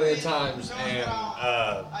here plenty of times,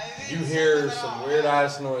 and you hear some weird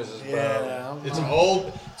ass noises, bro. Yeah, It's an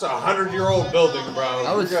old, it's a 100-year-old building, bro.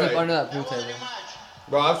 I would You're sleep right. under that pool table.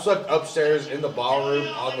 Bro, I've slept upstairs in the ballroom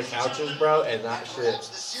on the couches, bro, and that shit.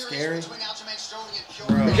 Scary.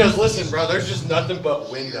 Because listen, bro, there's just nothing but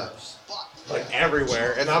windows, like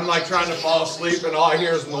everywhere, and I'm like trying to fall asleep, and all I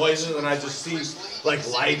hear is noises, and I just see like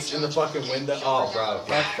lights in the fucking window. Oh, bro,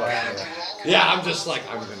 yeah, I'm just like,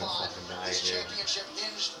 I'm gonna fucking die here.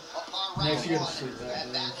 Next, you're gonna sleep back,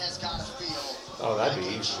 man. Oh, that'd be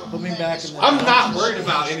easy. Put me back in the I'm not worried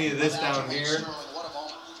about any of this down here.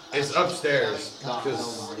 It's upstairs.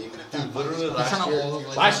 Because, dude, literally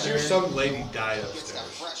last year some lady died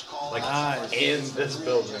upstairs. Like, in this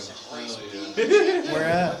building. Where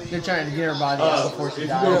at? They're trying to get her body out before If she you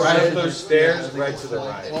dies. go right up those stairs, right to the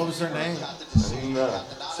right. What was her name? No,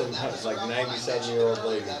 some like 97-year-old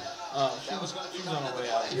lady. She was on her way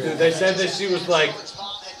out. Dude, they said that she was like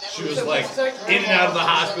in and out of the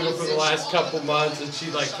hospital for the last couple months, and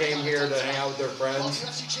she like came here to hang out with her friends.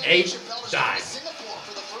 8 died.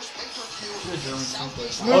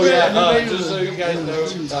 Oh yeah, just so you guys know,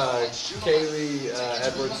 Kaylee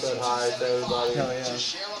Edwards said hi to everybody. Hell yeah.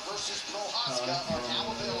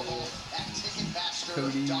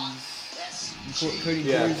 Cody.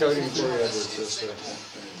 Yeah, Cody and Corey Edwards' sister.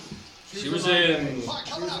 She was in.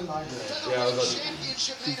 Yeah,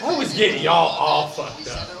 I was getting y'all all fucked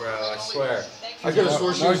up, bro. I swear. I could have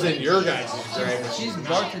swore she was in your guys' grave. She's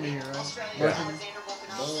bartending here, right? Yeah.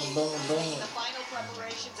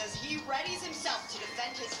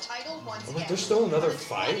 Wait, there's still another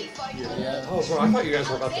fight? Yeah. Oh, bro, I thought you guys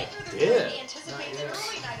were about to dip.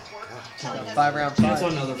 5-round That's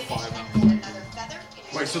fight. another 5 round.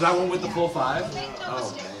 Wait, so that one with the full 5?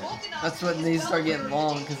 Oh, man. That's when these start getting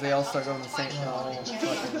long because they all start going the same. I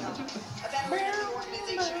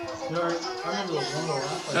remember the one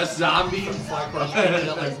last That's zombie.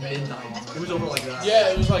 At like midnight. It was over like that. Yeah,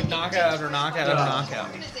 it was like knockout after knockout after knockout.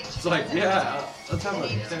 It's like, yeah, let's have a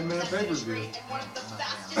 10-minute pay-per-view.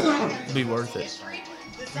 It'd be worth it.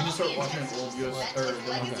 We just start watching old US or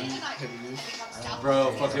pay-per-views.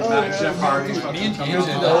 Bro, fucking Matt Jeff Hardy. Me and fucking Gage Go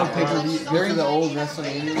did to the old that. pay-per-view. Go to the old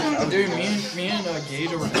WrestleMania. Dude, me and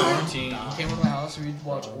Gage over quarantine. He came over my house and we'd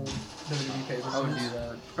watch old WWE pay-per-views. I would do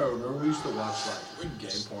that. Bro, remember we used to watch like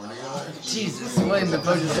gay porn together? Jesus, William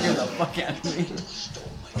Dafoe just scared the fuck out of me.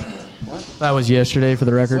 That was yesterday for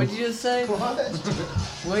the record. What'd you just say?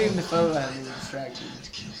 William Dafoe had me distracted.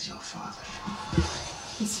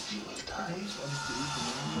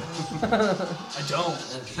 I don't.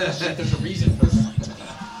 There's a reason for that.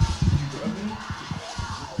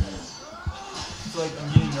 It's like I'm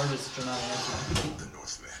getting nervous that you're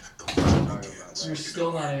not answering. You're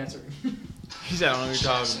still not answering. He said, I don't know what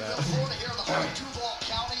you're talking about.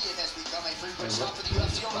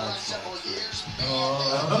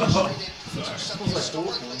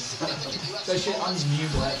 That shit, I'm immune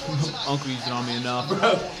to that. Uncle used it on me enough.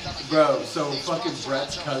 Bro, so fucking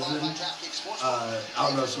Brett's cousin, I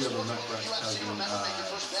don't know if you ever met Brett's cousin,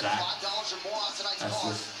 Zach. That's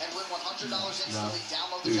just, no.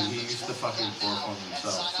 Dude, he used to fucking perform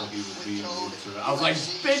himself, so he would be in the I was like,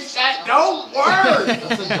 bitch, that don't work!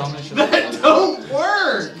 That's the dumbest shit. That don't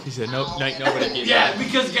work! He said, nope, nobody get it. Yeah,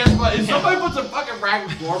 because guess what? If somebody puts a fucking rack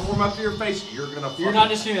of chloroform up to your face, you're gonna fucking... You're not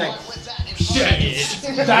just gonna be like, shit.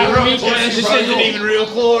 That this isn't even real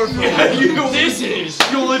chloroform. Yeah, This is.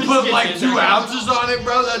 You only put like 2 ounces on it,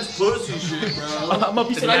 bro? That's pussy shit, bro. I'm up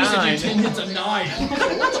he to said, I used to 9. do 10 hits a night.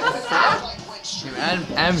 Dude,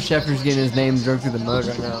 Adam Schefter's getting his name drugged through the mud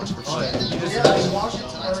right now. For sure.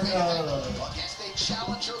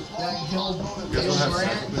 That Hill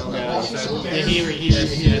He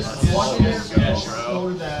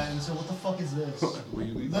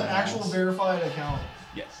verified account.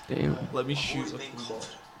 Yes. Damn. Let me shoot with the ball.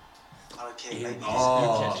 You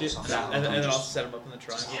Oh, catch it, and then I'll set him up in the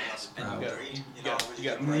triangle, and you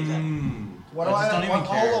got right. Why do I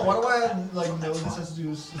have like no this has to do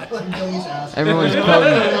with like Billy's ass? Everyone's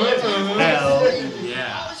quoting. hell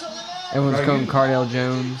yeah. Everyone's quoting Cardell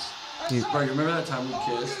Jones. Bro, you remember that time we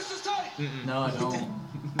kissed? No, I don't.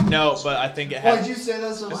 No, but I think it Why'd happened. you say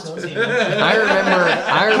that so suddenly? I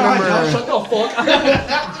remember Shut the fuck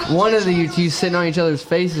up. one of you two sitting on each other's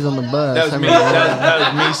faces on the bus. That was I me. remember That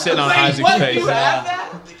was me sitting on Isaac's face.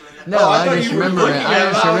 No, I just remember it.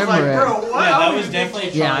 I just remember it. Yeah, that was definitely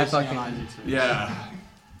a Yeah, I Charlie scene fucking- on Isaac's face. Yeah.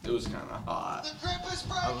 It was kind of hot. I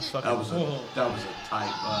was fucking. That was a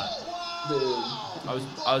tight butt.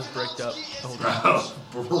 I was bricked up the whole time.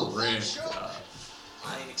 Bro, bricked up.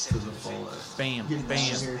 To the fullest. Bam, bam,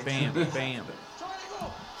 bam, bam.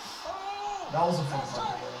 That was a fun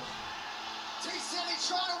fight.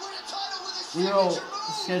 We were all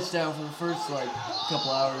sketched out for the first like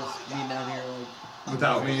couple hours being down here. Like,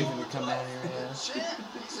 Without me? we come down here. Yeah.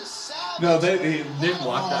 No, Nick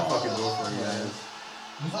locked that fucking door for you guys.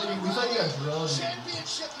 We thought you got drugged and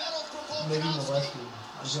maybe molested.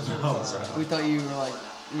 We thought you were like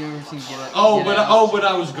you ever seen Get Out. Oh, Get but Out? when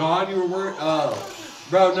I was gone, you were worried. Oh,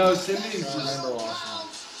 bro, no, Cindy's just.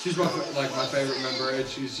 She's my favorite member, and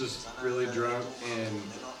she's just really drunk and.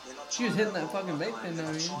 She was hitting that fucking vape pen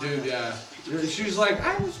down here. Dude, yeah. She was like, I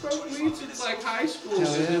haven't smoked weed since like high school,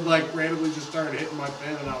 Hell and yeah. then like randomly just started hitting my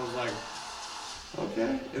pen, and I was like,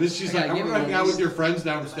 okay. And then she's I like, gotta I'm give gonna her hang out one. with your friends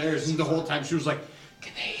downstairs, and the whole time she was like,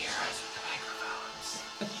 can they hear us with the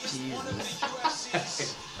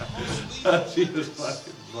microphones? She was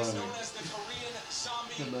fucking funny.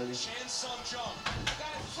 Good buddy.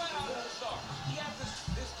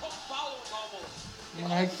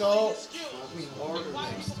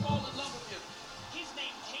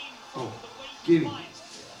 Oh, get him.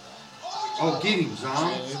 Oh, get him,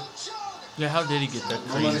 zombie. Yeah, how did he get that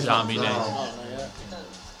Korean zombie name? Oh,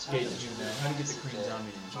 How do you get the Korean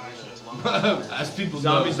zombie name? As people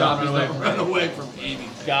Zombies know, don't zombies don't run away from eating.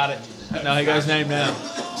 Got it. Now he got his name now.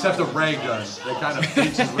 Except the ray gun. They kind of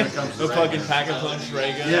bitches when it comes to The ray fucking guns. pack-a-punch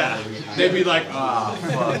ray gun. Yeah. They'd be like, ah,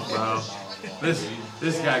 fuck, bro. This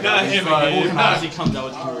guy Not got me him fucked. again. Ozzy comes out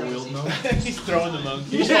with dual wield mode. He's throwing the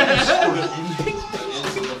monkey.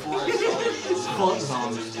 Fuck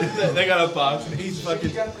zombies. They got a box and he's fucking.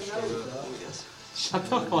 Shut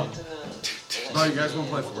the fuck up. Bro, you guys want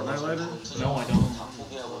to play Fortnite later? No, I don't.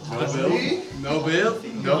 No Bill? No Bill?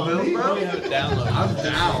 No Bill, bro? We have it downloaded. I'm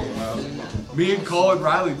down, bro. Me and Cole and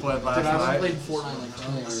Riley played last Dude, I haven't night. played Fortnite like 2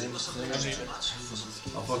 years.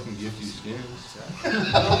 I'll fucking gift you skins.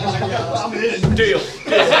 Deal.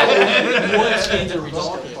 What skins are we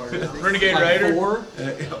talking? Renegade Like Raider. 4? The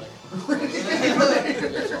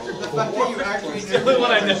fact that you actually It's the only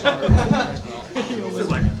one I know. It's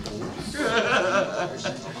like,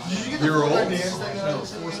 you're old.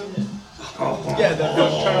 Yeah, the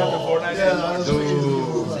turn on the Fortnite. Yeah, that was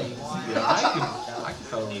Yeah, I can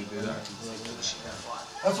totally do that.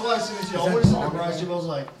 That's why as soon as you always said the price, I was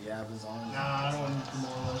like, yeah, it's on. Nah, I don't want to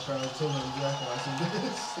more or less try to tell me exactly why I said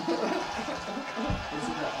this.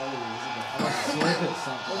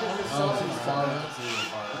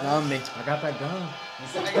 Zombie. I got that gun.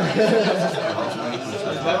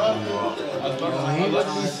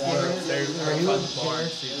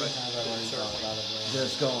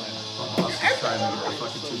 Just going.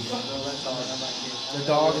 The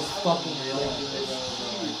dog is fucking real.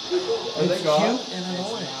 It's cute and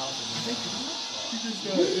annoying.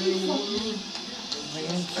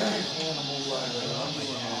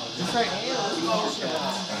 It's like animals.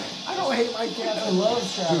 I don't hate my cat. I love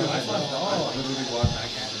Travis. Dude, I literally walked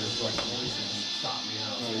back at it. It's like, stop me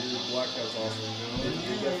out. No, your black guy's awesome.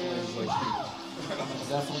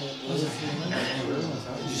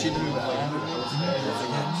 You should do that.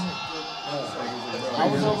 I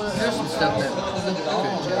was over there. There's some stuff that.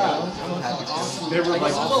 They were like, I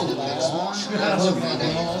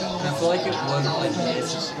feel like it wasn't like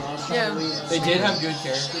this. Yeah. They did have good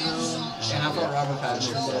character though, and I thought Robert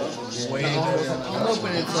Pattinson was way better. I'm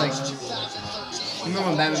hoping it's like. You remember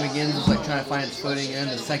when Batman Begins was like trying to find its footing, and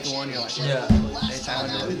the second one you're like, Yeah. they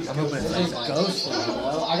found it. I'm hoping it's like that. Ghost.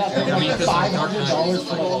 I got Yeah, paid because like Dark Knight $500 for was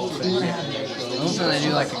like 2.5 years. I'm hoping they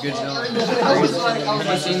do like a good villain. Have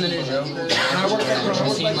you seen the new Joker? Have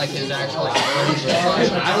you seen like his actual?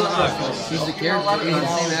 I don't know. He's the character. He's the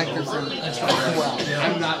same actor from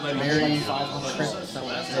I'm not letting Mary you. something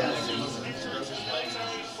like that.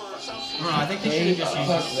 I think they should have just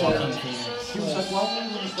used Joaquin Phoenix. He was like, well,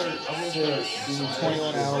 I'm going to start doing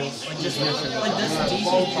 21 hours. Like this DC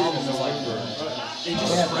problem is like They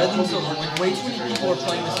just spread themselves. Like way too many people are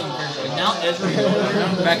playing the same character. Like now Ezra Miller.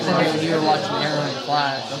 Back in the day when you were watching Arrow and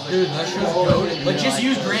Flash. Dude, that show's goated. Like just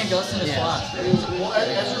use Grant Gustin as Flash.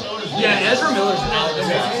 Yeah, Ezra Miller's out.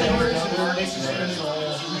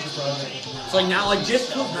 It's like now, like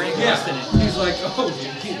just put Grant Gustin in. He's like, oh,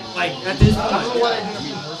 like at this point.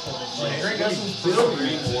 Grant Gustin's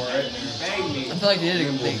building for it. I feel like they did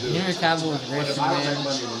a big. Henry Cavill was great Superman.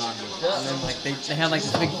 And then like they had like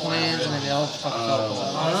this big plan, and then they all fucked up.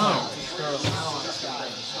 I don't know.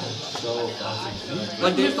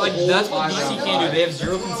 Like that's what DC can't do. They have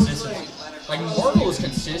zero consistency. Like Marvel is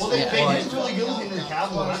consistent. Well, they did really good with Henry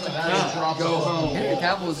Cavill. After that, they dropped Go off. home. Henry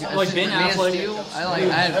Cavill was Like Ben Affleck. Steel,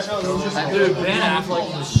 Dude, Ben Affleck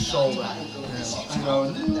was so bad.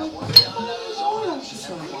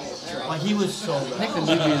 Like he was so bad. I think the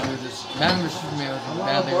movies were just Batman vs Superman was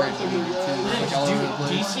badly written too. Like all over the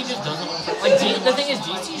place. DC just doesn't like. The thing is,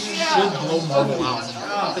 DC should blow Marvel out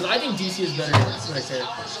because I think DC is better right there.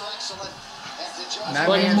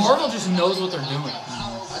 Like Marvel just knows what they're doing.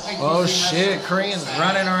 Oh shit, Korean's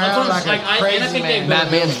running around like a crazy man.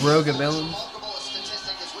 Batman's rogue of villains.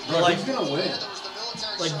 Like, he's gonna win.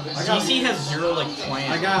 Like DC has zero like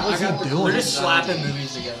plan. They're just slapping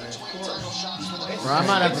movies together. Bro, I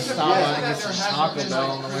might have to stop by and get some Taco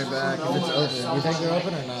Bell on the way back if it's open. You think they're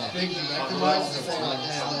open or not?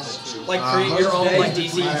 Like create your own like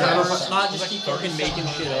DC title, not just keep fucking making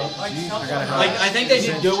shit up. Like I think they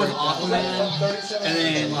did good with Aquaman, and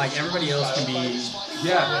then like everybody else can be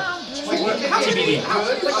TBD.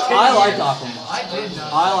 I like Aquaman.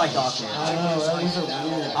 I like Aquaman.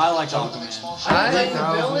 I like Aquaman.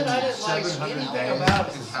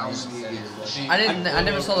 I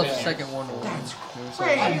never saw the second one.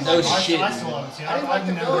 That was shit.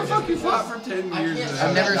 Fuck you fought for 10 years.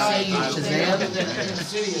 I've never seen Shazam.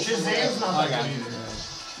 Shazam's not that good either.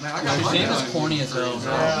 Shazam is corny as hell.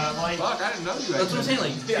 Fuck, I didn't know you. That's what I'm saying.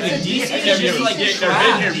 Like, DC is just like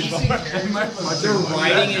trash. Their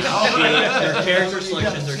writing is shit. Their character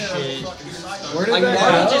selections are shit. Like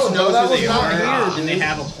Marvel just knows who they are and they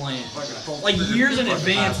have a plan. Like years in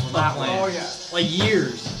advance of the plan. Like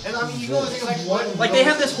years. And I mean, you only think of one. Like they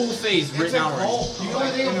have this whole phase written out already. You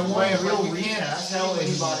only think of one real recast. Tell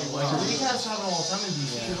anybody. Like recasts happen all the time in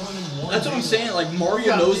DC. That's what I'm saying. Like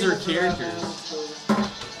Marvel knows their characters.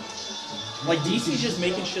 Like DC's just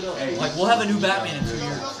making shit up. Like we'll have a new Batman in 2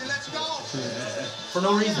 years. For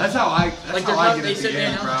no reason. That's how I. That's like how I get they at sit the there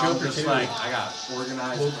end, and bro. announce I'm Joker just too. like, I got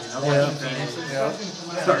organized.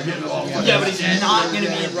 Start getting all. Yeah, but he's not gonna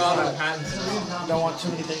be in Robert Pattinson. Don't want too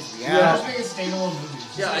many things to be Yeah, out. just make it standalone movies.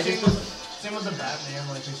 Yeah, I just Same with the Batman.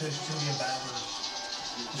 Like they said, it's gonna be a Batman.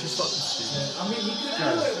 It's just fucking stupid. I mean, he could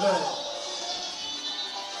do it, but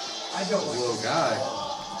I don't like Little guy.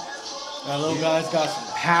 That little guy's got some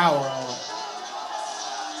power on him.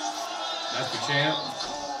 That's the champ.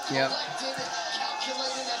 Yep.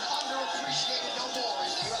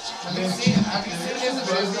 I mean, have you seen his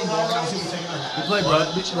movie? You play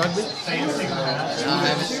rugby?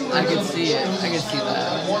 I can see it. I can see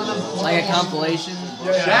that. Like a compilation.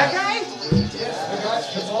 That guy?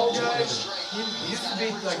 The bald guy? He used to be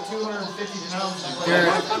like 250 pounds.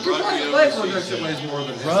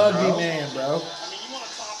 Rugby man, bro.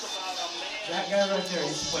 That guy right there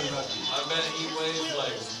used to play rugby. I bet he weighs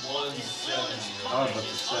like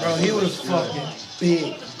 170. Bro, he was fucking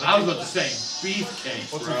big. I was about to say beefcake,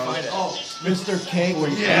 bro. Oh, Mr. Cake.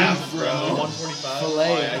 Yeah, bro. 145.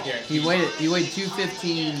 Filet. He weighed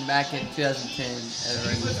 215 back in 2010 at a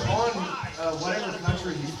regular. on whatever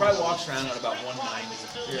country He probably walks around at about 190.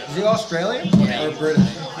 Is he Australian? Yeah. Or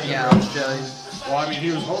British? Yeah, Australian. Well, I mean, he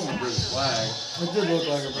was holding the British flag. It did look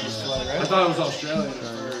like a British flag, I right? thought it was Australian at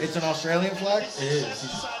first. It's an Australian flag? It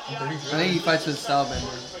is. I'm pretty I think he fights with Stylebender.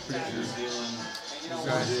 Pretty sure.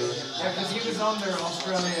 Yeah, because he was on their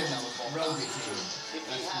Australian rugby team.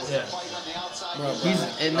 Yeah. He's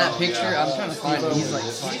in that picture. I'm trying to find him. He's like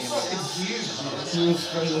fucking. It's huge. He was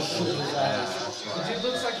for the shit his ass. It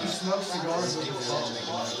looks like he smokes cigars with his phone.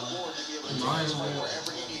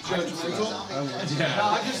 Yeah. No,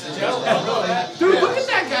 I'm just jealous. Dude, look at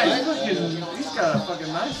that guy. He's got a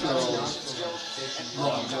fucking nice little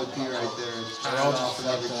long goatee right there. They're all just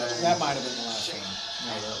like that. That might have been the last one.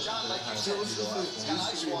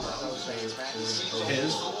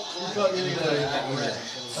 His?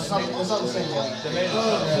 That's not the same one.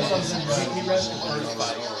 He rested first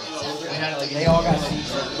fight. They all got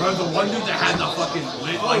seats. Bro, the one dude that had the fucking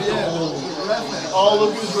lit, like the whole. Oh,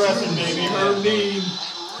 look who's wrestling, baby. Herb Dean.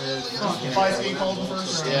 Fight's getting called the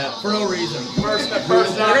first round. Yeah. For no reason. First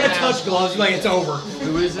They're down. gonna touch gloves. Like it's over.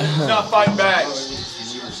 Who is it? He's not fighting back.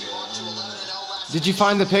 Did you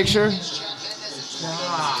find the picture?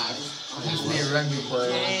 rugby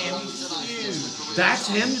player. That's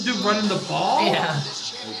him to do running the ball? Yeah.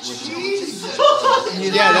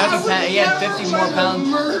 Yeah, He had 50 more pounds.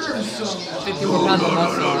 50 more pounds of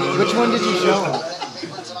muscle on him. Which one did you show him?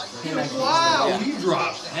 Wow, he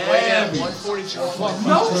dropped heavy. 144.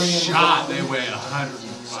 No shot. They weigh 100.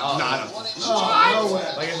 Not a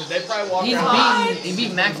Like I said, they probably walk around. He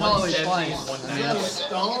beat Max Holloway twice.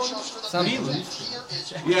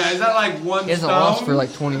 Yeah, is that like one He hasn't stone? lost for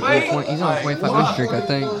like 20. He's on a 25-win streak, I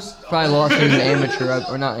think. Probably lost in an amateur,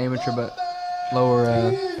 or not amateur, but lower,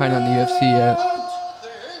 probably not in the UFC yet.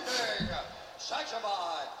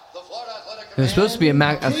 There was supposed to be a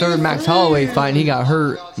third Max Holloway fight, and he got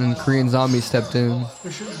hurt, and Korean Zombie stepped in.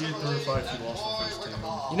 There shouldn't be a third fight if you lost the first two.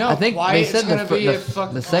 You know, I think they said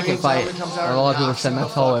the second fight, comes a lot of people said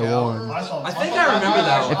Max Holloway won. I think I remember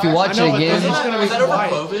that one. If you watch it again, Was that over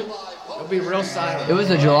COVID? It'll be real silent. it was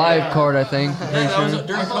a July card, I think. Yeah, that was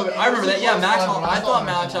during COVID. I remember that. Yeah, I thought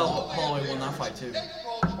Max Holloway won that fight too.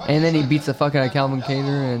 And then he beats the fuck out of Calvin Cater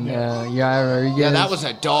and Yair Rodriguez. Yeah, that was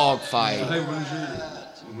a dog fight. Hey,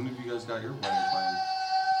 when have you guys got your wedding planned?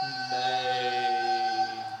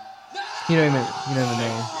 You don't even know. You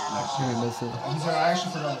don't miss it. He said, I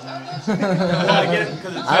actually forgot the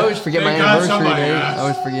name. I always forget my anniversary date. I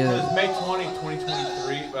always forget it. It's May 20,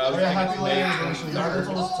 2023. But I was Yeah, happy thinking May late anniversary. Y'all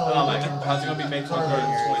told us to tell Oh, you. my, how's it gonna be May 23rd,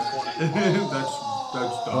 2020?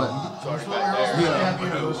 That's dumb. Sorry about that. Happy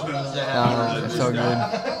anniversary. It's so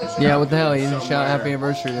good. Yeah, what the hell? You didn't shout happy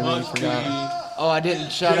anniversary to me. You forgot. Oh, I didn't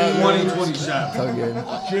shout out. 2027. So good.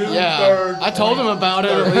 Yeah, I told him about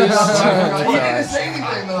it at least.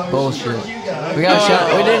 Bullshit. We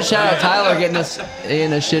didn't shout out Tyler getting us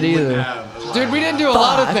in a shit either. Dude, we didn't do a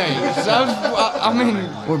lot of things. I mean,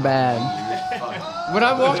 We're bad. when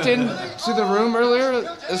I walked into the room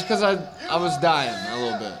earlier, it's because I was dying a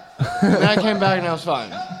little bit. Then I came back and I was fine.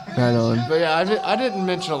 Right on. But yeah, I didn't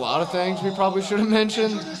mention a lot of things we probably should have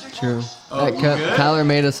mentioned. True. Oh, you good? Tyler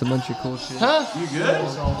made us a bunch of cool shit. Huh? You good?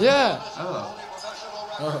 Yeah. Oh.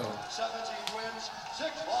 17 wins,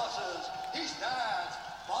 6 losses. He stands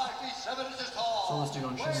 5 feet 7 inches tall. So let's do it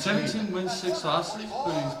on Shane. 17 wins, 6 losses,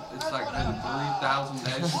 but it's like been 3,000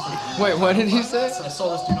 days. Wait, what did he say? I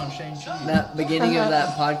saw this dude on Shane Chi. That beginning of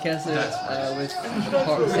that podcast with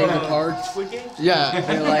Save the Parks. Yeah.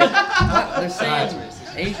 They're like, what? They're saying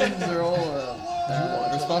Asians are all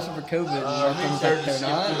responsible for COVID. And they're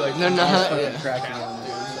not. They're not. Fucking cracking on it.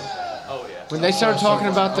 Oh, yeah. When they started talking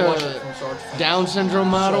about the Down syndrome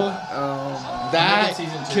model, that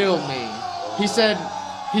killed me. He said,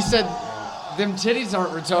 them titties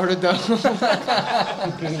aren't retarded though.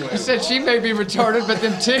 He said she may be retarded, but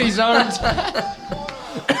them titties aren't.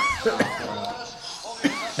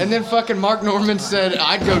 And then fucking Mark Norman said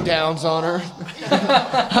I'd go downs on her.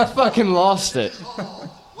 I fucking lost it.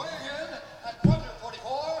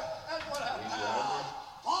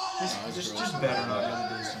 Just better not the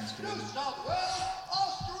other distance, dude.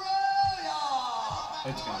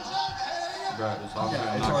 It's fine. Bro, it's all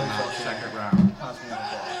Yeah, it's knocking already out fucking- second round.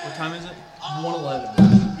 What time is it? 111.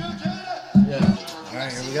 Yeah.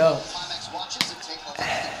 Alright, here we go.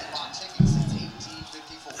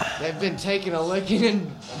 They've been taking a licking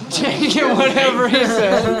and taking whatever he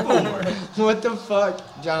said. What the fuck,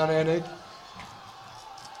 John Anik?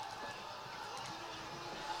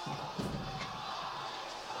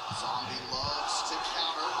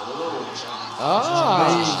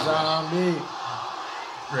 Zombie.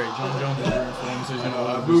 Great. John Jones is rooting for him, so he's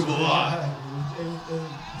gonna Move a lot.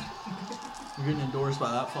 You're getting endorsed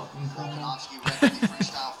by that fucking Volkanovski went to the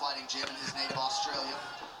freestyle fighting gym in his native Australia.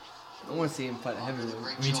 I want to see him fight a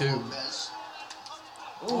heavyweight. Me too.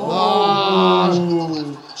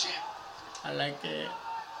 I like it.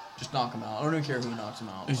 Just knock him out. I don't even care who knocks him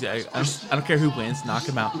out. I don't care who wins. Knock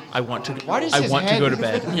him out. I want to. Why does I his want to head- go to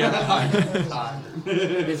bed.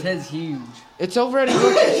 His head's huge. It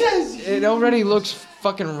already looks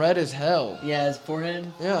fucking red as hell. Yeah, his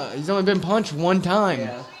forehead. Yeah, he's only been punched one time.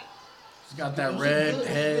 Yeah. He's got that red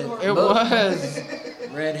head. It was.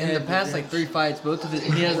 Red In head. the past like 3 fights, both of his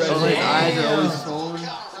his eyes are always swollen. Yeah,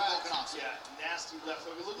 nasty left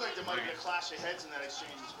hook. It looked like there might have been a clash of heads in that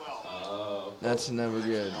exchange as well. That's never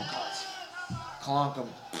good. Clonk him.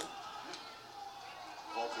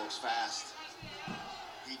 Volk looks fast.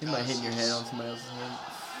 He might hit your head on somebody else's head.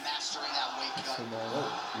 Mastering that weight cut. So bad.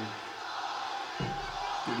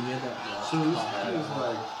 Dude, he had that. So this is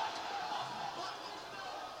like,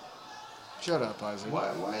 Shut up, Isaac. why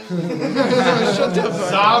is Shut the fuck up.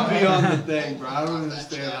 zombie on the thing, bro? I don't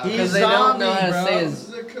understand how. Because they don't know how to Zombie,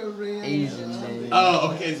 say bro. his Asian name.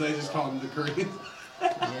 Oh, okay, so they just call him the Korean.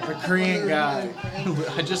 The Korean guy.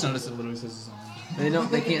 I just noticed it literally says his own.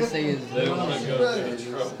 They can't say his. They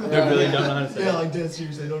really don't know how to say Yeah, it. like dead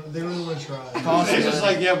serious. They really want to try. It's just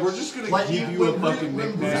like, yeah, we're just gonna give you a fucking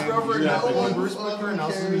When nickname. Bruce Buffer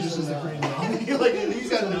announces me just as the Korean zombie, like he's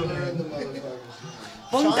got no name.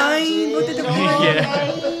 Fontaine, what did the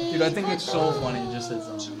Yeah. Dude, I think it's so funny you just said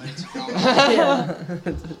something. Yeah.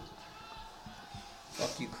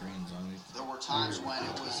 Fuck you, Korean zombie. There were times when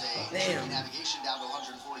it was a navigation down to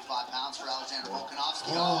 145 pounds for Alexander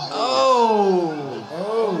Volkanovski.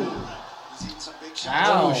 He's eating some big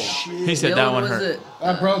shots. Ow. He said that one was hurt. it?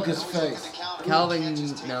 That broke his face. Calvin,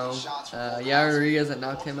 no. Yair Rodriguez that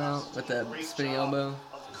knocked him out with that spinning elbow.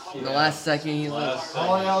 In the last second, he like.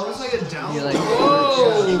 Oh yeah, it was like a down. He like.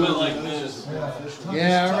 He went like this.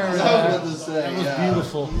 Yeah, I remember that. That was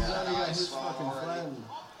beautiful.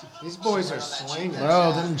 These boys are swinging.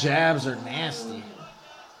 Bro, them jabs are nasty.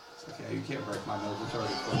 Okay, you can't break my nose. It's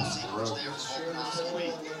already fucking broke.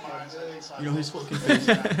 You know his fucking face.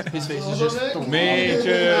 His face is just. Me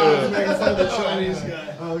too. Making fun of the Chinese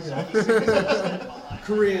guy. Oh, okay.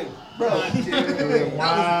 Korean. Bro, wow. That was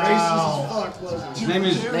racist as fuck, wasn't it? His name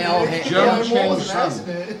is They all hate. Jung Cheng was an Sun.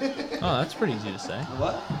 accident. Oh, that's pretty easy to say.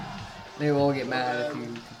 What? They will all get mad if you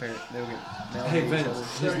compare it. They'll get. They'll Hey, hate each other.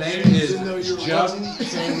 Vince. His name is Jung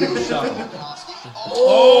Cheng Sun.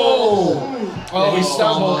 Oh, he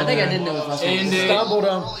stumbled. I think I didn't know his last name. Stumbled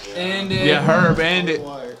him. And Yeah, Herb, and it.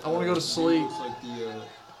 I want to go to sleep. I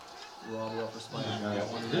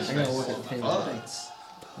gotta look at the pin.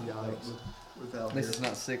 This is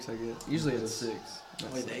not 6, I guess. Usually it's 6.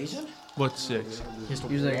 Wait, Asian? What's 6?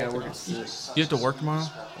 Usually I gotta work at 6. You have to work tomorrow?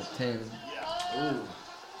 At 10. Ooh.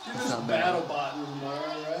 That's not bad.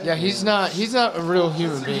 Yeah, he's not a real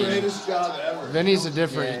human being. Greatest job ever. Vinny's a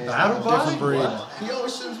different breed. He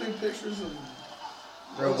always sends me pictures of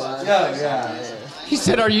Robots. Yeah. He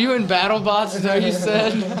said, "Are you in BattleBots?" Though he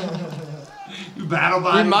said. You battle We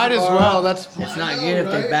bodies might as tomorrow? well. That's It's not good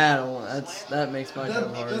if they battle. That makes my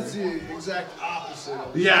job harder. That's the exact opposite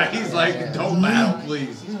of Yeah, he's like, don't battle,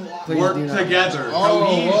 please. Please Work do not. together.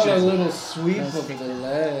 Oh, what a Cohesion. little sweep of the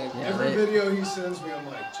leg. Yeah, every they- video he sends me. I'm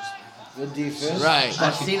like, just Good defense. right.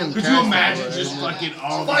 I've seen him. Could trash you that imagine way. just fucking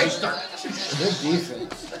all of us just start Good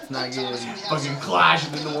defense. It's not good. fucking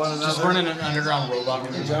clashing into one another? Just running an underground robot.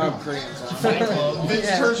 Good job, Korean. Vince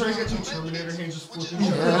turns around, he's got two Terminator hands just flipping.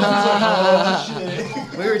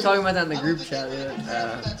 We were talking about that in the group chat.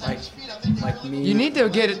 Like me. You need to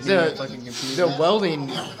get being the fucking confused. welding,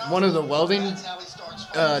 one of the welding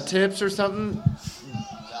tips or something.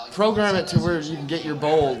 Program it to where you can get your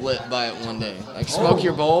bowl lit by it one day. Like smoke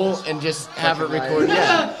your bowl and just have it record.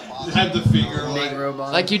 Yeah. Have the finger Big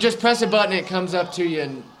robot. Like you just press a button, it comes up to you,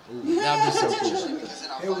 and that'd be so cool.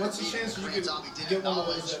 Hey, what's the chance you could get one of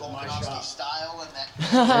those at my shop?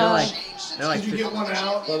 They're like Could you get one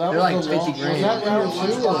out? Well, They're like 50 Was grand. that round 2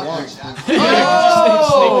 or 1?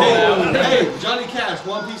 Hey, Johnny Cash,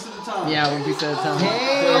 one piece at a time. Yeah, one piece at a time.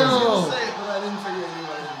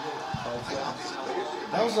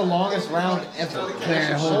 That was the longest round ever. Clearing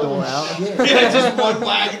the whole door out. Yeah, just one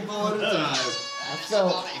wagon full at a time. I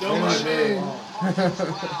felt very long.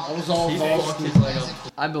 I was all involved.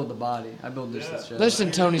 I build the body. I build this shit.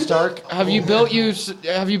 Listen, Tony Stark, have you built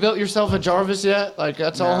yourself a Jarvis yet? Like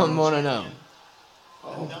that's all I want to know.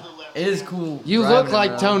 It is cool. You driving look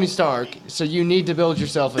like around. Tony Stark, so you need to build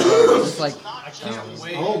yourself a Jarvis. It's like I can't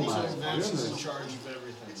wait Oh until my Vince is in goodness. charge of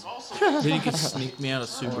everything. Then you could sneak me out of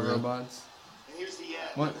all Subaru. robots.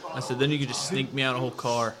 What? I said, then you could just sneak me out a whole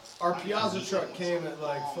car. Our Piazza truck came at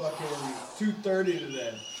like fucking 2:30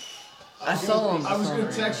 today. I saw him. I was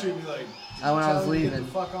gonna text you and be like, When I was tell him to get leaving.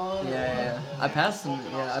 the fuck on. Yeah. I passed them.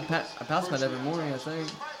 Yeah, I passed them every morning. I think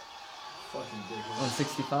Fucking on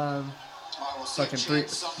 65. Fucking 3.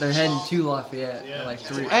 They're heading to Lafayette at like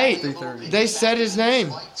 3. Hey, 3:30. they said his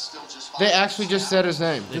name. They actually just said his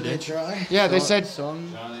name. They did. Try. Yeah, they said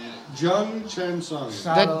Song. Jung Chen Sung.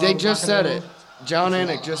 that. They just said it. John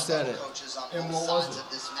Anik just said it. And what was it?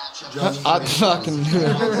 I fucking knew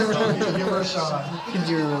it. Give her a shot. Could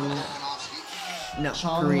you remember? No,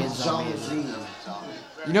 Korean zombie.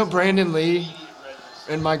 You know Brandon Lee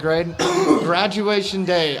in my grade? Graduation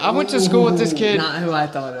day. I went to school with this kid. Not who I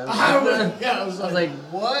thought of. I was I was like, like,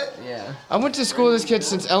 what? yeah. I went to school with this kid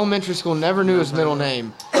since elementary school, never knew his middle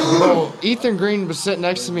name. Well, Ethan Green was sitting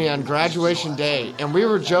next to me on graduation day, and we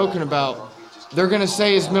were joking about they're going to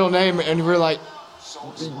say his middle name, and we were like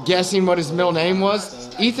guessing what his middle name was.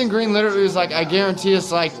 Ethan Green literally was like, I guarantee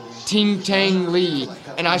it's like Ting Tang Lee.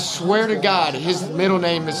 and I swear to God, his middle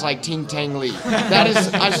name is like Ting Tang Lee. That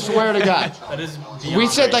is, I swear to God. That is We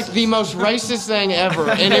said like the most racist thing ever,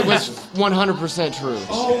 and it was 100% true.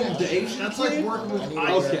 Oh, the Asian That's like working with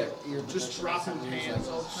Okay. You're just dropping pans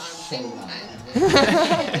all the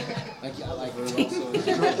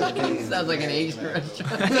Sounds like an Asian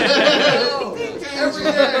restaurant. Every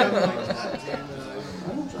day.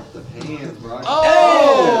 Hands, bro.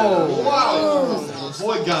 Oh! Wow!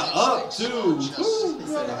 Boy got up too.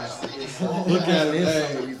 Look at him.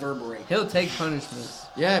 Hey. Reverberate. He'll take punishments.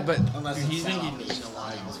 Yeah, but he's thinking.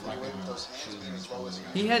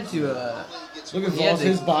 He had to Look at he had Voss,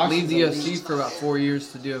 his to box leave is the at UFC least- for about 4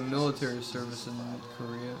 years to do a military service in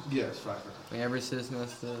Korea. Yes, right. Like every citizen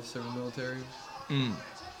has to serve the military. Mm.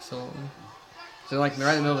 So like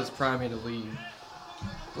right in the middle of his prime, he had to leave.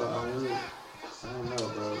 But I don't know,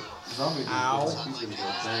 bro. Zombie. Ow. He's gonna go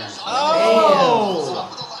down.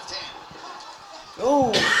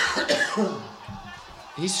 Oh!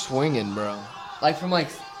 he's swinging, bro. Like from like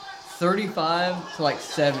 35 to like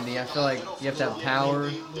 70, I feel like you have to have power,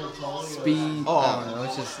 speed. I don't know.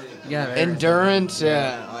 It's just you gotta have everything. Endurance,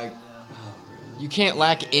 yeah. Like you can't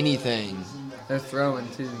lack anything. They're throwing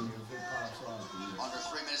too. Under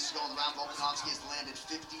 3 minutes to go in the round, Volkanovski has landed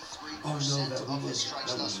 53% Oh no, that of his was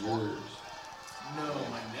strikes thus far. yours. No, my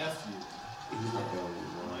nephew. He's not going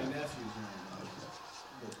My anymore. nephew's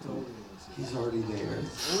He's already there.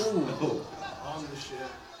 on the shit.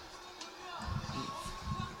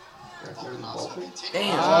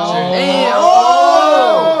 Damn. Oh. Damn.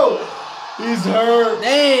 Oh! He's hurt.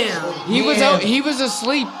 Damn. He was out. He was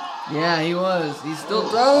asleep. Yeah, he was. He's still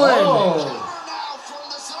throwing.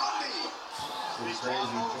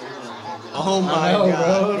 Oh my know,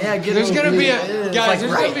 God. bro. Yeah, get There's him. gonna be a It's guys. like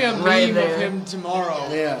There's right- gonna be a right meme there. of him tomorrow.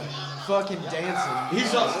 Yeah. Fucking dancing.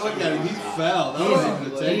 He's up. Look at him. He fell. That was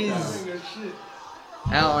even a takedown.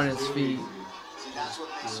 Out on his feet.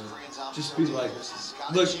 Just be like,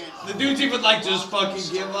 look, the dude's even like, just fucking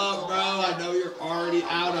give up, bro. I know you're already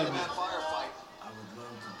out of it.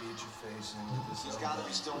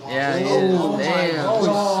 Yeah, he is. Oh my Damn.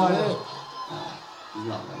 God. He's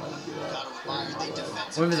not gonna let him do that.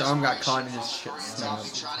 What if his arm got caught in his shit snap?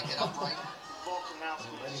 Volkanovski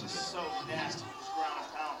is just so nasty with his ground and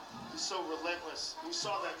pound. He's so relentless. We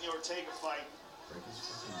saw that in the Ortega fight.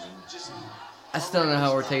 Just I still don't know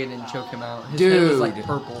how Ortega didn't choke him out. His head was like Dude.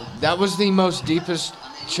 purple. That was the most deepest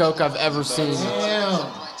choke I've ever seen. Damn.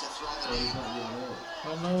 Oh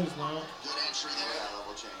no, he's not. Good entry there.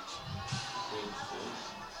 Level change.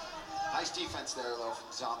 Nice defense there, though,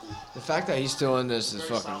 from Zombie. The fact that he's still in this is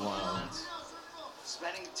fucking wild.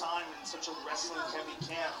 spending time in such a wrestling heavy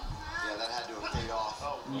camp. Yeah, that had to have paid off.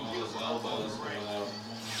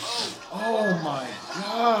 Oh my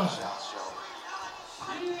God.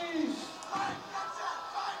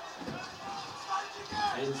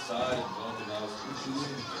 Inside,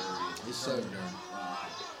 He's so dirty.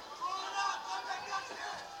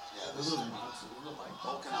 Yeah, this is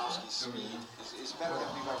Volkanovski's speed is better than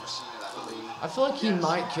we've ever seen it, I believe. I feel like he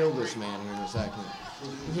might kill this man here in a second.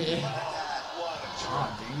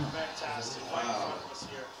 Fantastic fight for us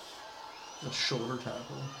here. A shoulder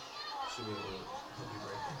tackle.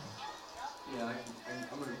 Yeah,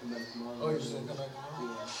 I'm gonna come back tomorrow. Oh, you're just gonna come back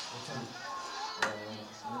tomorrow?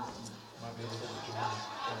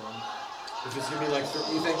 If it's gonna be like,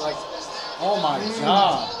 you think like, oh my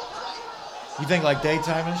God. You think like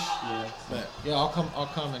daytime-ish? Yeah. But yeah, I'll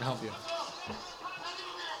come and help you.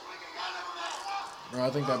 Bro, I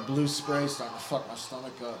think that blue spray is starting to fuck my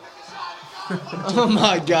stomach up. Oh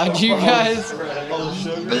my God, you guys.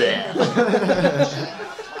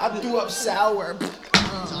 I threw up sour.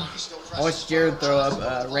 I watched Jared throw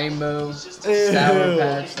up rainbow sour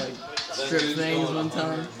patch like strip things one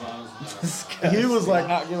time. He was like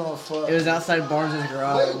not giving a fuck. It was outside Barnes'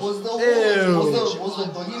 garage. Wait, was the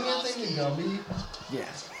boogeyman thing a gummy? Yeah.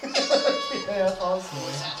 Yeah, that's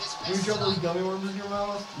awesome. You drop those gummy worms in your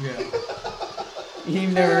mouth? Yeah.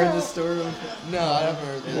 You've never heard this story? No, I never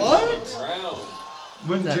heard this. What?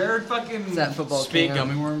 When That- Jared fucking It's that football spit camp.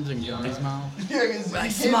 gummy worms in Johnny's mouth. Yeah, because Like,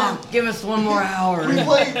 Smock, give us one more hour.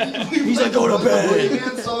 He's like, go to bed.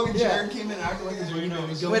 Boogeyman song and Jared came in acting like a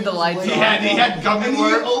boogeyman. With the lights He on. had gummy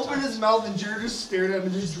worms. And he opened his mouth and Jared just stared at him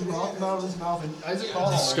and just dropped them out of his mouth. And Isaac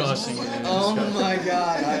called him. Disgusting. Oh my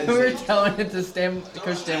God. We were telling it to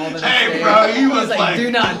Coach Stam. Hey, bro, he was like, like- do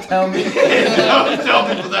not tell me. Don't tell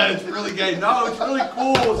people that it's really gay. No, it's really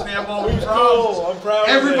cool, Sambo. It's cool. I'm proud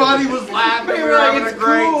Everybody was laughing. We We were were like, having a it's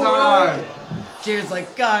great cool, time. Jared's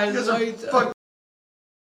like, guys, Guys why are you fuck-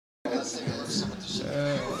 Let's take a listen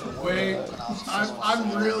to Wait.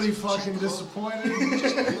 I'm really fucking disappointed in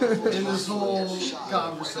this whole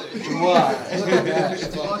conversation. Why?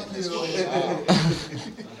 Fuck you.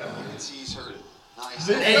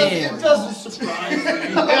 Damn. It doesn't surprise me.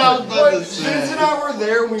 Vince and I were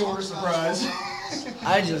there, we were surprised.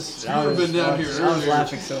 I was been down here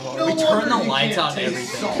laughing so hard. We turned the lights on and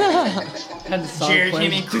everything. Had the song Jared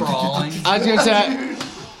playing. came in crawling. I was gonna say,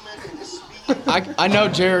 I know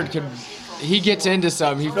Jared could. He gets into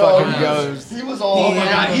something. He fucking goes. He was all. Oh my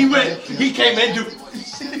god, he came into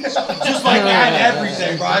just like that and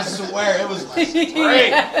everything, bro. I swear it was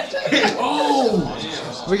great.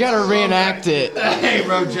 We gotta reenact it. Hey,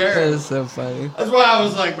 bro, That Jared. is so funny. That's why I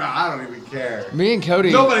was like, bro, I don't even care. Me and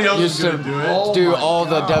Cody Nobody else used is to gonna do it. do Oh my all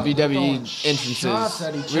the God. WWE shots at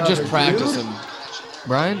entrances. each We just other, practice dude. them.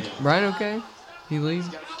 Brian okay? He leave?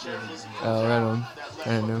 Oh, right on. I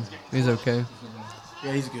didn't know. He's okay.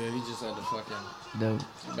 Yeah, he's good. He just had to fucking No.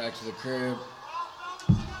 get back to the crib,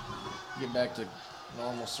 get back to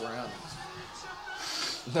normal surroundings.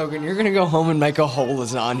 Logan, you're gonna go home and make a whole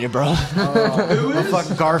lasagna, bro. Oh, fuck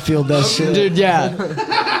Garfield does shit. Dude, yeah.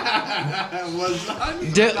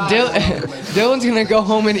 Dylan's gonna go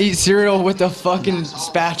home and eat cereal with a fucking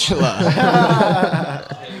spatula.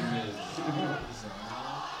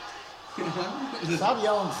 Stop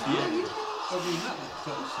yelling.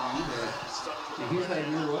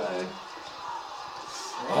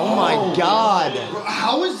 Oh my god. Bro,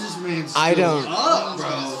 how is this man still I don't. up,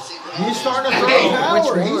 bro? He's starting to throw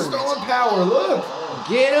power. He's throwing power. Look.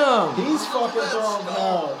 Get him. He's fucking throwing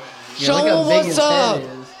power. Show look how him big what's his up. head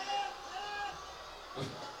is.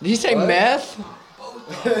 Did he say meth?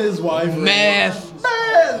 His wife. Meth.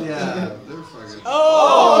 Yeah, they're fucking.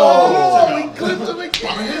 Oh, he clipped him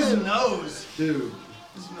again. His nose. Dude.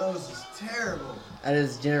 His nose is terrible. That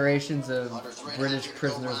is generations of British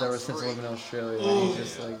prisoners that were sent to live in Australia. He's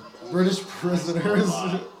just like British prisoners.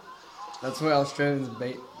 that's what Australians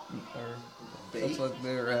that's what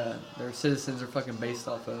their citizens are fucking based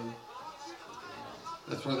off of.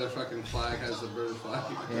 That's why their fucking flag has the British flag.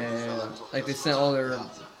 Yeah. Like they sent all their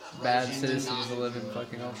bad citizens to live in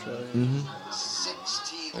fucking Australia.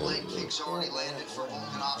 16 leg kicks already landed for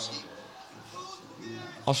Volkanovski.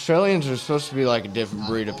 Australians are supposed to be like a different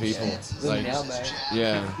breed of people. Live in Like, the outback.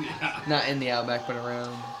 yeah. Not in the outback, but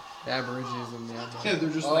around. The Aborigines in the outback. Yeah, they're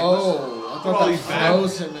just like, Oh, I put all thought these that bad,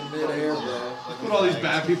 froze him in midair, bro. put all these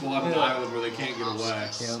bad people on an island where they can't get away.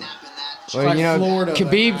 Yep. Well, like you know, Florida,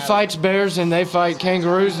 Khabib but- fights bears and they fight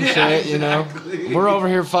kangaroos and shit, you know. We're over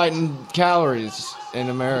here fighting calories in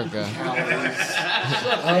America.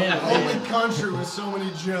 Only country with so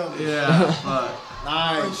many jumps. Yeah, but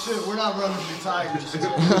Like shit, we're not running from tigers.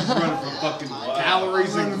 running from fucking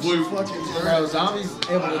calories and gluten. Bro, Zombie's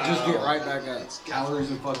able to just get right back up. Calories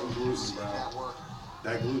and fucking gluten, bro.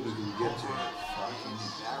 That gluten is gonna get to you.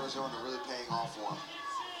 Arizona really paying off for him.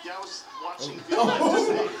 Yeah, I was watching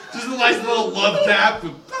Just a nice little love tap.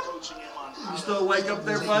 coaching him on You still awake up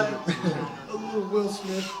there, bud? A little Will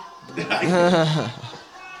Smith. He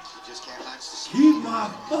just can't match the speed. Keep my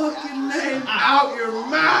fucking name out your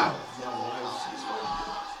mouth.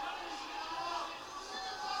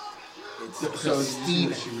 So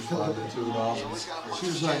Steve, she responded to it all. She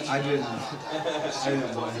was like, I didn't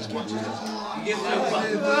want him to do that. You get my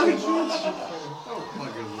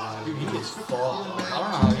fucking lie. Dude, he is fucked. I don't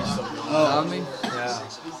know how he's still going. Zombie? Yeah.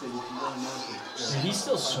 He's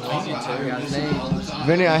still swinging too.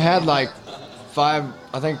 Vinny, I had like five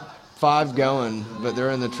going, but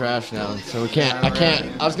they're in the trash now, so I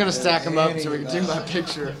can't. I was gonna stack them up so we can do my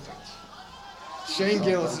picture. Shane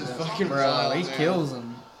Gillis is fucking Bro, wild, he man. kills him.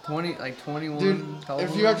 21 Dude, tall.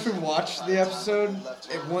 if you actually watch the episode,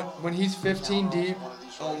 when he's 15 deep,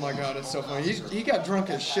 oh my god, it's so funny. He got drunk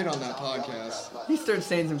as shit on that podcast. He starts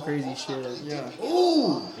saying some crazy shit. Yeah.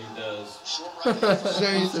 Ooh. He does.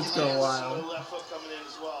 Shane, It's going wild. Left foot coming in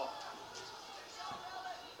as well.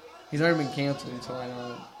 He's already been canceled, so I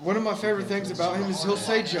know. one of my favorite things about him is he'll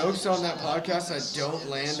say jokes on that podcast that don't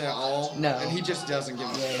land at all. No. And he just doesn't give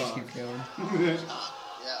a Yeah, just fuck. keep going.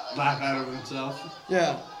 Laugh at him himself.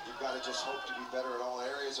 Yeah. You've got to just hope to be better in all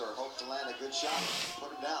areas or hope to land a good shot.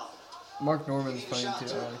 Put him down. Mark Norman's funny too.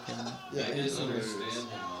 I like him. Yeah, I he's didn't hilarious. understand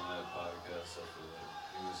him on that podcast. I feel like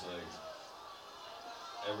he was like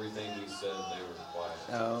everything he said, they were quiet.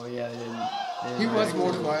 Oh yeah, they didn't. He was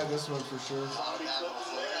more quiet this one for sure. Yeah,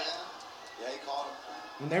 he caught him.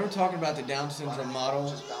 When they were talking about the Down syndrome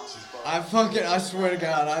model, I swear to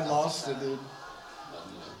God, I lost it, dude.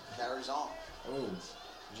 Carries on. Oh,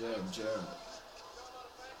 jab.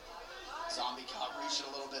 Zombie caught reaching a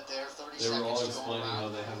little bit there. 30 They were all seconds to go explaining around. how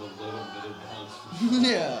they have a little bit of Down syndrome.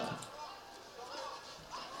 Yeah.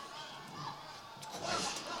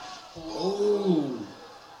 Oh.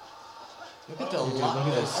 Look at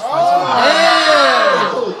this.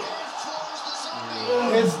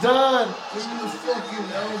 It's done.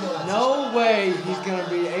 No way he's gonna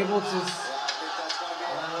be able to.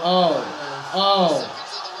 Oh.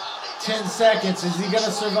 10 seconds. Is he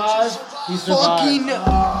gonna survive? He survived. He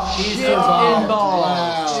survived.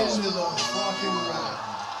 Wow.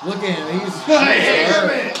 Look at him. He's hurt.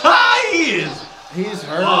 He's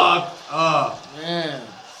hurt. Fucked up. Man.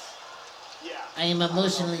 I am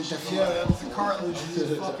emotionally defeated. Yeah, that's the cartilage in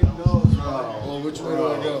his fucking nose. Well, which way do I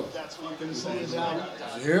go? Is it down?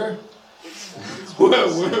 Here?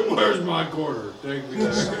 Where's my quarter? Take me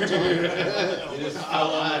there.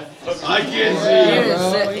 I can't see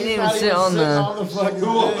He you. didn't even sit on the.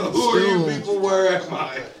 Who are you people? Where am I?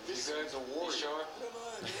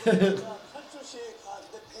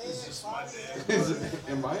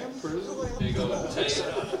 Am I in prison?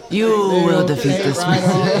 You will defeat this man.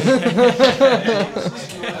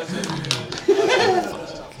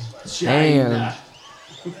 Damn.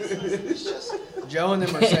 Joe and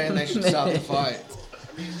them are saying they should stop the fight.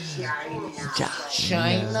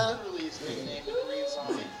 China.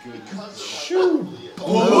 Shoot.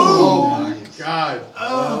 Oh my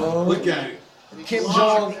God. Look at it. Kim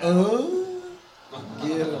Jong.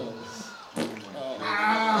 Get him.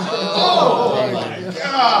 Oh my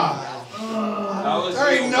God. There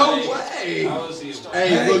ain't no way.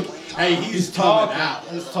 Hey, look. Hey, he's coming out.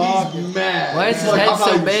 He's mad. Why is his Look, head I'm so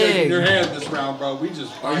not even shaking big? your hand this round, bro. We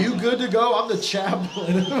just. Are you good to go? I'm the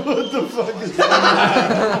chaplain. What the fuck is that?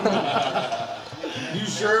 You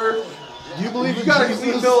sure? You believe You got a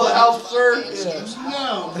clean bill of health, sir?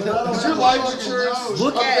 No. Is your life insurance?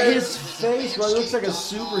 Look at his face, bro. He looks like a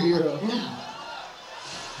superhero.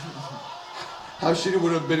 How shitty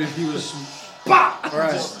would it have been if he was. Bah!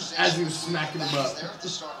 Right. Just as he was smacking him up.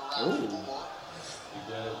 Oh.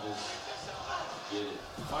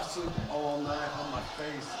 If I sleep all night on my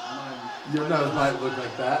face, Your nose might look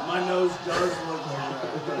like that. my nose does look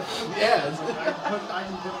like that. Yeah. I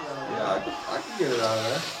can put it out. Yeah, I can get it out of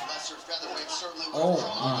there.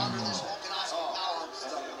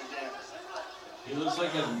 He looks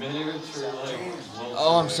like a miniature, like.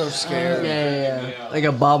 Oh, I'm so scared. Yeah. Like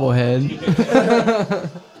a bobblehead.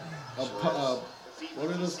 What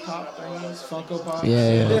are those pop things? Funko Pops?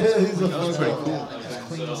 Yeah. He's a Funko Pop.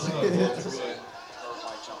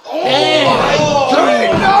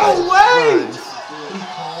 No way!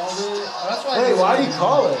 Hey, why do you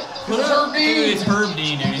call it? Dude, it's Herb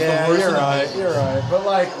Dean, dude. He's the Yeah, worst you're in the right. business. You're right. But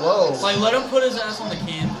like, whoa. Like, let him put his ass on the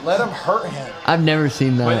can. Let him hurt him. I've never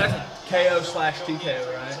seen Wait, that. that's KO/TKO,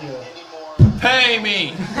 right? Pay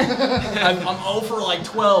me! I'm 0 for like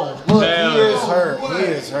 12. Look, he is hurt. He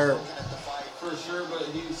is hurt. For sure, but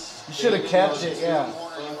he's. You should have kept it, yeah.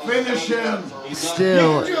 Finish him.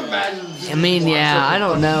 Still, I mean, yeah, I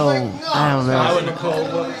don't know. I don't know.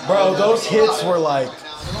 Bro, those hits were like,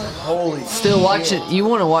 holy Still, watch it. You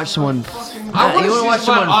want to watch someone. You I want to watch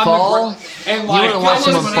someone fall. And You like, want to watch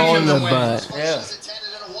someone fall in the butt. Yeah.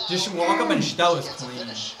 Just walk up and that was clean.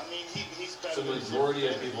 The majority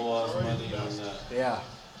of people lost money on that. Yeah.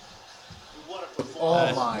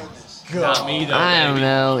 Oh my Not god. me, though. I don't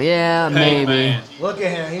know. Yeah, Hey, maybe. man. Look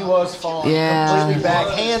at him. He was falling Yeah. completely back,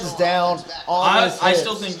 hands down on his I hips.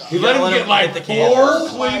 still think He you let gotta him get like hit the can. 4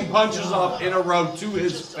 clean punches up in a row to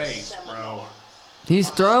his face, bro. He's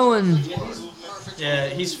throwing. Yeah,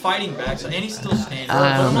 he's fighting back, so, and he's still standing. I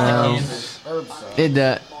Put don't him on the know. canvas.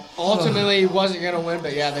 It. Ultimately, he wasn't gonna win,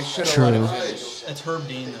 but yeah, they should have let him finish. That's Herb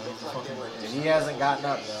Dean, though. He's a fucking He hasn't gotten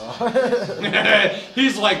up though.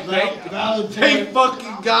 He's like, thank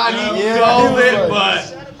fucking God he Yeah, called he it,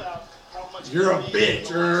 was but you're a bitch,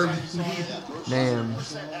 Herb. Damn.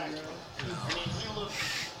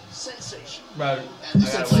 Bro, I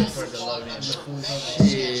gotta wait for it to load in.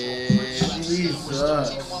 Jesus. But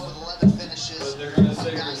they're gonna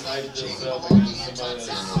say you're hyped this up against somebody that's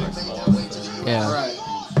 6 months. Yeah. Right.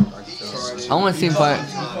 I want to see him fight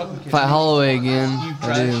Holloway again. I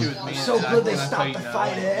Try to do. shoot with me. So and good they when I stopped tell you the no,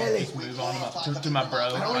 fight at Ellie. just move on to my bro,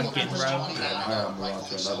 my kid bro. I'm on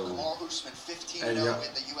to another one. And yeah.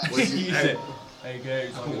 He said, hey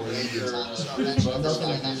guys,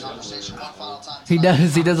 He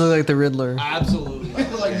does. He does look like the Riddler. absolutely.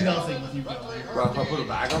 Like nothing with you going. Bro, if I put a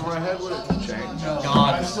bag on my head, would it change?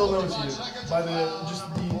 God. I still notice you by the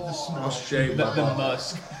I'll smell. shave my the butt.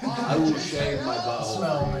 musk. I will shave my butt.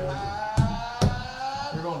 Smell, man.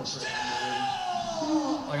 You're going to prison.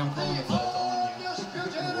 Like I'm calling it like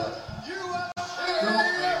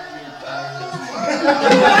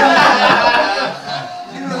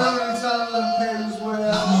You don't know how many times them parents went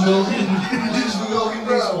out milking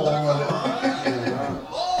baseball.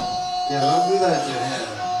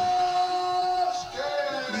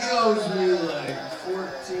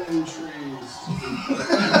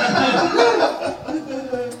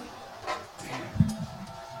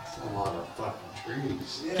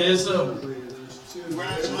 Kiss him.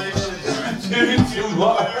 Congratulations. Dude,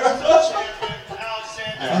 tomorrow.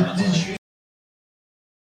 Alexander.